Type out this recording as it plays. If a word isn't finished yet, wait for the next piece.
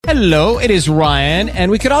Hello, it is Ryan,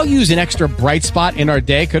 and we could all use an extra bright spot in our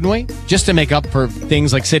day, couldn't we? Just to make up for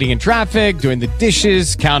things like sitting in traffic, doing the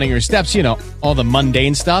dishes, counting your steps, all the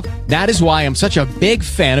mundane stuff. That is why I'm such a big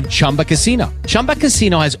fan of Chumba Casino. Chumba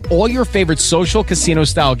Casino has all your favorite social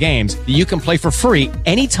casino-style games that you can play for free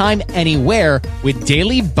anytime, anywhere with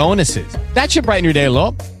daily bonuses. That should brighten your day a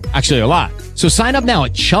little. Actually, a lot. So sign up now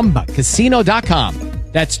at ChumbaCasino.com.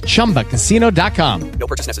 That's ChumbaCasino.com. No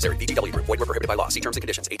purchase necessary. VGW Group. Void where prohibited by law. See terms and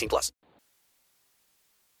conditions. 18 plus.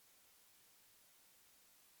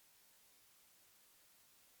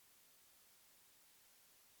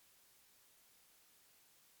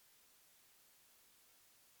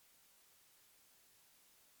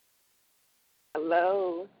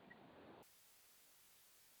 Hello.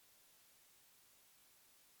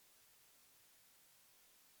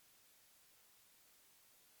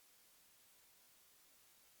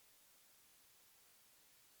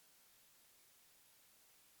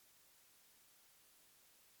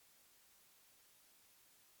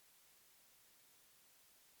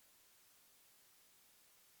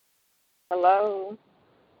 Hello.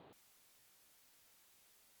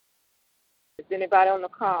 Is anybody on the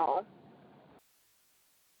call?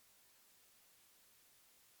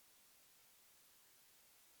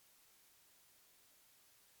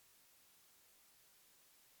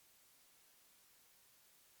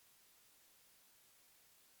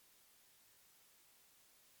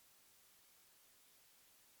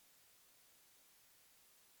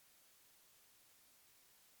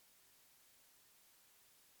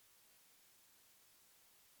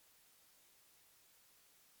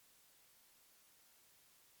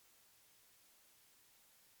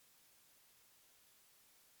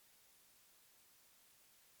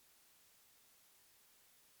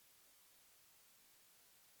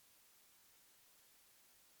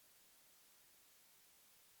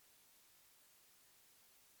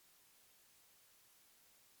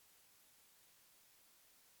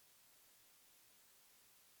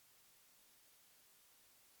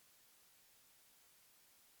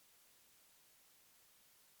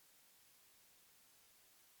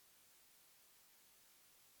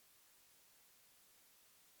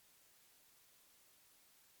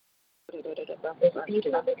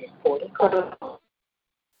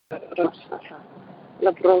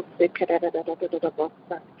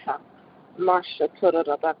 Marsha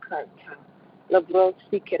Torabakanta,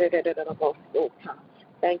 Labrosi Kerabosota.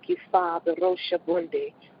 Thank you, Father, Rosha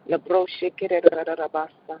Bunde, Labroshe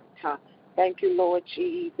Kerabasanta. Thank you, Lord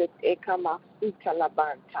Jesus, Ekamasuta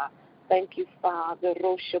Labanta. Thank you, Father,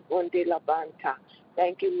 Rosha Bunde Labanta.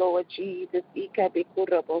 Thank you, Lord Jesus,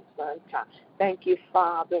 Ikabikurabosanta. Thank you,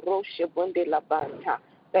 Father, Rosha Bunde Labanta.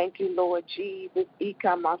 Thank you, Lord Jesus,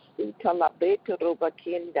 Ikamasuta Labeta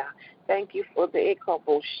Robakinda. Thank you for the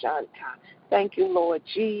Ekobo Shanta. Thank you, Lord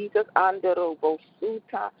Jesus. Anderobo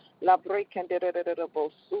Suta,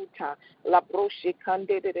 Labrekanderebo Suta, Labroshi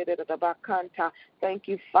Kanderabakanta. Thank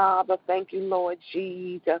you, Father. Thank you, Lord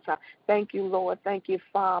Jesus. Thank you, Lord. Thank you,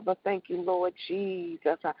 Father. Thank you, Lord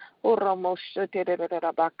Jesus.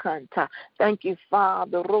 Oromosheterabakanta. Thank you,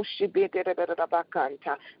 Father.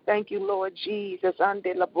 Roshibiterabakanta. Thank you, Lord Jesus.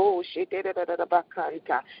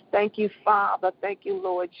 Andelabosheterabakanta. Thank you, Father. Thank you,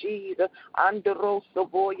 Lord Jesus.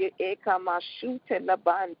 Anderosoboye ekamashute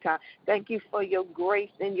labanta. Thank you for your grace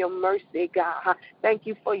and your mercy, God. Thank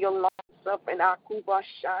you for your long suffering, Akuba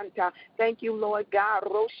Shanta. Thank you, Lord God.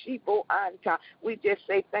 Roshibo Anta. We just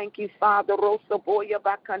say thank you, Father. Rosaboya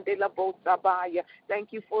Bakandela Bosabaya.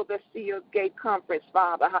 Thank you for the Sears Gate Conference,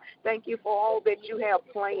 Father. Thank you for all that you have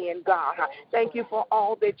planned, God. Thank you for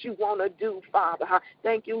all that you want to do, Father.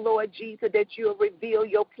 Thank you, Lord Jesus, that you'll reveal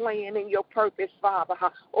your plan and your purpose, Father,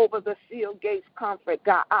 over the Sears Gates Conference,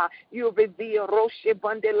 God. You'll reveal Roche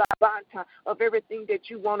Bandela Banta of everything that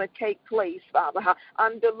you want to take place, Father.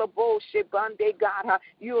 Under the bullshit, Bande, God.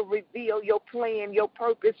 You'll reveal your plan, your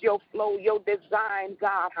purpose, your flow, your design,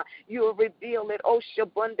 God. You'll reveal it, Osha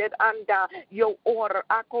Bundet Anda, your order,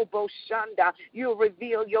 Akobo Shanda. You'll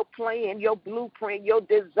reveal your plan, your blueprint, your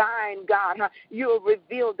design, God. You'll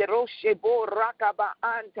reveal that Roche Bo Rakaba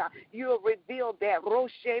Anta. You'll reveal that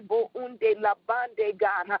Roche Bo Unde Labande,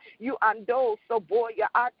 God. You ando Soboya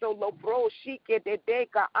Ato Lobro Shike de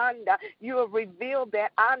Deka Anda. You'll reveal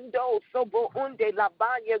that ando Sobo Unde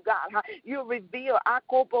Labanya, God. You reveal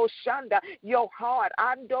Akobo Shanda, your heart,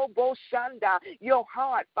 Ando Bo Shanda, your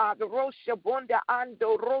heart, Father, Rosha Bunda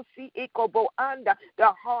Ando Rosi Ikobo Anda,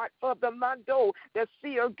 the heart for the Mando, the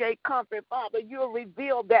seal gate comfort, Father. You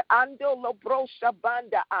reveal that Ando Lobrosha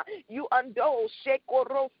Banda, you Ando Sheko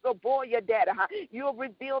Rosa Boya Dada, you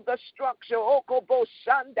reveal the structure, Okobo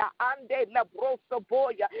Shanda, Ande Labrosa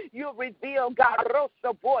Boya, you reveal God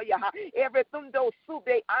Rosa Boya, everything those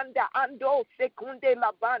Sube Anda Ando Secunde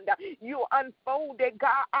La Banda, you unfold it,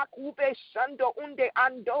 God Akube Shando Unde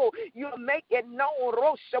Ando, you make it known,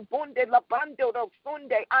 Rosha Bunde La Bando of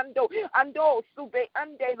Sunday Ando Sube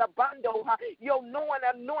Ande La Bando, your knowing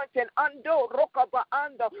anointing Ando Rokaba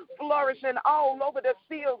Ando, flourishing all over the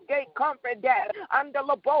seal gate comfort that Ando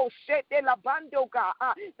La Bo Shete La Bando God,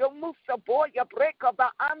 the Musa Boya Brekaba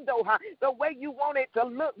Ando, the way you want it to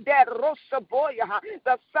look, that Rosha Boya,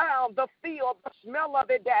 the sound, the feel, the smell of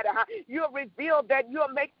it, that you'll reveal that you'll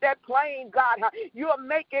make that plain, God. You'll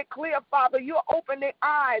make it clear, Father. You'll open the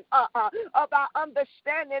eyes of our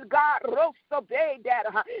understanding, God. Rosa Bay, that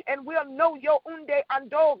and we'll know your unde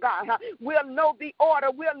ando, God. We'll know the order.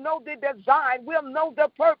 We'll know the design. We'll know the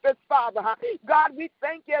purpose, Father. God, we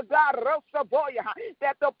thank you, God, Rosa Boya,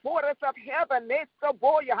 that the portals of heaven,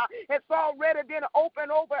 Boya, it's already been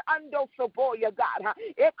opened over Ando Saboya, God.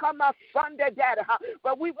 It come a Sunday, Dad,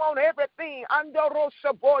 but we want everything Ando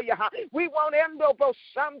Rosa Boya. We want Endo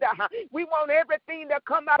Bosanda. We want everything to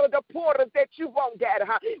come out of the portals that you want, Dad.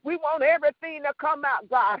 We want everything to come out,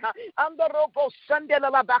 God. Ando Robo Sunday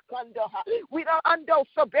la Bakanda. We don't Ando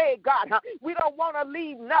Sabe, God. We don't want to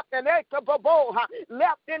leave nothing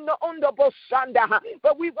left in the Undo Bosanda.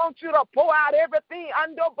 But we want you to pour out everything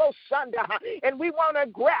Ando Bosanda. And we want to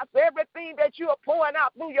grasp everything that you are pouring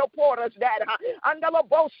out through your portals, Dad. Andala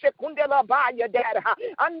Bo Secundela Baya, Dad.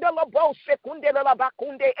 Andala Bo Secundela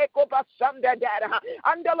Bakunde Eco Basanda, Dad.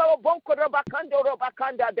 Andala Boko Robakando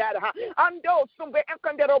Robakanda, Dad. Ando Sumbe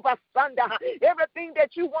Enkandero Basanda. Everything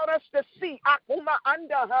that you want us to see, Akuma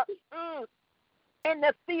under her. In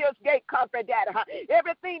the seer's gate comfort, Dad,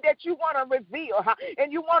 everything that you want to reveal,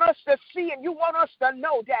 and you want us to see, and you want us to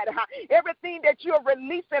know, Dad, everything that you're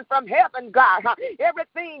releasing from heaven, God,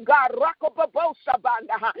 everything, God, Rakobabosha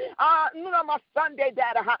Banda, Nunama Sunday,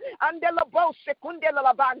 Dad, Andela Boshe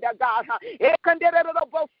Kundela Banda, God, Ekandela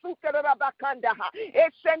Bosuka Bakanda,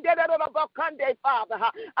 Exendela Bokande, Father,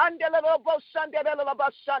 Andela Boshandela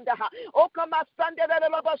Bashanda, Okama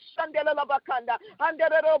Sandela Boshandela Bakanda,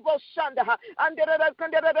 Andela Boshanda, Andela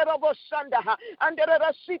under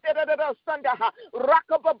the sheet of the Sunda,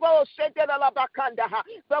 Rockababo, Shedela Bakanda,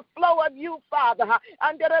 the flow of you, Father,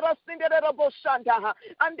 under the Cinder of Boshanda,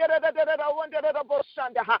 under the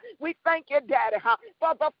Boshanda. We thank you, Daddy,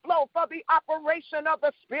 for the flow, for the operation of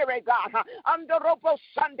the Spirit, God, under Robo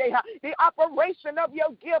Sunday, the operation of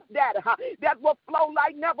your gift, Daddy, that will flow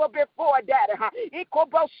like never before, Daddy.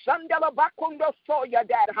 Ikobo Sandela Bakundo Soya,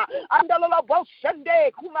 Daddy, under the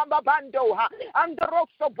Boshande, Kumambando, under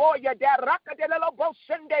Rosoboya,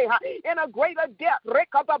 in a greater depth,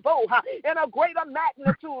 Rekababo, in a greater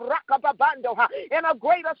magnitude, Rakababando, in a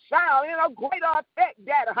greater sound, in a greater effect,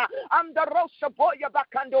 Dad, under Rosoboya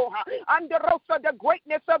Bakando, under Rosa, the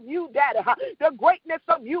greatness of you, Dad, the greatness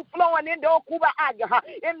of you flowing into Okuba Aya,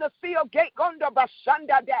 in the seal gate, under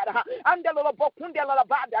Bashanda, Dad, under Lobokundela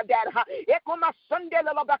Bada, Dad, Ekoma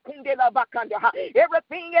Sundela Bakundela Bakanda,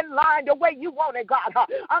 everything in line the way you want it, God,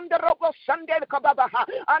 under Robo Sunday.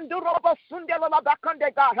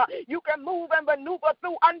 You can move and maneuver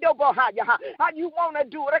through under how you want to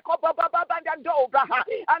do it.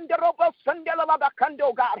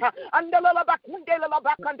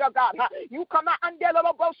 You come out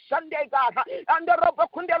under Sunday, God. Under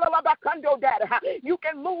you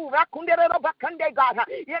can move God.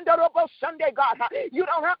 In the Sunday, God. You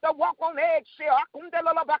don't have to walk on eggshell.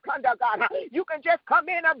 God. You can just come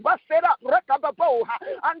in and bust it up.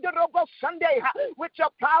 Under Sunday, with your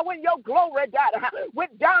power and your glory, Dad, with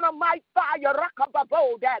dynamite fire,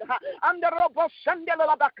 Rakababo, Dad, under Robo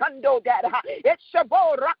Sandalabakando, Dad, it's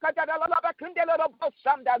Shabo, Rakadalabakundela,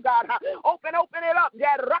 God, open it up,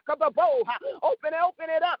 Dad, Rakababo, open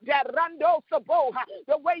it up, Dad, Rando Sabo,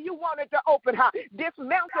 the way you want it to open,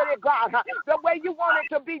 dismantle it, God, the way you want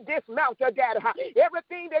it to be dismantled, Dad,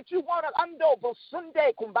 everything that you want to undo,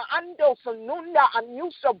 Sunday, Kumba, Ando, Sununda, and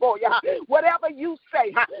Yusaboya, whatever you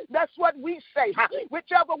say, that's what we say,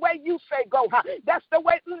 whichever way you say go, that's the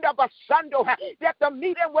way Basando, that the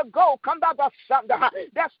meeting will go, come Basanda,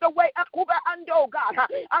 that's the way Akuba Ando, God,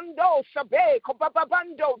 Ando Sabe,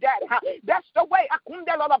 Kubabando, Dad, that's the way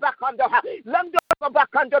Akundela Bakanda, Lando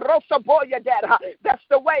Bakanda, Rosa Boya, Dad, that's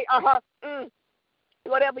the way,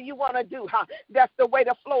 Whatever you want to do, that's the way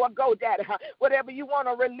the flow will go, Daddy. Whatever you want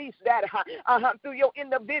to release, Daddy, through your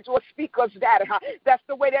individual speakers, Daddy, that's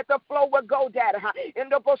the way that the flow will go, Daddy. In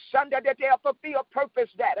the Boshanda, that they'll fulfill purpose,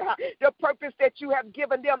 Daddy. The purpose that you have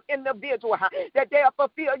given them individual, that they'll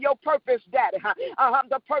fulfill your purpose, Daddy.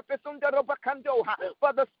 The purpose under the Bakando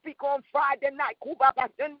for the speaker on Friday night, Kubaba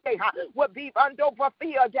Sunday, will be under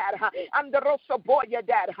fulfilled, Daddy. Under Rosaboya,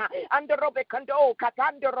 Daddy. Under Robekando,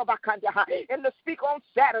 Katanda Robakanda, in the speaker on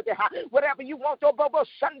Saturday, whatever you want to Bobo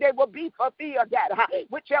Sunday will be fulfilled, Daddy.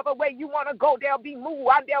 Whichever way you want to go, they'll be moved,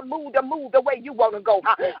 and they'll move the way you want to go.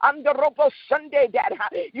 Under Robo Sunday,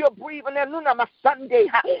 Daddy, you're breathing in my Sunday,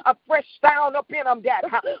 a fresh sound up in them, Daddy.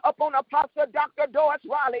 Upon Apostle Dr. Doris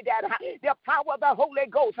Riley, Daddy, the power of the Holy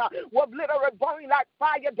Ghost will literally burn like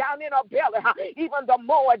fire down in her belly, even the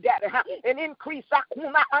more, Daddy, and increase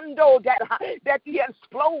Akuma Ando, Daddy, that the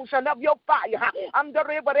explosion of your fire, under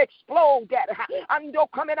river explode, Daddy. Ando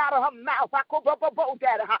coming out of her mouth,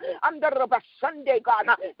 Daddy, under the Sunday, God,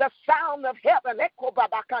 the sound of heaven, Echo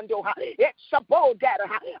Babakando, Exabo, Daddy,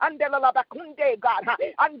 under the Bakunde, God,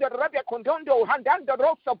 under Rebekundondo, under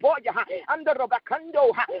Rosa Boya, under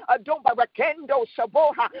Robacando, Adoba Rakendo,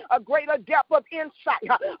 Saboha, a greater depth of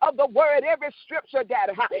insight of the word, every scripture,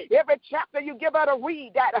 Daddy, every chapter you give her to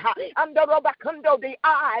read, Daddy, under Robacando, the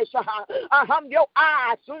eyes, your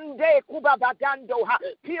eyes, Sunday Kubabadando,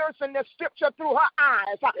 piercing the scripture through her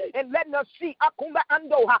eyes and letting her see Akuma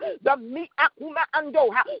Ando, the meat Akuma Ando,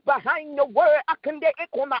 behind the word Akande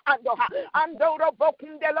Ekuma Ando, Ando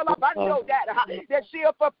Robokundela Labando, that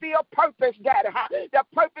she'll fulfill purpose, Daddy, the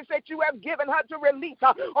purpose that you have given her to release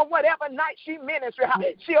on whatever night she ministry,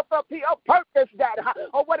 she'll fulfill purpose, Daddy,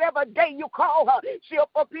 or whatever day you call her, she'll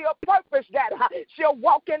fulfill purpose, Daddy, she'll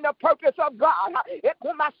walk in the purpose of God,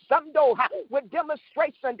 Ekuma Sando, with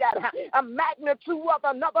demonstration, Daddy, a magnitude of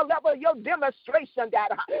another level of your demonstration,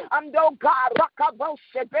 Daddy, Ando God, Rakabo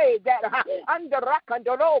Sebe, Daddy, under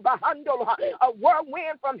Rakandoloba, a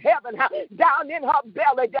whirlwind from heaven down in her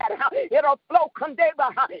belly, Daddy, it'll flow,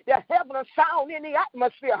 Kandeba, the heavenly sound in the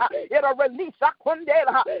atmosphere, it'll release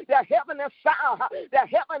Akundela, the heavenly sound, the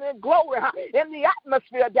heavenly glory in the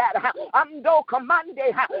atmosphere, Daddy, Ando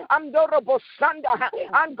Kamande, Ando Robosanda,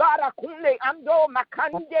 and God Akunde, Ando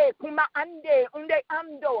Makande, Kuma Ande, Unde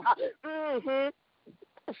Ando,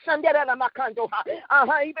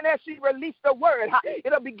 even as she released the word,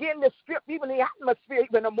 it'll begin to strip even the atmosphere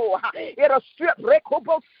even more. It'll strip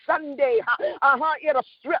Rekobo Sunday. It'll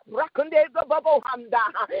strip Rakunde the Babo Handa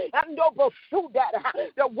and Dobo Sudat.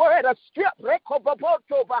 The word will strip Rekobo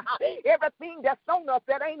Toba. Everything that's on us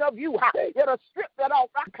that ain't of you. It'll strip that off.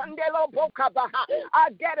 Rakandelo Bokaba. I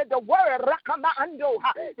get it, the word Rakama Ando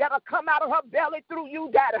that'll come out of her belly through you,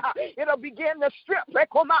 Daddy. It'll begin to strip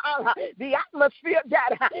Rekoma the atmosphere,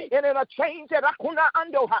 Daddy. And it'll change it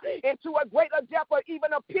into a greater depth of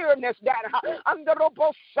even appearance, Daddy. Under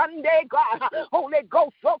the Sunday, God, Holy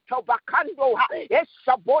Ghost, Soto Bakando,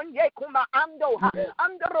 Esabonye Kuma Ando,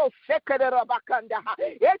 under the Second Bakanda,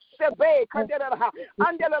 Esabe, under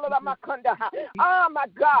the Makanda. Oh, my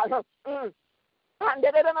God.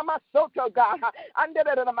 Under the Masoto, God, under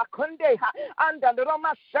the Makunde, under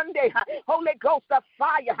the Sunday, Holy Ghost of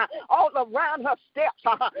fire all around her steps,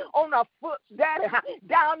 on her foot, Daddy,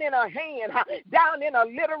 down in her hand, down in her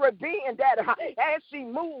literal being, Daddy, as she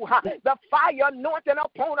moves, the fire anointing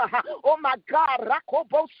upon her. Oh my God,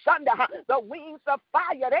 Rakobo Sanda, the wings of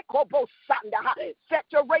fire, Rekobo Sanda,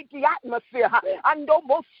 saturate the atmosphere. Ando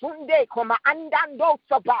Mosunde, Koma, Andando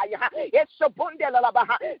Sabaya, it's a Bundelaba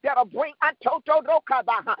that'll bring Antoto.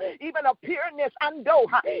 Even appearance ando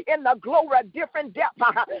in the glory, a different depth,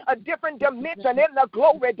 a different dimension in the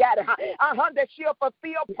glory, Daddy. That she'll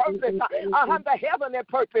fulfill purpose, the heavenly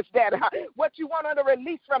purpose, Daddy. What you want her to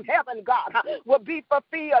release from heaven, God, will be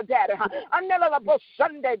fulfilled, Daddy. Anelabo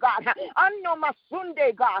Sunday, God. Anno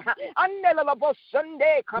Masunde, God. Anelabo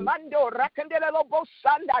Sunday, Commando, Rakandelabo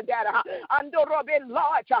Sanda, Daddy. Ando Rob,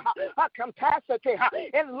 enlarge her capacity,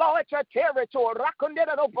 enlarge her territory,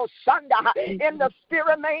 Rakandelabo Sanda, in the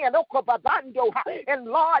spirit man, Okobabando,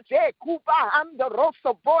 enlarge Kuba and the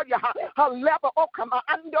Rosa Boya, her level,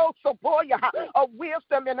 Okamando Soboya, of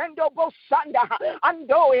wisdom and Endobo Sanda,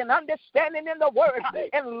 Ando in understanding in the word,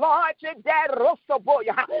 enlarge it, Dad Rosa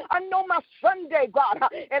Boya. I know my Sunday, God,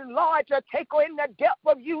 enlarge her, take her in the depth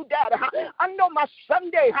of you, Dad. I know my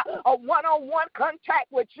Sunday, a one-on-one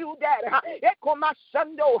contact with you, Dad. Echo my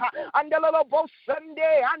Sunday, and the little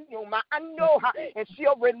Sunday, I know my, and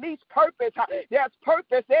she'll release purpose There's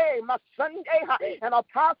purpose, my Sunday, and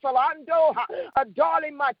Apostle Ando,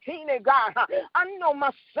 darling Martini, God. I know my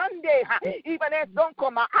Sunday, even as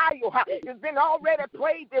Uncle Maayo, has been already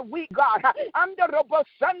prayed the week, God. Under the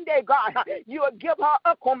Sunday, God, you will give her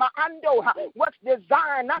Uncle Maando what's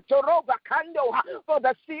designed, not to roba kando, for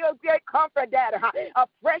the seals gate comfort, Daddy. A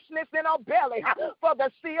freshness in her belly, for the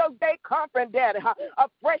seals gate comfort, Daddy. A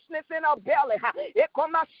freshness in her belly,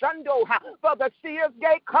 for the seals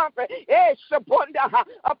gate comfort.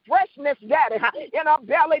 A freshness, Daddy, in her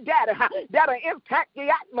belly, Daddy, that'll impact the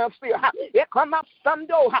atmosphere.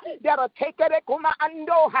 That'll take it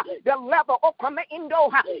the level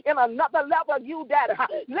in another level, you, Daddy.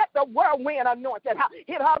 Let the whirlwind anointed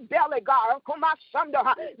hit her belly, God.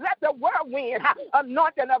 Let the whirlwind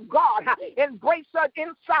anointing of God embrace her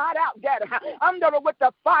inside out, Daddy. Under with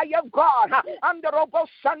the fire of God, under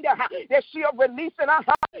Sunday, that she'll release in her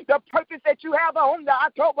heart the purpose that you have on the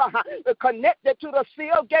October, connected to the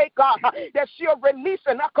seal gate, God, that she'll release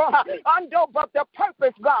in her under but the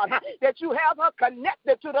purpose, God, that you have her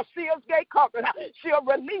connected to the seals gate covenant. She'll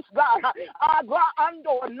release, God,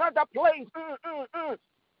 under another place.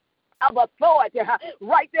 Of authority,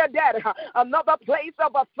 right there, Daddy. Another place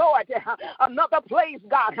of authority, another place,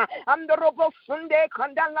 God. Under Sunday,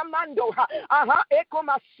 Kandalamando,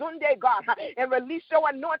 Ekoma Sunday, God, and release your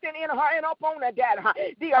anointing in her and upon her,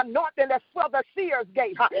 Daddy. The anointing that's for the seer's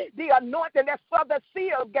gate, the anointing that's for the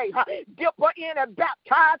seer's gate. Dip her in and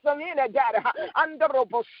baptize her in it, Daddy. Under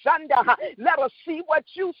Sunday, let her see what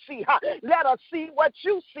you see. Let her see what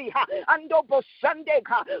you see. Under Sunday,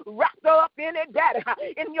 wrap her up in it, Daddy.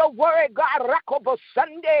 In your word, God, Rakobo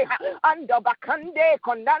Sunday, under Bakande,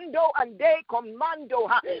 Condando, and De Commando,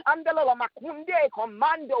 under Makunde,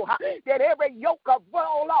 Commando, that every yoke of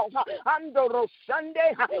roll off, under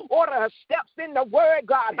Sunday, order her steps in the word,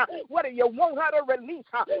 God. What do you want her to release?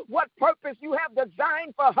 What purpose you have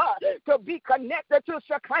designed for her to be connected to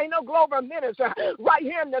Shekinah Global Ministry, right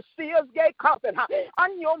here in the Sears Gate Company.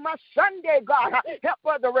 On your Sunday, God, help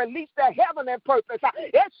her to release the heavenly purpose.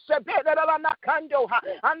 It's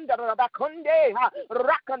under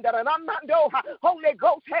Holy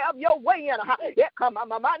Ghost, have your way in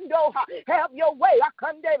have your way.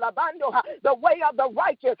 The way of the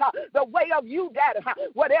righteous, the way of you, Daddy.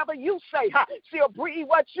 Whatever you say, she'll breathe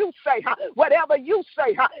what you say. Whatever you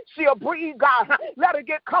say, she'll breathe, God. Let her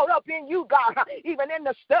get caught up in you, God, even in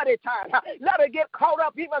the study time. Let her get caught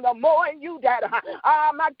up even the more in you, Daddy.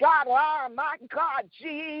 Oh, my God,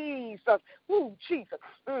 Jesus. Ooh, Jesus.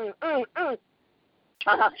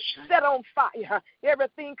 Set on fire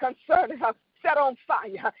everything concerning her. Set on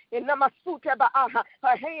fire. In her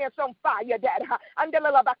hands on fire, Dad.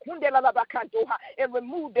 And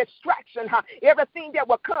remove distraction. Everything that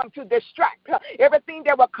will come to distract her. Everything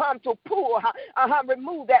that will come to pull her.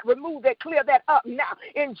 Remove that, clear that up now.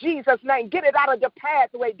 In Jesus' name. Get it out of the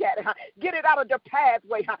pathway, Dad. Get it out of the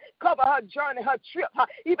pathway. Cover her journey, her trip.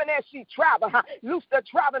 Even as she travels. Loose the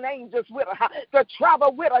traveling angels with her. To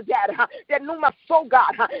travel with her, Dad. That no my soul,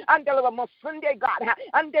 God. Under the Sunday, God.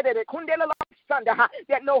 Under the Sunday,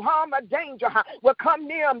 that no harm or danger will come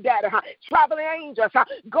near them, Daddy. Traveling angels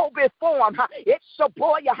go before them. It's a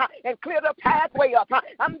boy and clear the pathway up.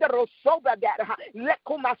 Under the sober, Daddy.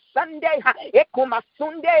 Lekuma Sunday, Ekuma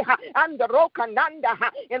Sunday, under Rokananda.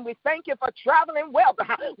 And we thank you for traveling well.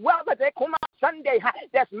 Well, the Ekuma Sunday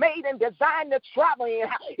that's made and designed to travel in.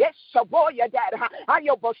 It's a boy, Daddy.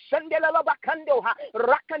 Ayobo Sunday, Bakando,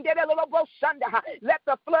 Rakandela Sunday. Let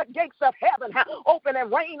the floodgates of heaven open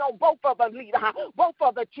and rain on both of them. Both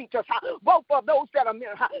of the teachers, both of those that are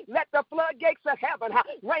mirror. Let the floodgates of heaven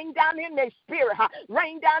rain down in their spirit,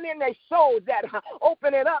 rain down in their souls, Daddy.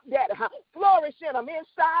 Open it up, Daddy. Flourish in them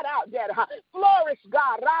inside out, Daddy. Flourish,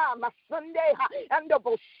 God. My Sunday and the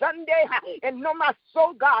Sunday, and no my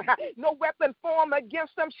soul, God. No weapon formed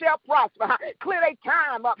against them shall prosper. Clear their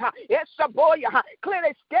time up. It's a boy. Clear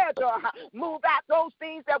their schedule. Move out those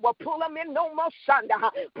things that will pull them in no more Sunday.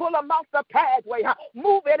 Pull them off the pathway.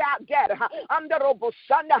 Move it out, Daddy. Under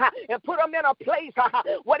Sunday, and put them in a place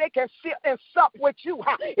where they can sit and sup with you.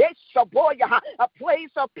 It's a boy, a place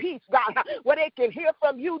of peace, God, where they can hear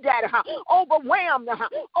from you, Daddy. Overwhelm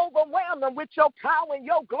them with your power and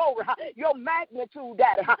your glory, your magnitude,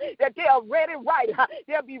 Daddy. That they're ready, right?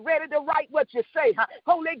 They'll be ready to write what you say.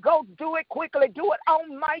 Holy Ghost, do it quickly. Do it,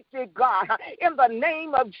 Almighty God. In the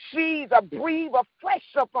name of Jesus, breathe a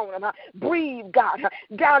fresh upon them. Breathe, God,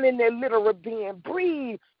 down in their literal being.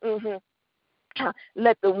 Breathe.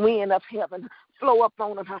 Let the wind of heaven flow up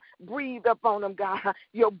on them. Breathe up on them, God.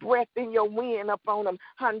 Your breath and your wind up on them.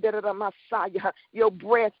 Under the Messiah. Your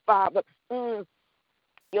breath, Father.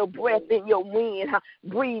 your breath and your wind.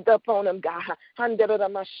 Breathe upon them, God.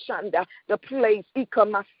 The place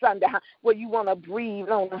where you want to breathe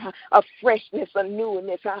on a freshness, a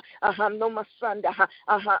newness.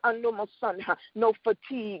 No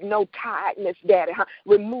fatigue, no tiredness, Daddy.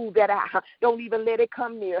 Remove that out. Don't even let it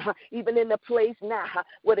come near. Even in the place now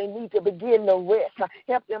where they need to begin to rest.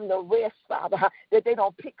 Help them to rest, Father, that they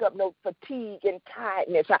don't pick up no fatigue and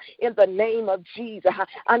tiredness. In the name of Jesus,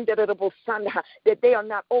 that they are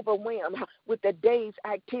not overwhelmed with the day's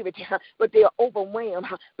activity, but they are overwhelmed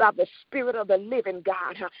by the Spirit of the living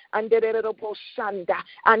God.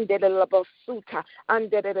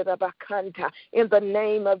 In the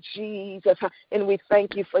name of Jesus, and we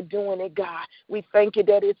thank you for doing it, God. We thank you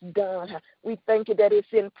that it's done. We thank you that it's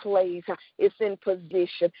in place, it's in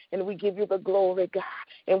position, and we give you the glory, God,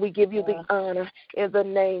 and we give you the honor in the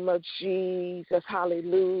name of Jesus.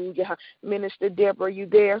 Hallelujah. Minister Deborah, you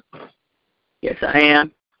there? Yes, I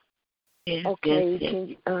am. Yes, okay, yes. Can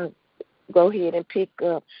you go ahead and pick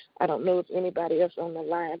up? I don't know if anybody else on the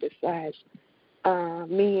line besides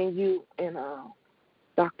me and you and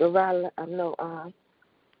Dr. Riley. I know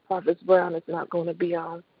Prophet Brown is not going to be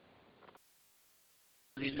on.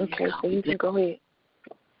 Okay, so you can go ahead.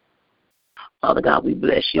 Father God, we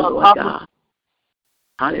bless you, Lord God.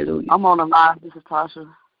 Hallelujah. I'm on the line. This is Tasha.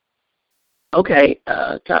 Okay,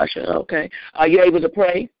 Tasha, okay. Are you able to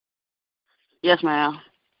pray? Yes, ma'am.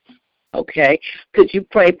 Okay. Could you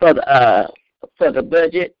pray for the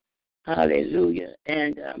budget? Hallelujah.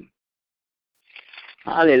 And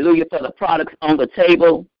hallelujah for the products on the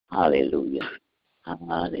table. Hallelujah.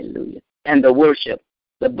 Hallelujah. And the worship.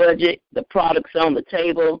 The budget, the products on the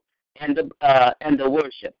table, and the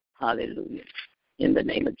worship. Hallelujah. In the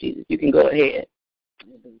name of Jesus. You can go ahead.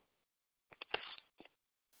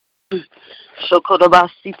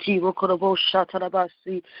 Shokorabasi ti rokorobo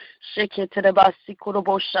shatarabasi sheketerabasi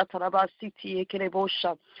korobo shatarabasi ti ekerebo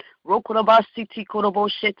shat rokorabasi ti korobo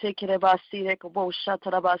shete kerebasi ekobo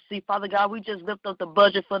shatarabasi. Father God, we just lift up the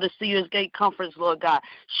budget for the Sears Gate Conference, Lord God.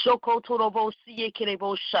 Shokotorobo si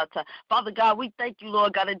ekerebo shata. Father God, we thank you,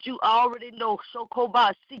 Lord God, that you already know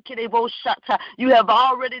shokobasi kerebo shata. You have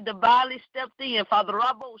already divinely stepped in, Father.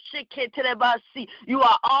 Rabo sheketerebasi. You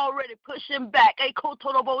are already pushing back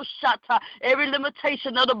ekotorobo shata. Every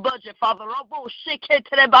limitation of the budget, Father.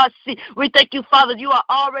 We thank you, Father, you are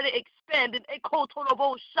already expanding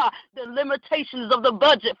the limitations of the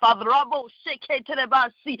budget, Father.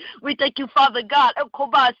 We thank you, Father God, that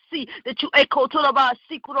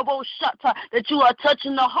you are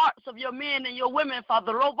touching the hearts of your men and your women,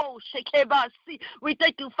 Father. We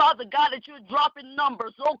thank you, Father God, that you're dropping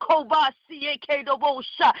numbers.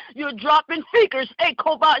 You're dropping figures in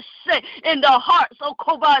the hearts of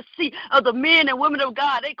the men and women of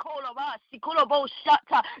God.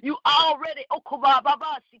 You already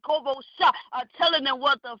are telling them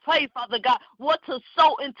what to pay, Father God, what to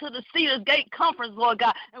sow into the Cedars Gate Conference, Lord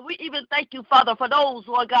God. And we even thank you, Father, for those,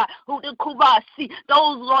 Lord God, those,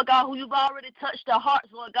 Lord God, who you've already touched their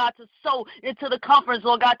hearts, Lord God, to sow into the conference,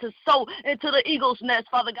 Lord God, to sow into the Eagle's Nest,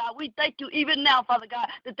 Father God. We thank you even now, Father God,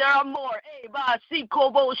 that there are more.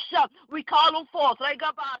 We call them forth.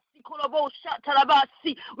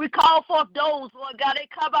 We call forth those, Lord God,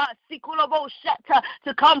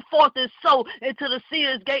 to come forth and sow into the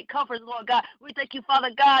Cedars Gate Conference, Lord God. We thank you,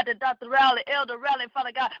 Father God, that Dr. Rowley, Elder Rowley,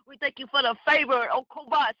 Father God, we thank you for the favor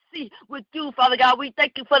with you, Father God. We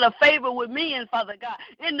thank you for the favor with me, and Father God,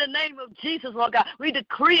 in the name of Jesus, Lord God, we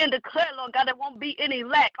decree and declare, Lord God, there won't be any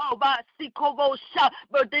lack. But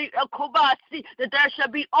that there shall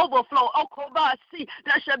be overflow.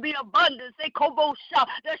 There shall be abundance.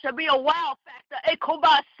 There shall be a wow factor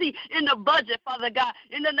in the budget, Father God.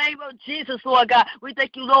 In the name of Jesus, Lord God, we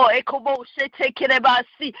thank you, Lord, that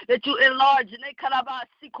you enlarge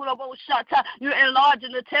you're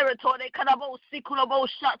enlarging the territory.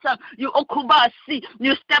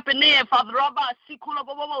 You're stepping in, Father.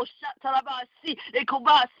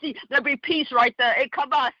 There be peace right there.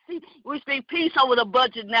 We speak peace over the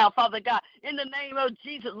budget now, Father God. In the name of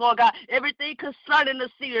Jesus, Lord God, everything concerning the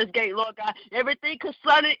Sears Gate, Lord God, everything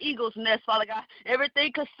concerning Eagle's Nest, Father God,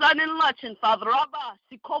 everything concerning luncheon, Father.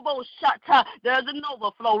 There's an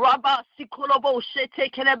overflow.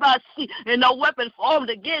 And no weapon formed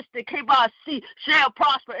against it shall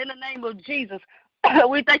prosper in the name of Jesus.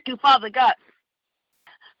 We thank you, Father God,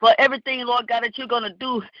 for everything, Lord God, that you're going to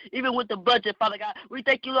do, even with the budget, Father God. We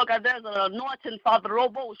thank you, Lord God, there's an anointing, Father.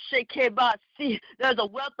 Robo Shekebasi. There's a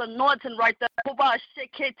wealth anointing right there. Robo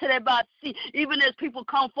Sheketebasi. Even as people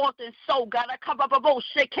come forth and sow, God, I come up about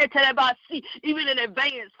Sheketebasi. Even in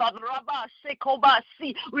advance, Father. Rabba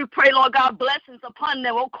Shekobasi. We pray, Lord God, blessings upon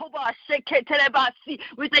them. Okoba Sheketebasi.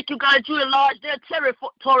 We thank you, God, that you enlarge their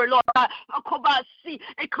territory, Lord God. Okobasi.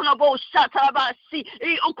 Ekonobo Shatabasi.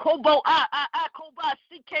 Okobo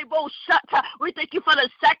Akobasi Kebo Shata. We thank you for the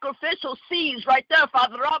sacrificial seeds right there,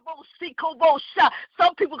 Father. Rabo Sikobo Sha.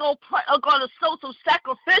 Some people are going to sow some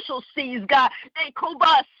sacrificial seeds, God.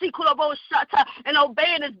 Ekoba Sikobo Shata. And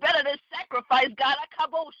obeying is better than sacrifice, God.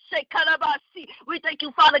 Akabo Shekalabasi. We thank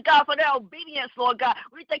you, Father God, for their obedience, Lord God.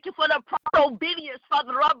 We thank you for their proper obedience,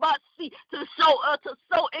 Father Rabasi, to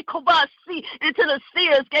sow Ekobasi into the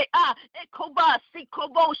seers gate. Ekobasi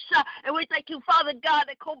Kobosha. And we thank you, Father God,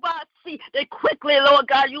 Ekobasi, that quickly, Lord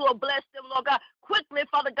God, you will bless them, Lord God. Quickly,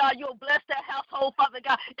 Father God, you'll bless their household, Father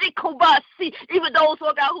God. Ekobasi, even those,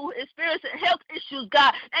 Lord God, who experience health issues,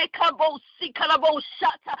 God. Ekabosi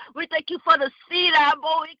Kalaboshata. We thank you for the seed,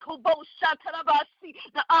 Ekoboshatarabasi,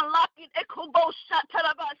 the unlocking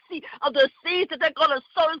Ekoboshatarabasi of the seeds that they're going to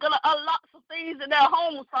sow. It's going to unlock some things in their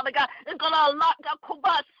homes, Father God. It's going to unlock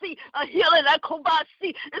Ekobasi, a healing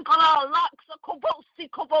Ekobasi. It's going to unlock Kobosi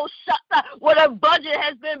Koboshata, where their budget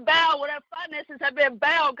has been bound, where their finances have been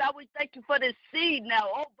bound. God, we thank you for this seed now.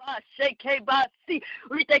 Oh, Basi.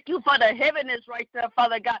 We thank you for the heaviness right there,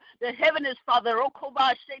 Father God. The heaviness, Father. Oh,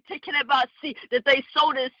 Kobasi, that they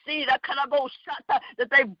sow this seed. That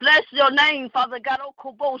they bless your name, Father God. Oh,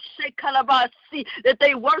 Kobasi, that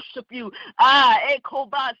they worship you.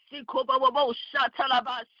 Ekobasi,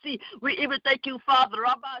 Kobaboshatalabasi. We even thank you, Father.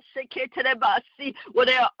 Rabasi, where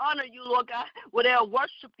they'll honor you, Lord God. Where they'll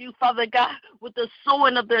worship you, Father God, with the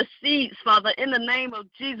sowing of their seeds, Father, in the name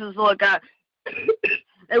of Jesus, Lord God.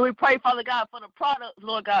 And we pray, Father God, for the products,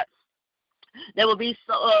 Lord God, that will be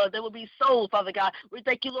sold, Father God. We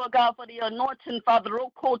thank you, Lord God, for the anointing, Father,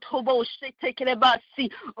 over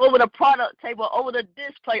the product table, over the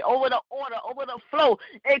display, over the order, over the flow.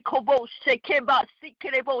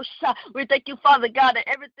 We thank you, Father God, that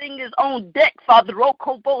everything is on deck, Father.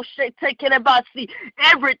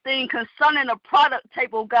 Everything concerning the product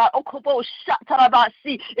table, God,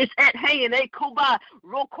 is at hand.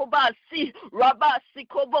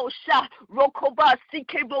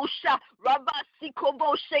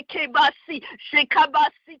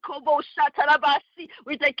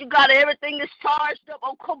 We thank you, God, everything is charged up.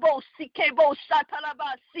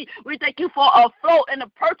 We thank you for a flow in the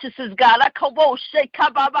purchases, God.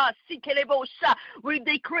 We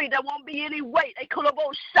decree there won't be any wait.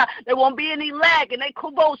 There won't be any lag. And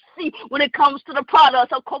when it comes to the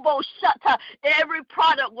products, every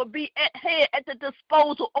product will be at hand at the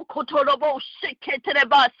disposal of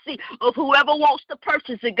whoever wants to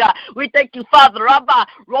purchase it, God. We thank you, Father,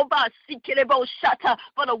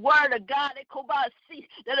 for the word of God,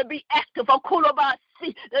 that'll be active,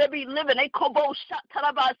 that'll be living,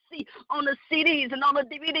 on the CDs and on the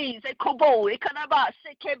DVDs.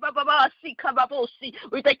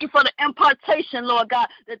 We thank you for the impartation, Lord God,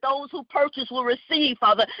 that those who purchase will receive,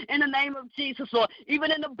 Father, in the name of Jesus, Lord,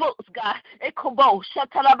 even in the books, God.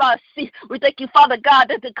 We thank you, Father God,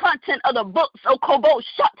 that the content of the books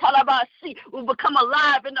will become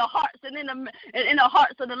alive in the hearts and in the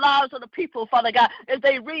hearts and the lives of the people, Father God, as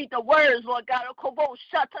they read the words, Lord God,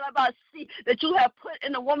 that you have put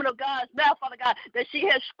in the woman of God's mouth, Father God, that she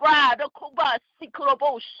has scribed.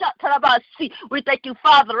 We thank you,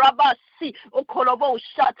 Father,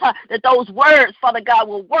 that those words, Father God,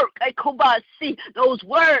 will work. Those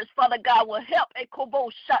words, Father God, will help.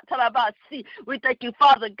 We thank you,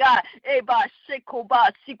 Father God.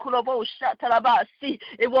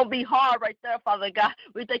 It won't be hard right there, Father God.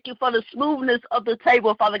 We thank you for the smoothness of the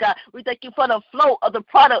table, Father God. We thank you for the flow of the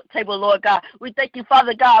product table, Lord God. We thank you,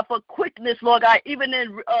 Father God, for quickness, Lord God, even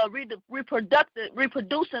in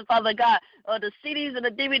reproducing, Father God, the CDs and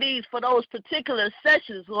the DVDs for those particular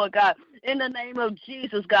sessions, Lord God. In the name of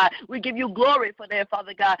Jesus, God, we give you glory for that,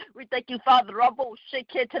 Father God. We thank you, Father, for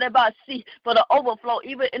the overflow,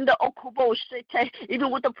 even in the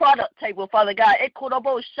even with the product table, Father God. And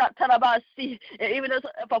even if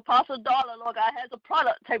Apostle Darla, Lord God, has a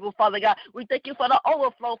product table, Father God, we thank you for the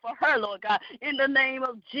overflow for her, Lord God. In the name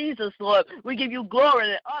of Jesus, Lord, we give you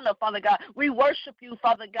glory and honor, Father God. We worship worship you,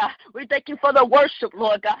 Father God. We thank you for the worship,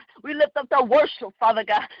 Lord God. We lift up the worship, Father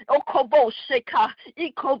God. Okobo sheka,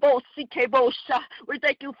 ikobo sikebo sha. We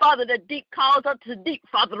thank you, Father, that deep calls unto deep,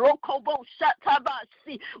 Father. Okobo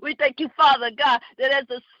shatabasi. We thank you, Father God, that as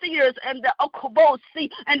the seers and the okobo see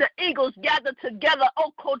and the eagles gather together,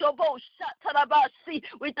 okodobo shatabasi.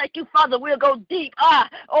 We thank you, Father. We'll go deep,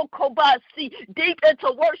 okobasi, deep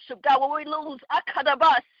into worship, God. When we lose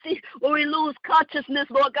akadabasi, when we lose consciousness,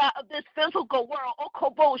 Lord God, of this physical world,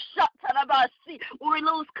 okobo shatabasi. When we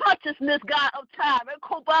lose consciousness, God, of time,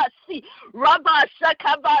 okobasi, rabba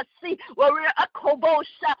shakabasi. When we're akobo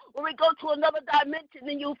sha, when we go to another dimension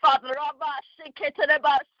in you, Father, rabba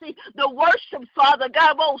shiketabasi. The worship, Father,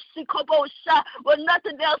 God, kobo sha, when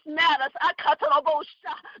nothing else matters, akatabo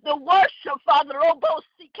sha. The worship, Father, robo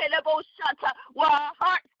sikelebo shata, where our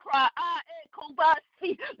hearts cry,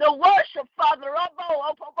 kobasi. The worship, Father,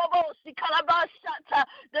 robo sikalaba shata,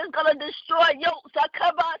 that's gonna destroy yokes,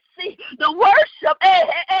 akabasi. The worship,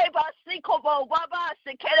 basi kobo baba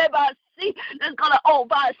sikelebasi, that's gonna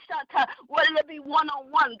shata. Whether it be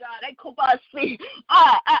one-on-one, God, kobasi,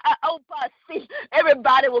 obasi.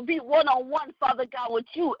 Everybody will be one-on-one, Father God, with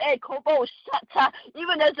you, kobo shata.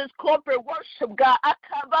 Even as this corporate worship, God,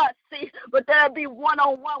 akabasi, but there'll be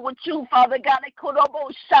one-on-one with you, Father God, kobo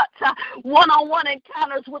shata. One-on-one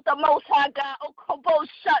encounters with the Most High God, okobo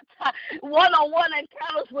shata. One-on-one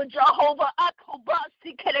encounters with Jehovah,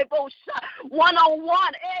 akobasi kelebo sha.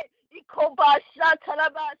 One-on-one,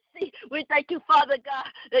 we thank you, Father God,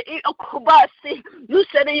 that you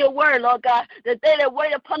said in your word, Lord God, that they that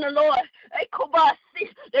wait upon the Lord,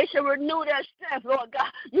 they shall renew their strength, Lord God.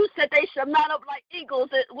 You said they shall mount up like eagles,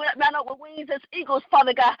 mount up with wings as eagles,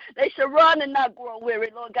 Father God. They shall run and not grow weary,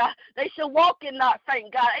 Lord God. They shall walk and not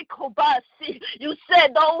faint, God. You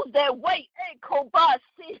said those that wait,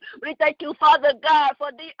 we thank you, Father God,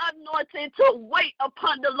 for the anointing to wait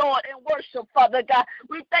upon the Lord and worship, Father God.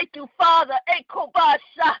 We thank you, Father,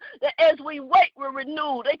 that as we wait, we're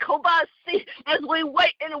renewed. As we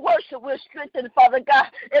wait in worship, we're strengthened, Father God.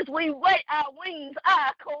 As we wait, our wings,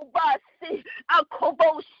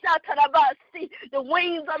 the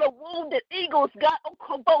wings of the wounded eagles, God,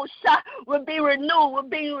 will be renewed, will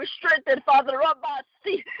be strengthened, Father.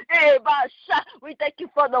 We thank you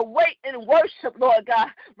for the wait and worship, Lord God.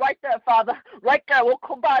 Right there, Father. Right there,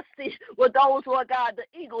 with those, Lord God, the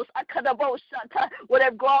eagles, would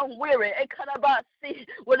have grown weary,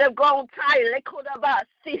 would have grown tired,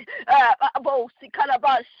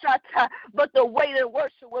 but the wait and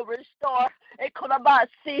worship will restore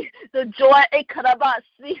the joy,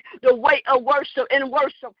 the weight of worship and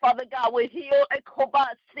worship, Father God, will heal,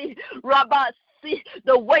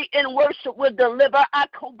 the weight in worship will deliver,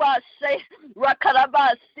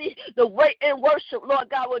 the weight in worship, Lord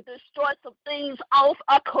God, will destroy some things off,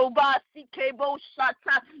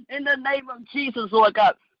 in the name of Jesus, Lord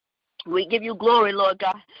God. We give you glory, Lord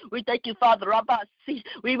God. We thank you, Father.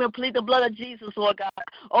 We even plead the blood of Jesus, Lord God,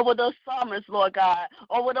 over the psalmists, Lord God,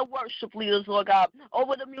 over the worship leaders, Lord God,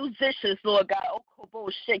 over the musicians, Lord God.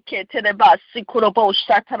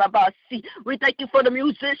 We thank you for the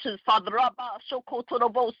musicians, Father.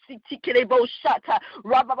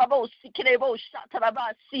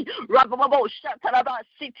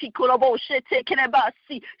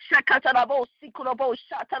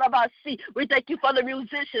 We thank you for the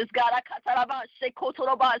musicians, God.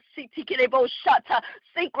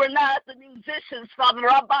 Synchronize the musicians, Father,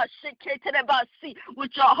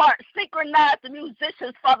 with your heart. Synchronize the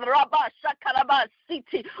musicians, Father,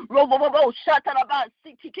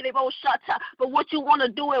 for what you want to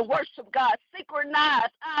do in worship, God. Synchronize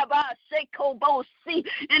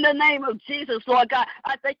in the name of Jesus, Lord God.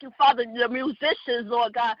 I thank you, Father, the musicians,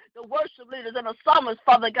 Lord God, the worship leaders and the psalmists,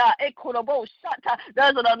 Father God.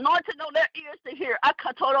 There's an anointing on their ears to hear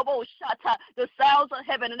the sounds of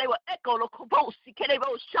heaven, and they will echo the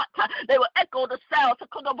they will echo the sounds,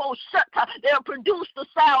 they will produce the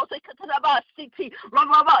sounds that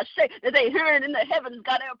they hear it in the heavens,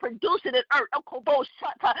 God. They will produce it in earth,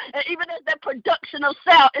 and even as that production of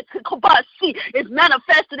sound is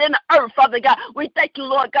manifested in the earth, Father God, we thank you,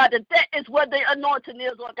 Lord God, that is where the anointing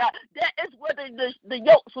is, Lord God. That is where the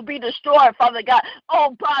yokes will be destroyed, Father God.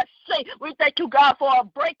 We thank you, God, for a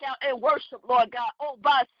breakout in worship, Lord God.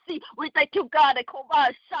 We thank you, God,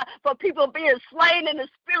 for people being slain in the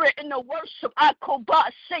spirit in the worship.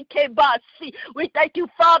 We thank you,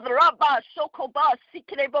 Father,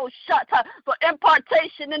 for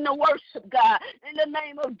impartation in the worship, God. In the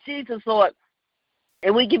name of Jesus, Lord.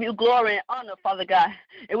 And we give you glory and honor, Father God.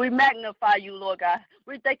 And we magnify you, Lord God.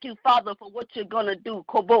 We thank you, Father, for what you're going to do.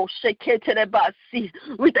 Kobo sheketerebasi.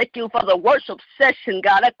 We thank you for the worship session,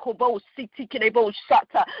 God. Kobo sitikerebo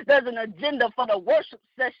shata. There's an agenda for the worship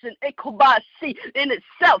session ekobasi in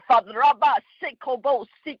itself, Father. Rabasi kobo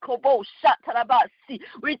sikobo shatarabasi.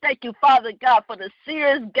 We thank you, Father God, for the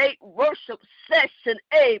Sears Gate worship session.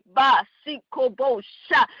 Ebasi kobo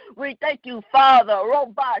sha. We thank you, Father.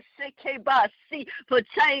 Robasi kebasi. For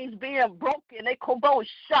chains being broken,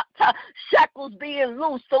 shackles being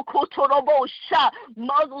loose,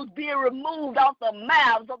 muzzles being removed out the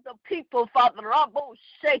mouths of the people, Father,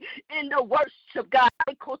 in the worship, God.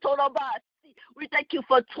 We thank you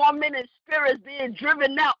for tormented spirits being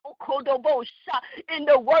driven out in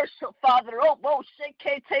the worship, Father.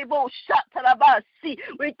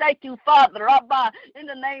 We thank you, Father. In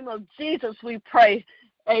the name of Jesus, we pray.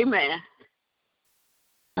 Amen.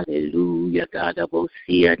 Hallelujah, God. I will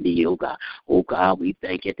see you, God. Oh, God, we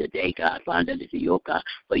thank you today, God, Father, your God,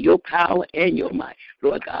 for your power and your might.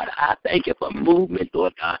 Lord God, I thank you for movement,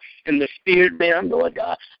 Lord God, in the spirit realm, Lord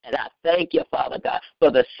God. And I thank you, Father God, for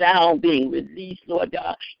the sound being released, Lord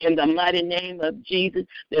God, in the mighty name of Jesus.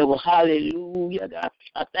 There will, hallelujah, God.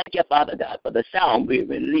 I thank you, Father God, for the sound being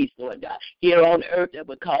released, Lord God, here on earth that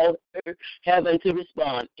will cause earth, heaven to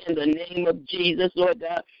respond. In the name of Jesus, Lord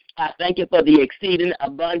God. I thank you for the exceeding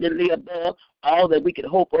abundantly above all that we could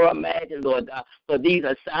hope or imagine, Lord God, for these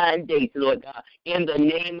assigned dates, Lord God. In the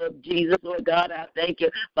name of Jesus, Lord God, I thank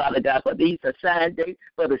you, Father God, for these assigned dates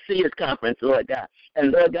for the Sears Conference, Lord God.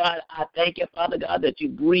 And, Lord God, I thank you, Father God, that you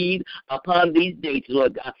breathe upon these dates,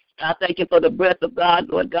 Lord God. I thank you for the breath of God,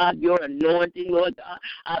 Lord God, your anointing, Lord God.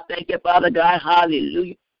 I thank you, Father God,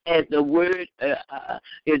 hallelujah. As the word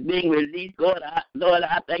is being released, Lord,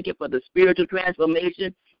 I thank you for the spiritual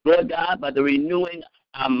transformation, Lord God, by the renewing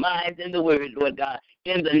our minds in the word, Lord God,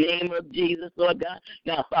 in the name of Jesus, Lord God.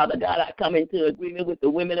 Now, Father God, I come into agreement with the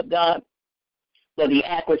women of God for the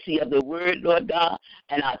accuracy of the word, Lord God.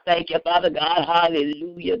 And I thank you, Father God,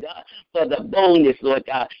 hallelujah, God, for the boldness, Lord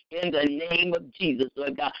God, in the name of Jesus,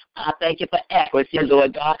 Lord God. I thank you for accuracy,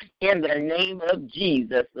 Lord God, in the name of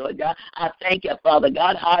Jesus, Lord God. I thank you, Father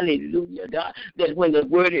God, hallelujah, God, that when the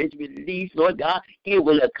word is released, Lord God, it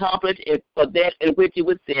will accomplish it for that in which it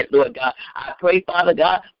was sent, Lord God. I pray, Father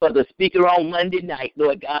God, for the speaker on Monday night,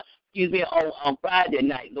 Lord God. On Friday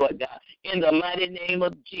night, Lord God, in the mighty name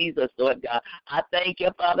of Jesus, Lord God. I thank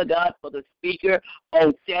you, Father God, for the speaker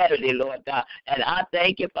on Saturday, Lord God. And I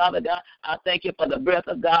thank you, Father God. I thank you for the breath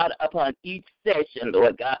of God upon each session,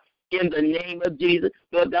 Lord God. In the name of Jesus,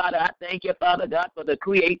 Lord God, I thank you, Father God, for the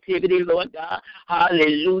creativity, Lord God.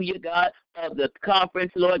 Hallelujah, God, of the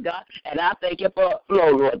conference, Lord God. And I thank you for a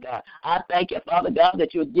flow, Lord God. I thank you, Father God,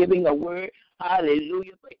 that you're giving a word,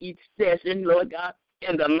 hallelujah, for each session, Lord God.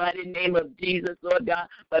 In the mighty name of Jesus, Lord God.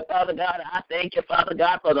 But, Father God, I thank you, Father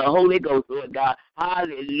God, for the Holy Ghost, Lord God.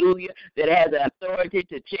 Hallelujah. That has the authority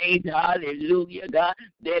to change, hallelujah, God,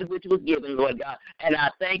 that which was given, Lord God. And I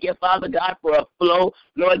thank you, Father God, for a flow,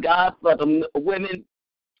 Lord God, for the women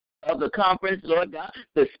of the conference, Lord God,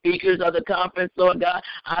 the speakers of the conference, Lord God.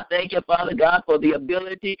 I thank you, Father God, for the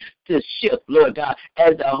ability to shift, Lord God,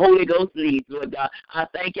 as the Holy Ghost leads, Lord God. I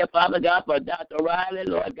thank you, Father God, for Dr. Riley,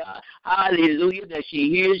 Lord God. Hallelujah, that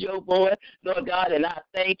she hears your voice, Lord God. And I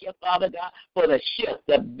thank you, Father God, for the shift,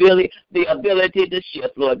 the ability to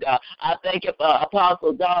shift, Lord God. I thank you for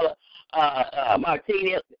Apostle Dollar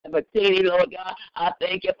Martini, Lord God. I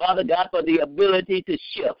thank you, Father God, for the ability to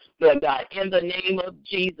shift, Lord God, in the name of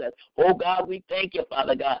Jesus. Oh, God, we thank you,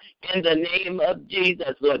 Father God, in the name of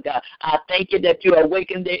Jesus, Lord God. I thank you that you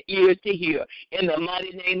awaken their ears to hear, in the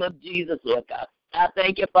mighty name of Jesus, Lord God. I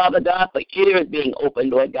thank you, Father God, for ears being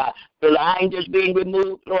opened, Lord God, blinders being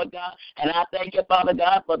removed, Lord God. And I thank you, Father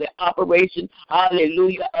God, for the operation,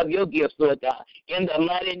 hallelujah, of your gifts, Lord God, in the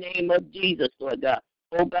mighty name of Jesus, Lord God.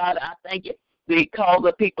 Oh, God, I thank you. We call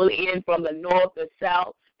the people in from the north, the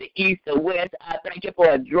south, the east, the west. I thank you for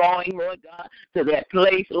a drawing, Lord God, to that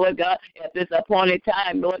place, Lord God, at this appointed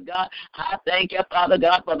time, Lord God. I thank you, Father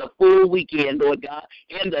God, for the full weekend, Lord God,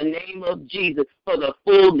 in the name of Jesus, for the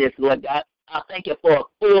fullness, Lord God. I thank you for a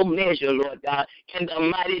full measure, Lord God, in the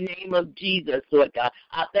mighty name of Jesus, Lord God.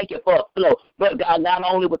 I thank you for a flow, Lord God, not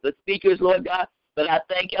only with the speakers, Lord God, but I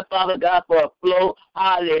thank you, Father God, for a flow,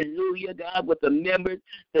 hallelujah, God, with the members,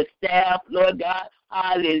 the staff, Lord God,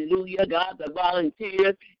 hallelujah, God, the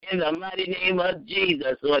volunteers, in the mighty name of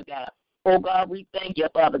Jesus, Lord God. Oh, God, we thank you,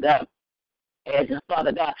 Father God. As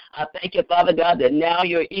Father God, I thank you, Father God, that now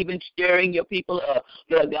you're even stirring your people up,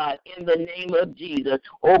 Lord God, in the name of Jesus.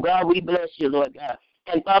 Oh, God, we bless you, Lord God.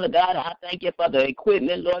 And, Father God, I thank you for the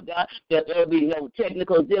equipment, Lord God, that there will be no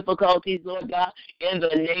technical difficulties, Lord God, in the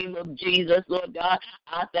name of Jesus, Lord God.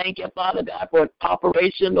 I thank you, Father God, for an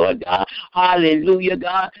operation, Lord God. Hallelujah,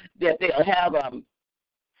 God, that they'll have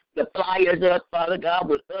the flyers up, Father God,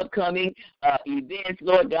 with upcoming events,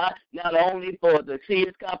 Lord God, not only for the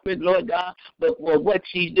Sears Conference, Lord God, but for what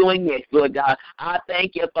she's doing next, Lord God. I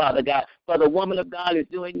thank you, Father God, for the woman of God is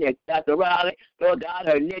doing next. Dr. Riley, Lord God,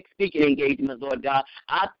 her next speaking engagement, Lord God.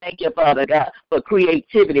 I thank you, Father God, for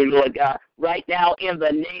creativity, Lord God, right now in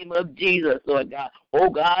the name of Jesus, Lord God. Oh,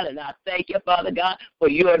 God, and I thank you, Father God, for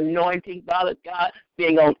your anointing, Father God,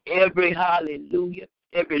 being on every hallelujah,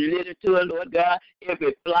 every literature, Lord God,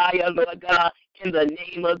 every flyer, Lord God, in the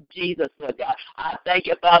name of Jesus, Lord God. I thank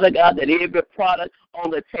you, Father God, that every product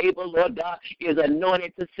on the table, Lord God, is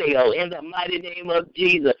anointed to sell in the mighty name of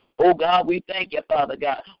Jesus. Oh, God, we thank you, Father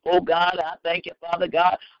God. Oh, God, I thank you, Father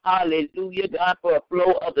God. Hallelujah, God, for a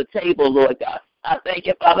flow of the table, Lord God. I thank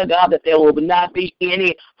you, Father God, that there will not be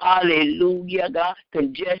any, hallelujah, God,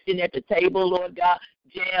 congestion at the table, Lord God,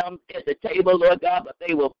 jam at the table, Lord God, but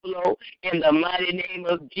they will flow in the mighty name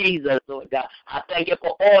of Jesus, Lord God. I thank you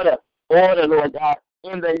for order, Lord God,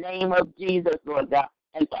 in the name of Jesus, Lord God.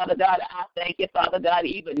 And, Father God, I thank you, Father God,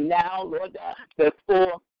 even now, Lord God,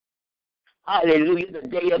 before hallelujah, the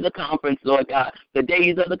day of the conference, Lord God, the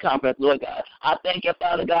days of the conference, Lord God. I thank you,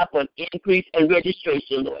 Father God, for an increase in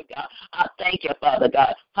registration, Lord God. I thank you, Father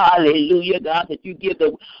God, hallelujah, God, that you give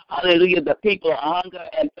the, hallelujah, the people hunger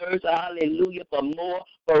and thirst, hallelujah, for more,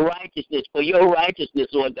 for righteousness, for your righteousness,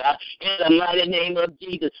 Lord God. In the mighty name of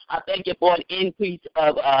Jesus, I thank you for an increase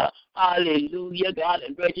of, hallelujah, God,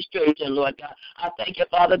 and registration, Lord God. I thank you,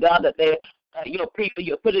 Father God, that your people,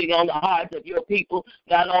 you're putting on the hearts of your people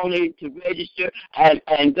not only to register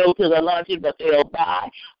and go to the luncheon, but they'll buy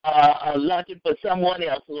a luncheon for someone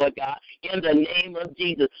else, Lord God, in the name of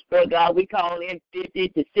Jesus. Lord God, we call in 50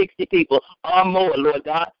 to 60 people or more, Lord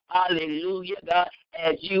God. Hallelujah, God,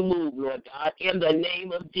 as you move, Lord God, in the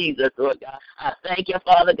name of Jesus, Lord God. I thank you,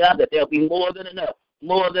 Father God, that there'll be more than enough,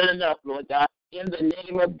 Lord God, in the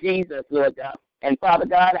name of Jesus, Lord God. And, Father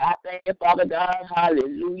God, I thank you, Father God,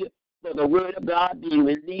 hallelujah, for the word of God being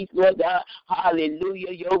released, Lord God.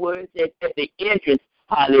 Hallelujah. Your word says at the entrance,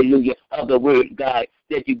 hallelujah, of the word, God,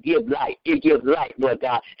 that you give light. It gives light, Lord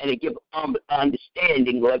God, and it gives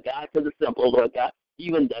understanding, Lord God, to the simple, Lord God.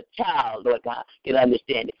 Even the child, Lord God, can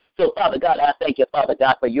understand it. So, Father God, I thank you, Father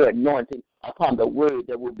God, for your anointing upon the word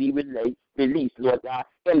that will be released, Lord God,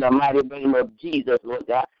 in the mighty name of Jesus, Lord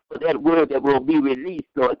God, for that word that will be released,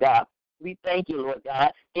 Lord God. We thank you, Lord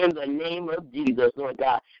God, in the name of Jesus, Lord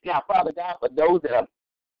God. Now, Father God, for those that are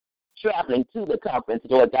traveling to the conference,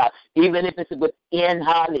 Lord God, even if it's within,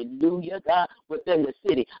 hallelujah, God, within the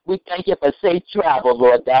city, we thank you for safe travel,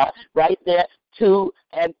 Lord God, right there to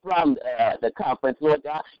and from the conference, Lord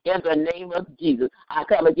God, in the name of Jesus. I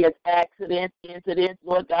come against accidents, incidents,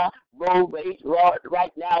 Lord God, road rage, Lord,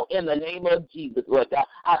 right now in the name of Jesus, Lord God.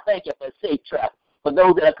 I thank you for safe travel. For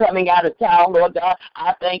those that are coming out of town, Lord God,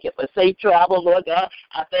 I thank you for safe travel, Lord God.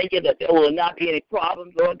 I thank you that there will not be any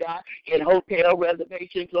problems, Lord God, in hotel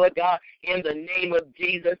reservations, Lord God, in the name of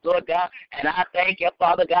Jesus, Lord God. And I thank you,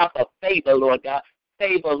 Father God, for favor, Lord God.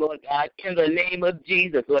 Favor, Lord God, in the name of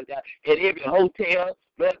Jesus, Lord God. In every hotel,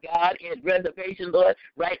 Lord God, in reservation, Lord,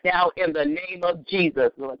 right now in the name of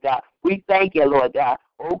Jesus, Lord God. We thank you, Lord God.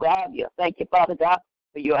 Oh, God, yeah. Thank you, Father God,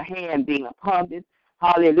 for your hand being upon this.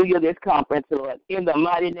 Hallelujah, this conference, Lord, in the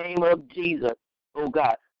mighty name of Jesus, oh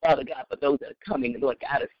God. Father God, for those that are coming, Lord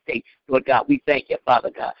God, out of state, Lord God, we thank you, Father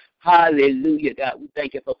God. Hallelujah, God. We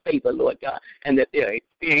thank you for favor, Lord God, and that their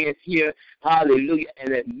experience here, hallelujah,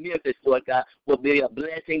 and that Memphis, Lord God, will be a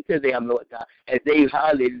blessing to them, Lord God, as they,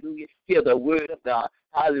 hallelujah, hear the word of God.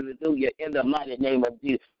 Hallelujah, in the mighty name of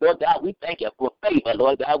Jesus. Lord God, we thank you for favor,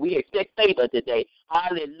 Lord God. We expect favor today.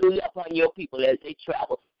 Hallelujah, upon your people as they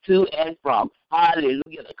travel to and from,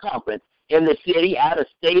 hallelujah, the conference in the city, out of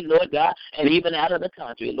state, Lord God, and even out of the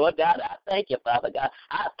country. Lord God, I thank you, Father God.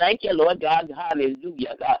 I thank you, Lord God.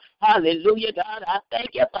 Hallelujah, God. Hallelujah, God. I thank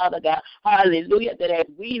you, Father God. Hallelujah, that as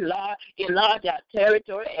we enlarge our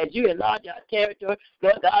territory, as you enlarge our territory,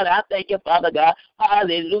 Lord God, I thank you, Father God.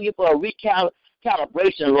 Hallelujah, for a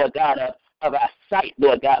recalibration, Lord God, of our sight,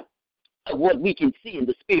 Lord God, of what we can see in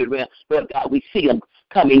the spirit realm. Lord God, we see them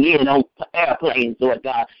coming in on airplanes, Lord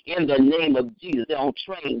God, in the name of Jesus, on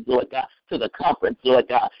trains, Lord God, to the conference, Lord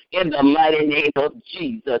God, in the mighty name of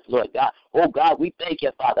Jesus, Lord God. Oh, God, we thank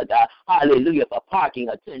you, Father God, hallelujah, for parking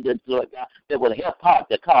attendants, Lord God, that will help park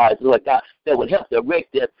the cars, Lord God, that will help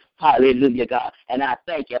direct this, hallelujah, God. And I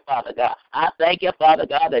thank you, Father God. I thank you, Father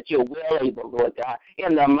God, that you're well able, Lord God,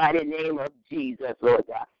 in the mighty name of Jesus, Lord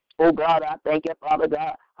God. Oh, God, I thank you, Father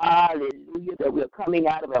God, hallelujah, that we're coming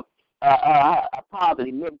out of a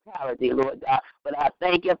poverty mentality, Lord God. But I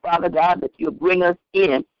thank you, Father God, that you bring us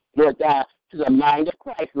in, Lord God, to the mind of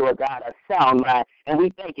Christ, Lord God, a sound mind. And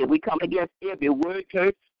we thank you. We come against every word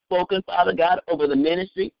curse spoken, Father God, over the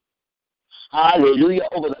ministry. Hallelujah,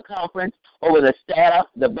 over the conference, over the staff,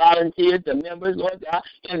 the volunteers, the members, Lord God,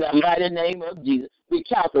 in the mighty name of Jesus. We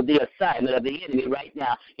cancel the assignment of the enemy right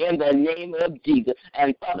now in the name of Jesus.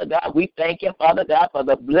 And, Father God, we thank you, Father God, for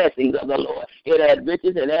the blessings of the Lord. It had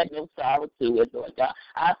riches and had no sorrow to it, Lord God.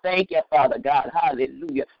 I thank you, Father God,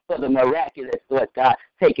 hallelujah, for the miraculous, Lord God,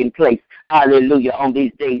 taking place, hallelujah, on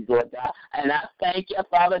these days, Lord God. And I thank you,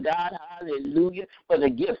 Father God, hallelujah, for the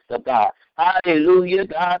gifts of God. Hallelujah,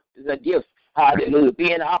 God, the gifts, hallelujah,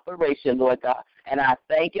 be in operation, Lord God. And I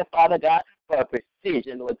thank you, Father God, for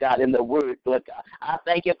precision, Lord God, in the word, Lord God. I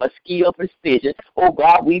thank you for skill, precision. Oh,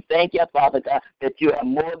 God, we thank you, Father God, that you are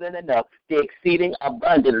more than enough, the exceeding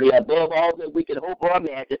abundantly above all that we can hope or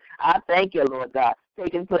imagine. I thank you, Lord God,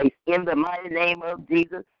 taking place in the mighty name of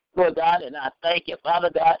Jesus. Lord God, and I thank you, Father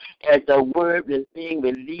God, as the word is being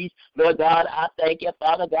released. Lord God, I thank you,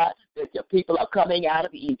 Father God, that your people are coming out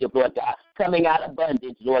of Egypt, Lord God, coming out of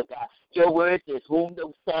bondage, Lord God. Your word says, whom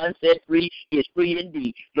the Son set free is free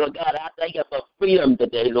indeed. Lord God, I thank you for freedom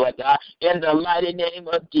today, Lord God, in the mighty name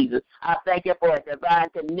of Jesus. I thank you for a divine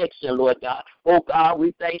connection, Lord God. Oh, God,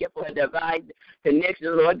 we thank you for a divine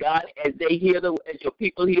connection, Lord God, as your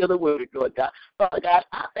people hear the word, Lord God. Father God,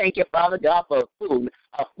 I thank you, Father God, for a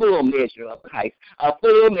full measure of Christ, a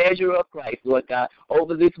full measure of Christ, Lord God,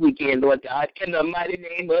 over this weekend, Lord God, in the mighty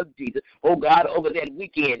name of Jesus. Oh, God, over that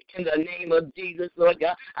weekend, in the name of Jesus, Lord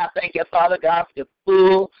God, I thank you, Father God, for the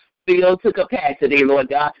full filled to capacity, Lord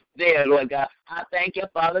God, there, Lord God. I thank you,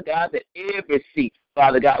 Father God, that every seat,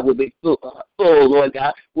 Father God, will be full, Lord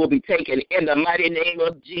God, will be taken in the mighty name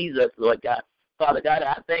of Jesus, Lord God. Father God,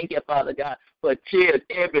 I thank you, Father God, for chairs.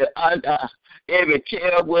 Every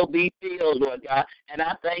chair will be filled, Lord God. And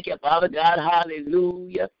I thank you, Father God,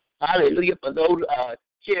 hallelujah, hallelujah, for those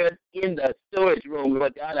chairs in the storage room,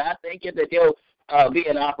 Lord God. I thank you that they'll be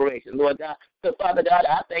in operation, Lord God. So, Father God,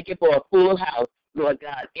 I thank you for a full house, Lord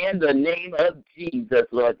God, in the name of Jesus,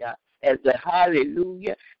 Lord God, as the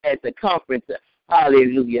conference,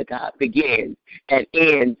 hallelujah, God, begins and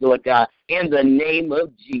ends, Lord God, in the name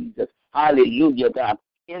of Jesus. Hallelujah, God.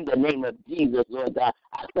 In the name of Jesus, Lord God,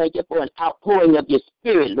 I thank you for an outpouring of your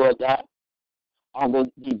spirit, Lord God,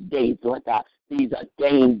 on these days, Lord God. These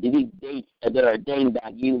days that are ordained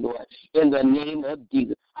by you, Lord. In the name of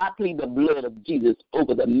Jesus, I plead the blood of Jesus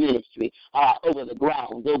over the ministry, over the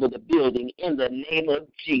grounds, over the building, in the name of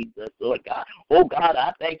Jesus, Lord God. Oh, God,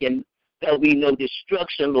 I thank you. There'll be no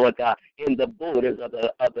destruction, Lord God, in the borders of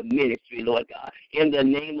the ministry, Lord God. In the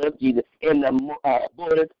name of Jesus, in the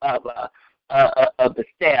borders of the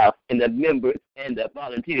staff and the members and the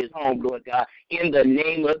volunteers home, Lord God. In the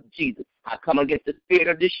name of Jesus, I come against the spirit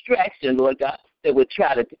of distraction, Lord God, that would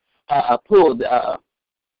try to pull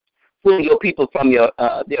your people from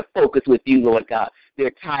their focus with you, Lord God,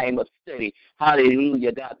 their time of study.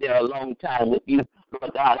 Hallelujah, God, they're a long time with you,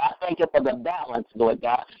 Lord God. I thank you for the balance, Lord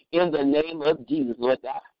God, in the name of Jesus, Lord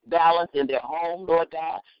God. Balance in their home, Lord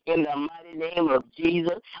God, in the mighty name of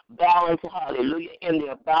Jesus. Balance, hallelujah, in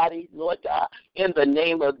their bodies, Lord God, in the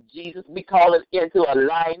name of Jesus. We call it into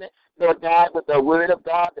alignment, Lord God, with the word of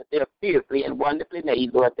God, that they're fearfully and wonderfully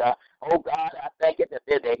made, Lord God. Oh, God, I thank you that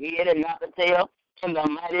they're the head and not the tail. In the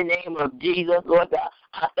mighty name of Jesus, Lord God,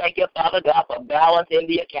 I thank you, Father God, for balance in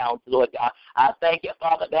the accounts, Lord God. I thank you,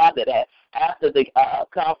 Father God, that after the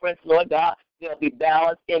conference, Lord God, there'll be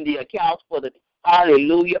balance in the accounts for the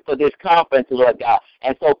hallelujah, for this conference, Lord God.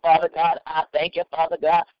 And so, Father God, I thank you, Father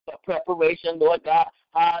God, for preparation, Lord God.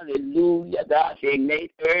 Hallelujah, God, being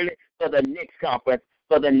made early for the next conference,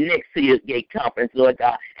 for the next Sears Gate conference, Lord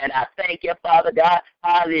God. And I thank you, Father God,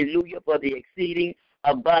 hallelujah, for the exceeding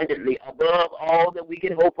abundantly above all that we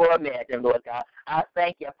can hope or imagine, Lord God. I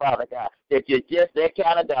thank you, Father God, that you're just that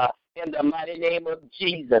kind of God. In the mighty name of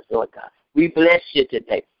Jesus, Lord God, we bless you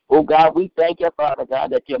today. Oh, God, we thank you, Father God,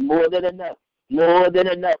 that you're more than enough,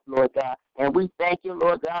 Lord God. And we thank you,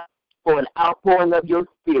 Lord God, for an outpouring of your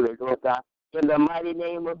spirit, Lord God, in the mighty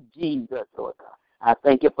name of Jesus, Lord God. I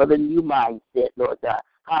thank you for the new mindset, Lord God.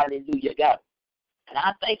 Hallelujah, God. And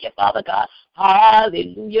I thank you, Father God.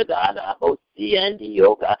 Hallelujah, God. I both see and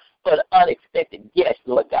you, God, for the unexpected guests,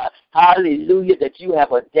 Lord God. Hallelujah, that you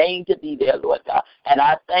have ordained to be there, Lord God. And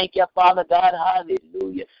I thank you, Father God.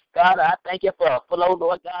 Hallelujah. God, I thank you for a flow,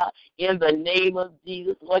 Lord God, in the name of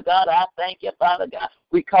Jesus, Lord God. I thank you, Father God.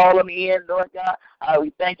 We call them in, Lord God.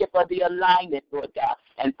 We thank you for the alignment, Lord God.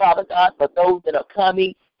 And, Father God, for those that are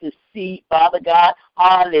coming to see, Father God,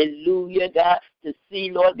 hallelujah, God, to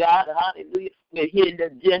see, Lord God, hallelujah, with hidden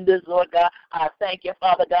agendas, Lord God. I thank you,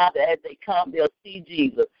 Father God, that as they come, they'll see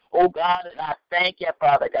Jesus. Oh, God, and I thank you,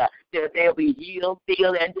 Father God, that they'll be healed,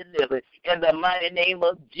 healed, and delivered in the mighty name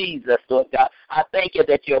of Jesus, Lord God. I thank you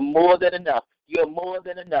that you're more than enough. You're more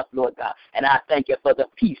than enough, Lord God. And I thank you for the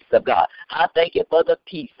peace of God. I thank you for the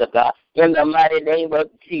peace of God in the mighty name of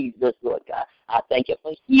Jesus, Lord God. I thank you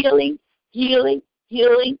for healing, healing,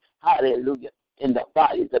 healing, hallelujah, in the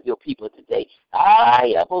bodies of your people today.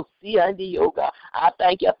 I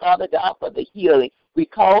thank you, Father God, for the healing. We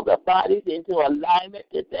call the bodies into alignment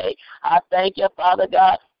today. I thank you, Father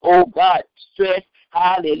God. Oh, God, stress,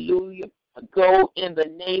 hallelujah. Go in the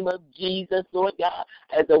name of Jesus, Lord God.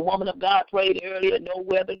 As the woman of God prayed earlier, no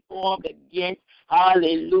weapon formed against,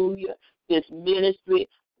 hallelujah, this ministry.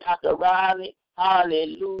 Dr. Riley,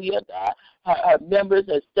 hallelujah, God. Her members,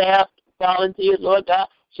 her staff, volunteers, Lord God,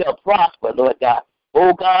 shall prosper, Lord God.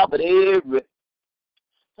 Oh, God, but every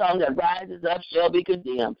tongue that rises up shall be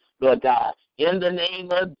condemned, Lord God. In the name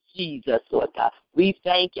of Jesus, Lord God, we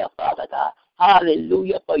thank you, Father God.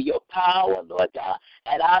 Hallelujah, for your power, Lord God.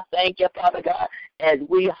 And I thank you, Father God, as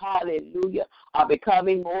we, hallelujah, are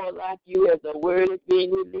becoming more like you as the word is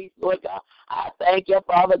being released, Lord God. I thank you,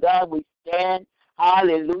 Father God. We stand,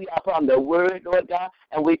 hallelujah, upon the word, Lord God,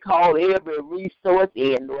 and we call every resource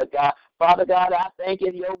in, Lord God. Father God, I thank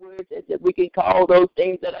you, your word says that we can call those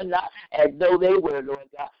things that are not as though they were, Lord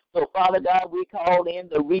God. So, Father God, we call in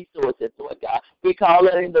the resources, Lord God. We call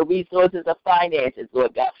in the resources of finances,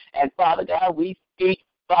 Lord God. And, Father God, we speak,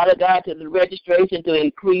 Father God, to the registration to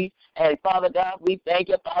increase. And, Father God, we thank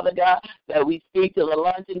you, Father God, that we speak to the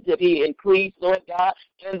luncheon to be increased, Lord God,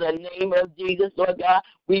 in the name of Jesus, Lord God.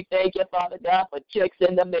 We thank you, Father God, for checks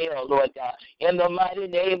in the mail, Lord God, in the mighty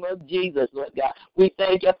name of Jesus, Lord God. We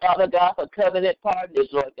thank you, Father God, for covenant partners,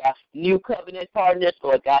 Lord God, new covenant partners,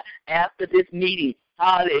 Lord God, after this meeting.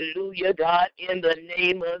 Hallelujah, God, in the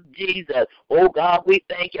name of Jesus. Oh, God, we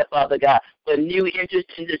thank you, Father God, for new interest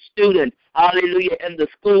in the students. Hallelujah, in the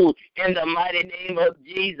schools, in the mighty name of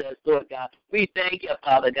Jesus, Lord God. We thank you,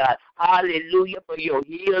 Father God. Hallelujah, for your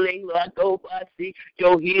healing, Lord God,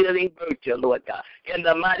 your healing virtue, Lord God. In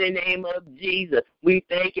the mighty name of Jesus, we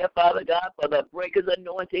thank you, Father God, for the breaker's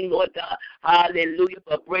anointing, Lord God. Hallelujah,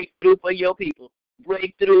 for breakthrough for your people.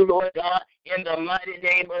 Breakthrough, Lord God, in the mighty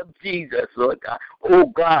name of Jesus, Lord God. Oh,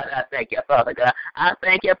 God, I thank you, Father God. I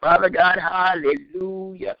thank you, Father God.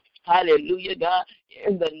 Hallelujah. Hallelujah, God,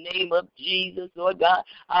 in the name of Jesus, Lord God.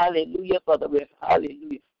 Hallelujah for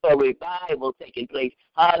revival taking place.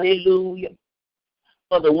 Hallelujah.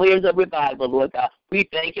 For the winds of revival, Lord God. We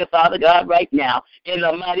thank you, Father God, right now. In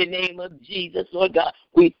the mighty name of Jesus, Lord God.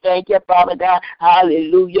 We thank you, Father God.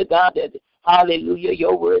 Hallelujah, God. Hallelujah,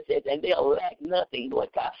 your word says, and they'll lack nothing, Lord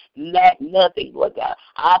God. Lack nothing, Lord God.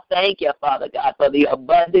 I thank you, Father God, for the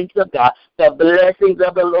abundance of God, the blessings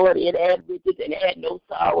of the Lord. It had riches and had no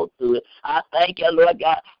sorrow to it. I thank you, Lord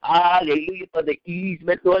God. Hallelujah, for the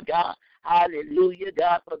easement, Lord God. Hallelujah,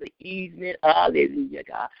 God, for the easement. Hallelujah,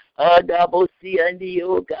 God. Double C and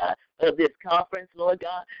oh God, of this conference, Lord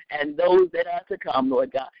God, and those that are to come,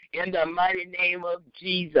 Lord God. In the mighty name of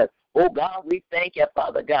Jesus. Oh, God, we thank you,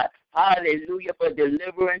 Father God. Hallelujah for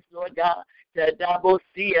deliverance, Lord God. The double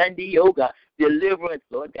C and oh God. Deliverance,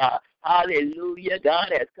 Lord God. Hallelujah, God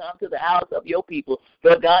has come to the house of your people.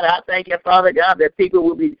 Lord God, I thank you, Father God, that people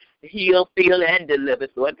will be healed, filled, and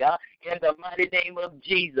delivered, Lord God, in the mighty name of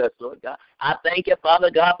Jesus, Lord God. I thank you, Father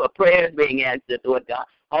God, for prayers being answered, Lord God.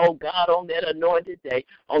 Oh, God, on that anointed day,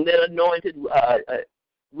 on that anointed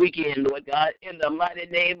weekend, Lord God, in the mighty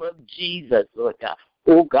name of Jesus, Lord God.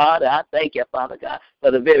 Oh, God, I thank you, Father God, for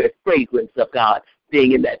the very fragrance of God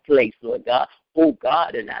being in that place, Lord God. Oh,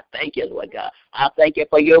 God, and I thank you, Lord God. I thank you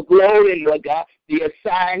for your glory, Lord God, the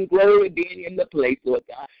assigned glory being in the place, Lord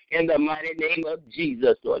God, in the mighty name of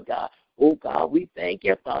Jesus, Lord God. Oh, God, we thank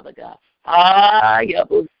you, Father God. God,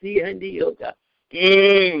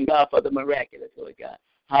 for the miraculous, Lord God.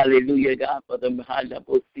 Hallelujah, God, for the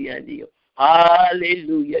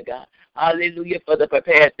hallelujah, God. Hallelujah for the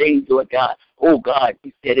prepared things, Lord God. Oh, God,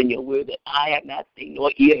 you said in your word that I have not seen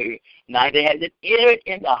nor ear heard, neither has it entered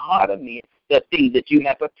in the heart of men the things that you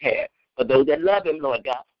have prepared for those that love him, Lord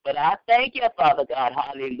God. But I thank you, Father God,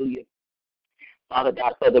 hallelujah, Father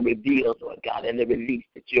God, for the reveal, Lord God, and the release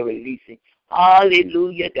that you're releasing.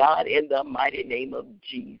 Hallelujah, God, in the mighty name of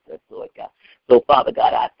Jesus, Lord God. So, Father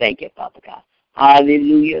God, I thank you, Father God.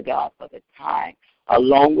 Hallelujah, God, for the time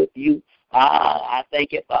along with you. I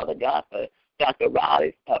thank you, Father God, for Dr.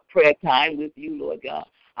 Riley's prayer time with you, Lord God.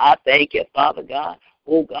 I thank you, Father God.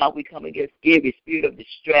 Oh, God, we come against every spirit of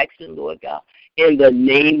distraction, Lord God, in the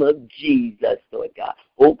name of Jesus, Lord God.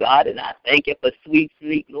 Oh, God, and I thank you for sweet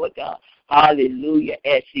sleep, Lord God. Hallelujah,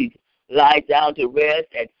 as she lies down to rest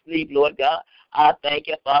and sleep, Lord God. I thank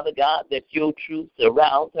you, Father God, that your truth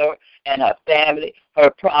surrounds her and her family, her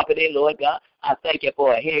property, Lord God. I thank you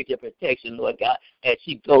for a hedge of protection, Lord God, as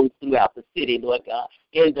she goes throughout the city, Lord God,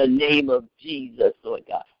 in the name of Jesus, Lord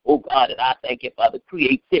God. Oh, God, and I thank you for the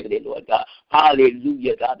creativity, Lord God.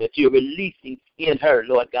 Hallelujah, God, that you're releasing in her,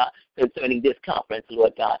 Lord God, concerning this conference,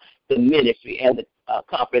 Lord God, the ministry and the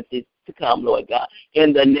conferences to come, Lord God,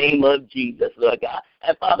 in the name of Jesus, Lord God.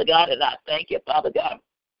 And, Father God, and I thank you, Father God,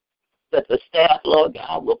 that the staff, Lord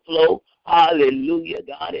God, will flow, hallelujah,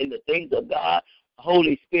 God, in the things of God.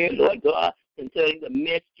 Holy Spirit, Lord God, concerning the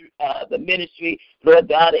ministry, Lord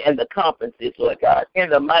God, and the conferences, Lord God, in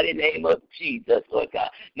the mighty name of Jesus, Lord God.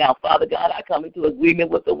 Now, Father God, I come into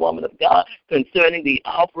agreement with the woman of God concerning the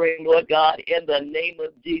offering, Lord God, in the name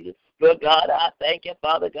of Jesus. Lord God, I thank you,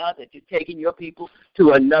 Father God, that you're taking your people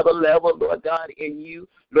to another level, Lord God, in you.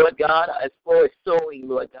 Lord God, as far as sowing,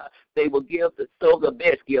 Lord God, they will sow the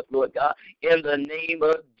best gift, Lord God, in the name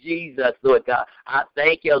of Jesus, Lord God. I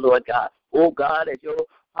thank you, Lord God. Oh, God, as your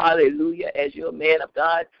hallelujah, as your man of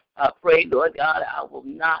God, I pray, Lord God, I will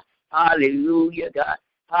not, hallelujah, God,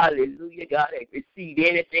 receive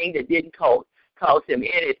anything that didn't cost him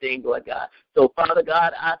anything, Lord God. So, Father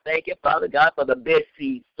God, I thank you, Father God, for the best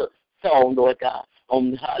seeds sown, Lord God,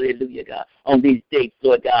 on hallelujah, God, on these dates,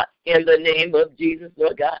 Lord God, in the name of Jesus,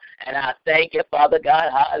 Lord God. And I thank you, Father God,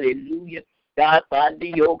 hallelujah, God,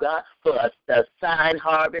 oh God, for a sign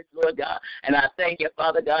harvest, Lord God. And I thank you,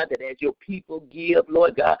 Father God, that as your people give,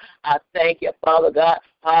 Lord God, I thank you, Father God,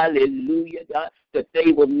 hallelujah, God, that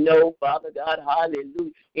they will know, Father God,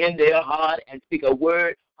 hallelujah, in their heart and speak a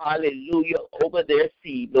word, hallelujah, over their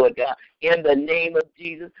seed, Lord God, in the name of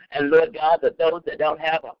Jesus. And, Lord God, that those that don't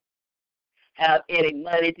have any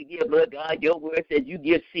money to give, Lord God. Your word says you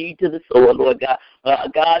give seed to the sower, Lord God.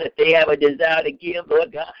 God, if they have a desire to give,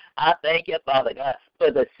 Lord God, I thank you, Father God,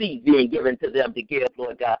 for the seed being given to them to give,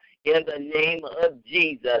 Lord God, in the name of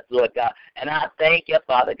Jesus, Lord God. And I thank you,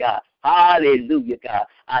 Father God. Hallelujah, God.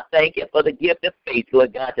 I thank you for the gift of faith,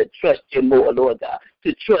 Lord God, to trust you more, Lord God,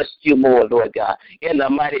 to trust you more, Lord God, in the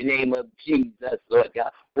mighty name of Jesus, Lord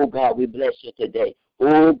God. Oh, God, we bless you today.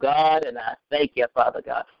 Oh, God, and I thank you, Father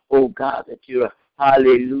God. Oh, God, that you're,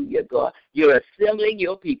 hallelujah, God. You're assembling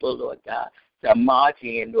your people, Lord God, to march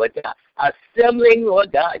in, Lord God. Assembling,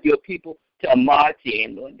 Lord God, your people to march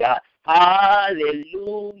in, Lord God.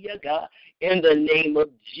 Hallelujah, God, in the name of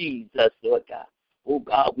Jesus, Lord God. Oh,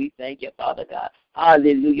 God, we thank you, Father God.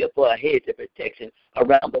 Hallelujah, for a hedge of protection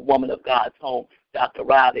around the woman of God's home, Dr.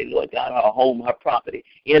 Riley, Lord God, her home, her property.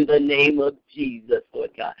 In the name of Jesus,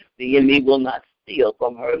 Lord God, the enemy will not steal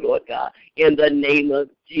from her, Lord God. In the name of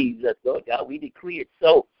Jesus, Lord God, we decree it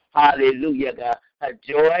so. Hallelujah, God. Her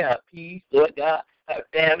joy, her peace, Lord God, her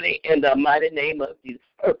family, in the mighty name of Jesus.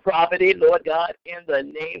 Her property, Lord God, in the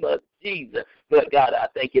name of Jesus. Lord God, I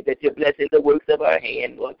thank you that you're blessing the works of her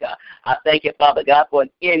hand, Lord God. I thank you, Father God, for an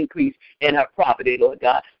increase in her property, Lord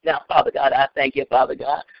God. Now, Father God, I thank you, Father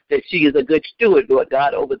God, that she is a good steward, Lord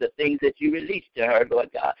God, over the things that you released to her,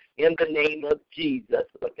 Lord God, in the name of Jesus,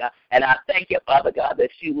 Lord God. And I thank you, Father God,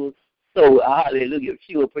 that she will hallelujah,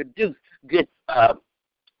 she will produce good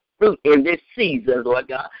fruit in this season, Lord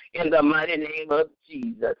God, in the mighty name of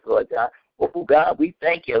Jesus, Lord God. Oh, God, we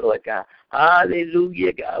thank you, Lord God.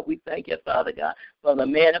 Hallelujah, God. We thank you, Father God, for the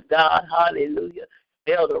man of God. Hallelujah.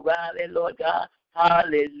 Elder Riley, Lord God.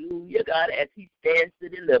 Hallelujah, God, as he stands to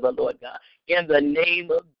deliver, Lord God, in the name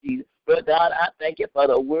of Jesus. Lord God, I thank you for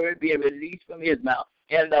the word being released from his mouth.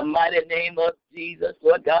 In the mighty name of Jesus,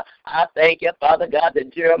 Lord God, I thank you, Father God,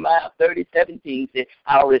 that Jeremiah 30:17 says,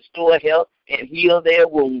 I'll restore health and heal their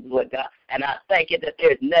wounds, Lord God. And I thank you that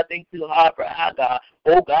there's nothing too hard for our God.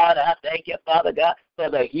 Oh, God, I thank you, Father God, for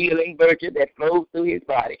the healing virtue that flows through his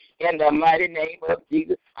body. In the mighty name of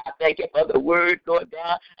Jesus, I thank you for the word, Lord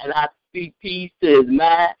God, and I speak peace to his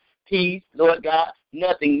mind, peace, Lord God,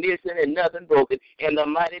 nothing missing and nothing broken. In the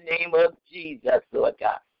mighty name of Jesus, Lord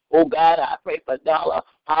God. Oh, God, I pray for Dala,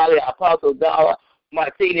 Apostle Dala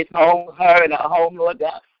Martinez home, her and her home, Lord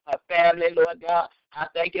God, her family, Lord God. I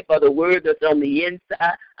thank you for the word that's on the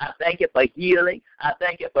inside. I thank you for healing. I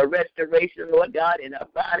thank you for restoration, Lord God, in her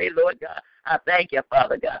body, Lord God. I thank you,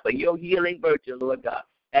 Father God, for your healing virtue, Lord God.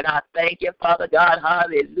 And I thank you, Father God,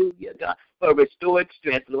 hallelujah, God, for restored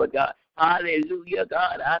strength, Lord God. Hallelujah,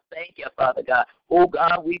 God. I thank you, Father God. Oh,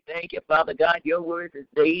 God, we thank you, Father God. Your word is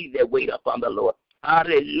they that wait upon the Lord.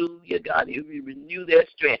 Hallelujah, God. You renew their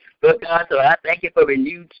strength, Lord God. So I thank you for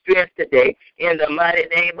renewed strength today in the mighty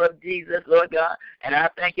name of Jesus, Lord God. And I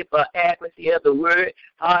thank you for accuracy of the word.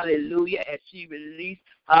 Hallelujah, as she released,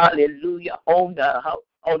 hallelujah, on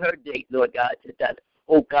her date, Lord God, today.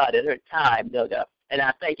 Oh, God, at her time, Lord God. And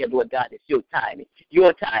I thank you, Lord God, it's your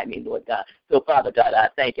timing, Lord God. So, Father God, I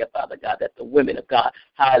thank you, Father God, that the women of God,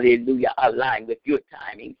 hallelujah, align with your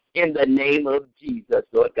timing in the name of Jesus,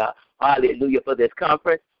 Lord God. Hallelujah, for this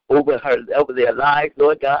conference over their lives,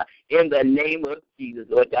 Lord God, in the name of Jesus,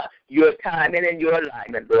 Lord God. Your timing and your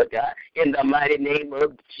alignment, Lord God, in the mighty name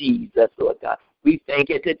of Jesus, Lord God. We thank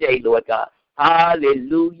you today, Lord God.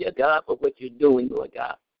 Hallelujah, God, for what you're doing, Lord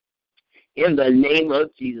God, in the name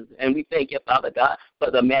of Jesus. And we thank you, Father God,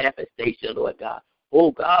 for the manifestation, Lord God. Oh,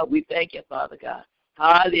 God, we thank you, Father God.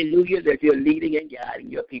 Hallelujah, that you're leading and guiding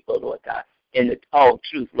your people, Lord God, in all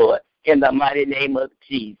truth, Lord, in the mighty name of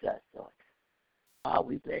Jesus, Lord. God,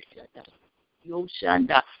 we bless you.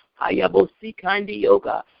 Yoshanda, Hayabosi Kandi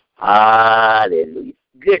Yoga. Hallelujah.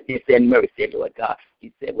 Goodness and mercy, Lord God,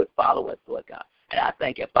 you said would follow us, Lord God. And I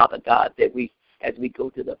thank you, Father God, that as we go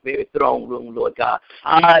to the very throne room, Lord God.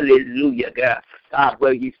 Hallelujah, God. God,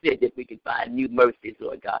 where you said that we can find new mercies,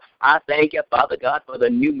 Lord God. I thank you, Father God, for the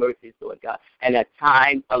new mercies, Lord God, and a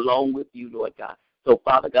time along with you, Lord God. So,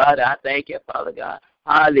 Father God, I thank you, Father God.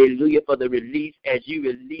 Hallelujah, for the release as you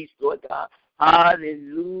release, Lord God.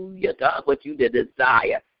 Hallelujah, God, what you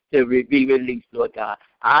desire to be released, Lord God.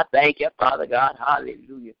 I thank you, Father God.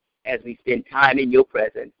 Hallelujah, as we spend time in your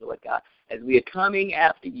presence, Lord God, as we are coming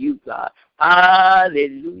after you, God.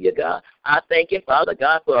 Hallelujah, God. I thank you, Father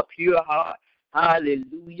God, for a pure heart.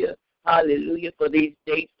 Hallelujah. Hallelujah for these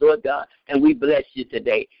dates, Lord God. And we bless you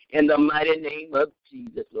today in the mighty name of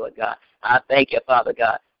Jesus, Lord God. I thank you, Father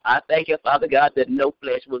God. I thank you, Father God, that no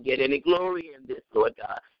flesh will get any glory in this, Lord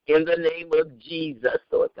God. In the name of Jesus,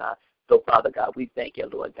 Lord God. So, Father God, we thank you,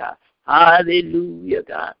 Lord God. Hallelujah,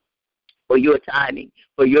 God, for your timing,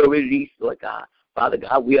 for your release, Lord God. Father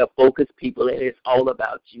God, we are focused people, and it's all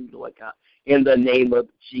about you, Lord God, in the name of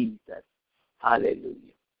Jesus. Hallelujah.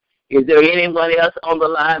 Is there anyone else on the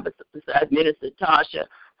line besides Minister Tasha?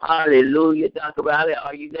 Hallelujah. Dr. Riley,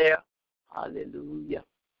 are you there? Hallelujah.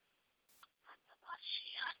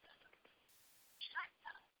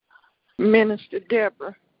 Minister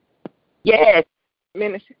Deborah. Yes.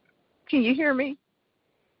 Minister, can you hear me?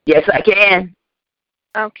 Yes, I can.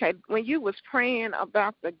 Okay. When you was praying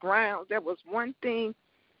about the ground, there was one thing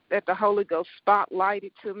that the Holy Ghost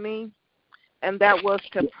spotlighted to me, and that was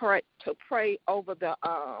to pray over the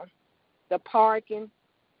parking.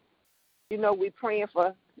 You know, we're praying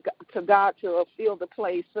to God to fill the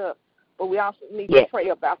place up, but we also need to pray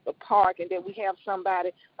about the parking, that we have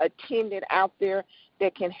somebody attendant out there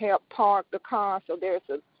that can help park the car, so there's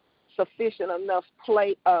a sufficient enough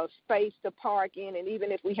space to park in, and even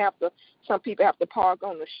if some people have to park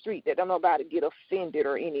on the street, they don't know about to get offended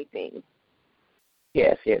or anything.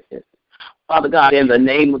 Yes. Father God, in the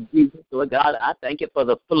name of Jesus, Lord God, I thank you for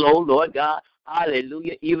the flow, Lord God.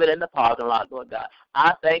 Hallelujah, even in the parking lot, Lord God.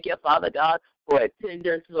 I thank you, Father God, for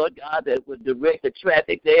attendance, Lord God, that would direct the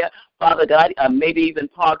traffic there. Father God, maybe even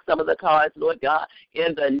park some of the cars, Lord God,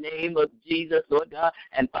 in the name of Jesus, Lord God.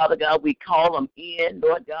 And Father God, we call them in,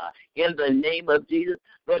 Lord God, in the name of Jesus.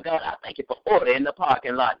 Lord God, I thank you for order in the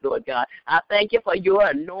parking lot, Lord God. I thank you for your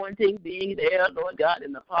anointing being there, Lord God,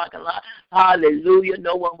 in the parking lot. Hallelujah.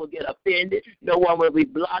 No one will get offended. No one will be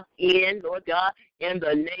blocked in, Lord God, in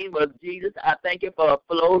the name of Jesus. I thank you for a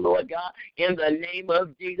flow, Lord God, in the name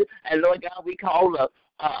of Jesus. And Lord God, we call the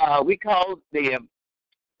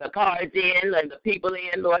cars in and the people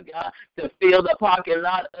in, Lord God, to fill the parking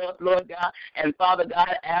lot up, Lord God. And Father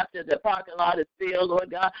God, after the parking lot is filled, Lord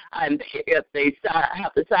God, and if they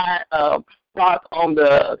have to park on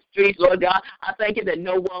the streets, Lord God, I thank you that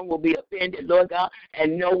no one will be offended, Lord God,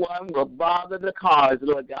 and no one will bother the cars,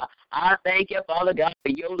 Lord God. I thank you, Father God,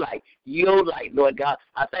 for your light, Lord God.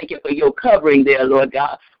 I thank you for your covering there, Lord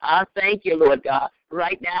God. I thank you, Lord God,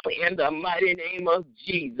 right now in the mighty name of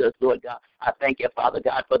Jesus, Lord God. I thank you, Father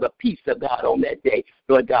God, for the peace of God on that day,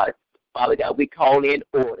 Lord God. Father God, we call in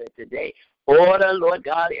order today. Order, Lord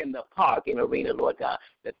God, in the parking arena, Lord God,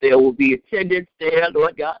 that there will be attendants there,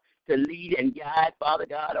 Lord God, to lead and guide, Father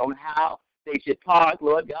God, on how they should park,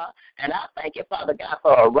 Lord God. And I thank you, Father God,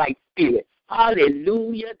 for a right spirit.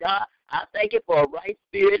 Hallelujah, God. I thank you for a right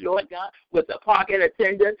spirit, Lord God, with the parking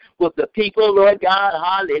attendants, with the people, Lord God.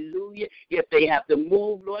 Hallelujah. If they have to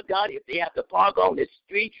move, Lord God, if they have to park on the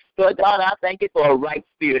street, Lord God, I thank you for a right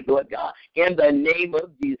spirit, Lord God, in the name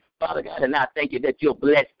of Jesus. Father God, and I thank you that you'll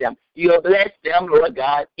bless them. You'll bless them, Lord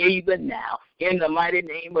God, even now. In the mighty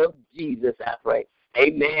name of Jesus, I pray.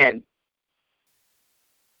 Amen.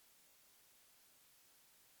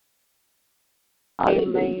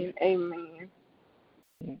 Amen. Amen.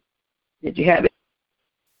 Did you have it?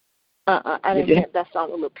 I didn't have that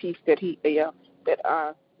song, a little piece that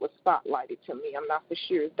was spotlighted to me. I'm not for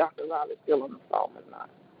sure if Dr. Riley's still on the phone or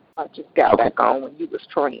not. I just got back on when you was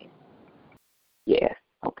praying. Yeah.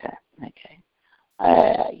 Okay.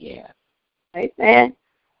 Yeah. Amen.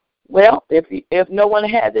 Well, if no one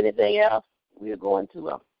has anything else, we're going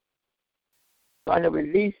to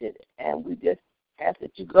release it, and we just ask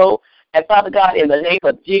that you go. And Father God, in the name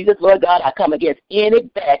of Jesus, Lord God, I come against any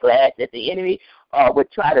backlash that the enemy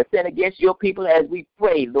would try to send against your people as we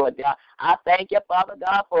pray, Lord God. I thank you, Father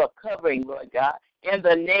God, for a covering, Lord God. In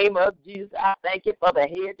the name of Jesus, I thank you for the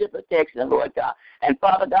hedge of protection, Lord God. And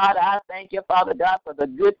Father God, I thank you, Father God, for the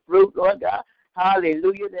good fruit, Lord God.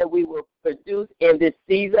 Hallelujah, that we will produce in this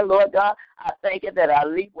season, Lord God. I thank you that our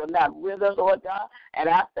leaf will not wither, Lord God. And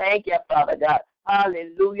I thank you, Father God.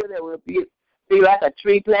 Hallelujah, that we'll be like a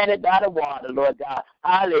tree planted by the water, Lord God.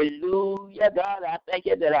 Hallelujah, God. I thank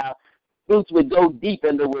you that our roots would go deep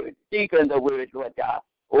in the word, Lord God.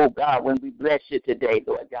 Oh, God, when we bless you today,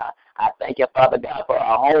 Lord God, I thank you, Father God, for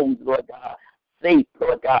our homes, Lord God. Safe,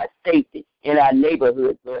 Lord God, safety in our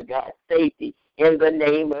neighborhoods, Lord God, safety. In the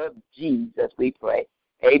name of Jesus, we pray.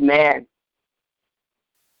 Amen.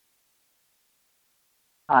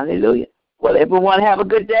 Hallelujah. Well, everyone have a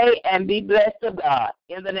good day and be blessed of God.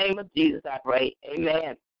 In the name of Jesus, I pray.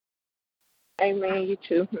 Amen. Amen. You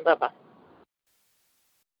too. Bye-bye.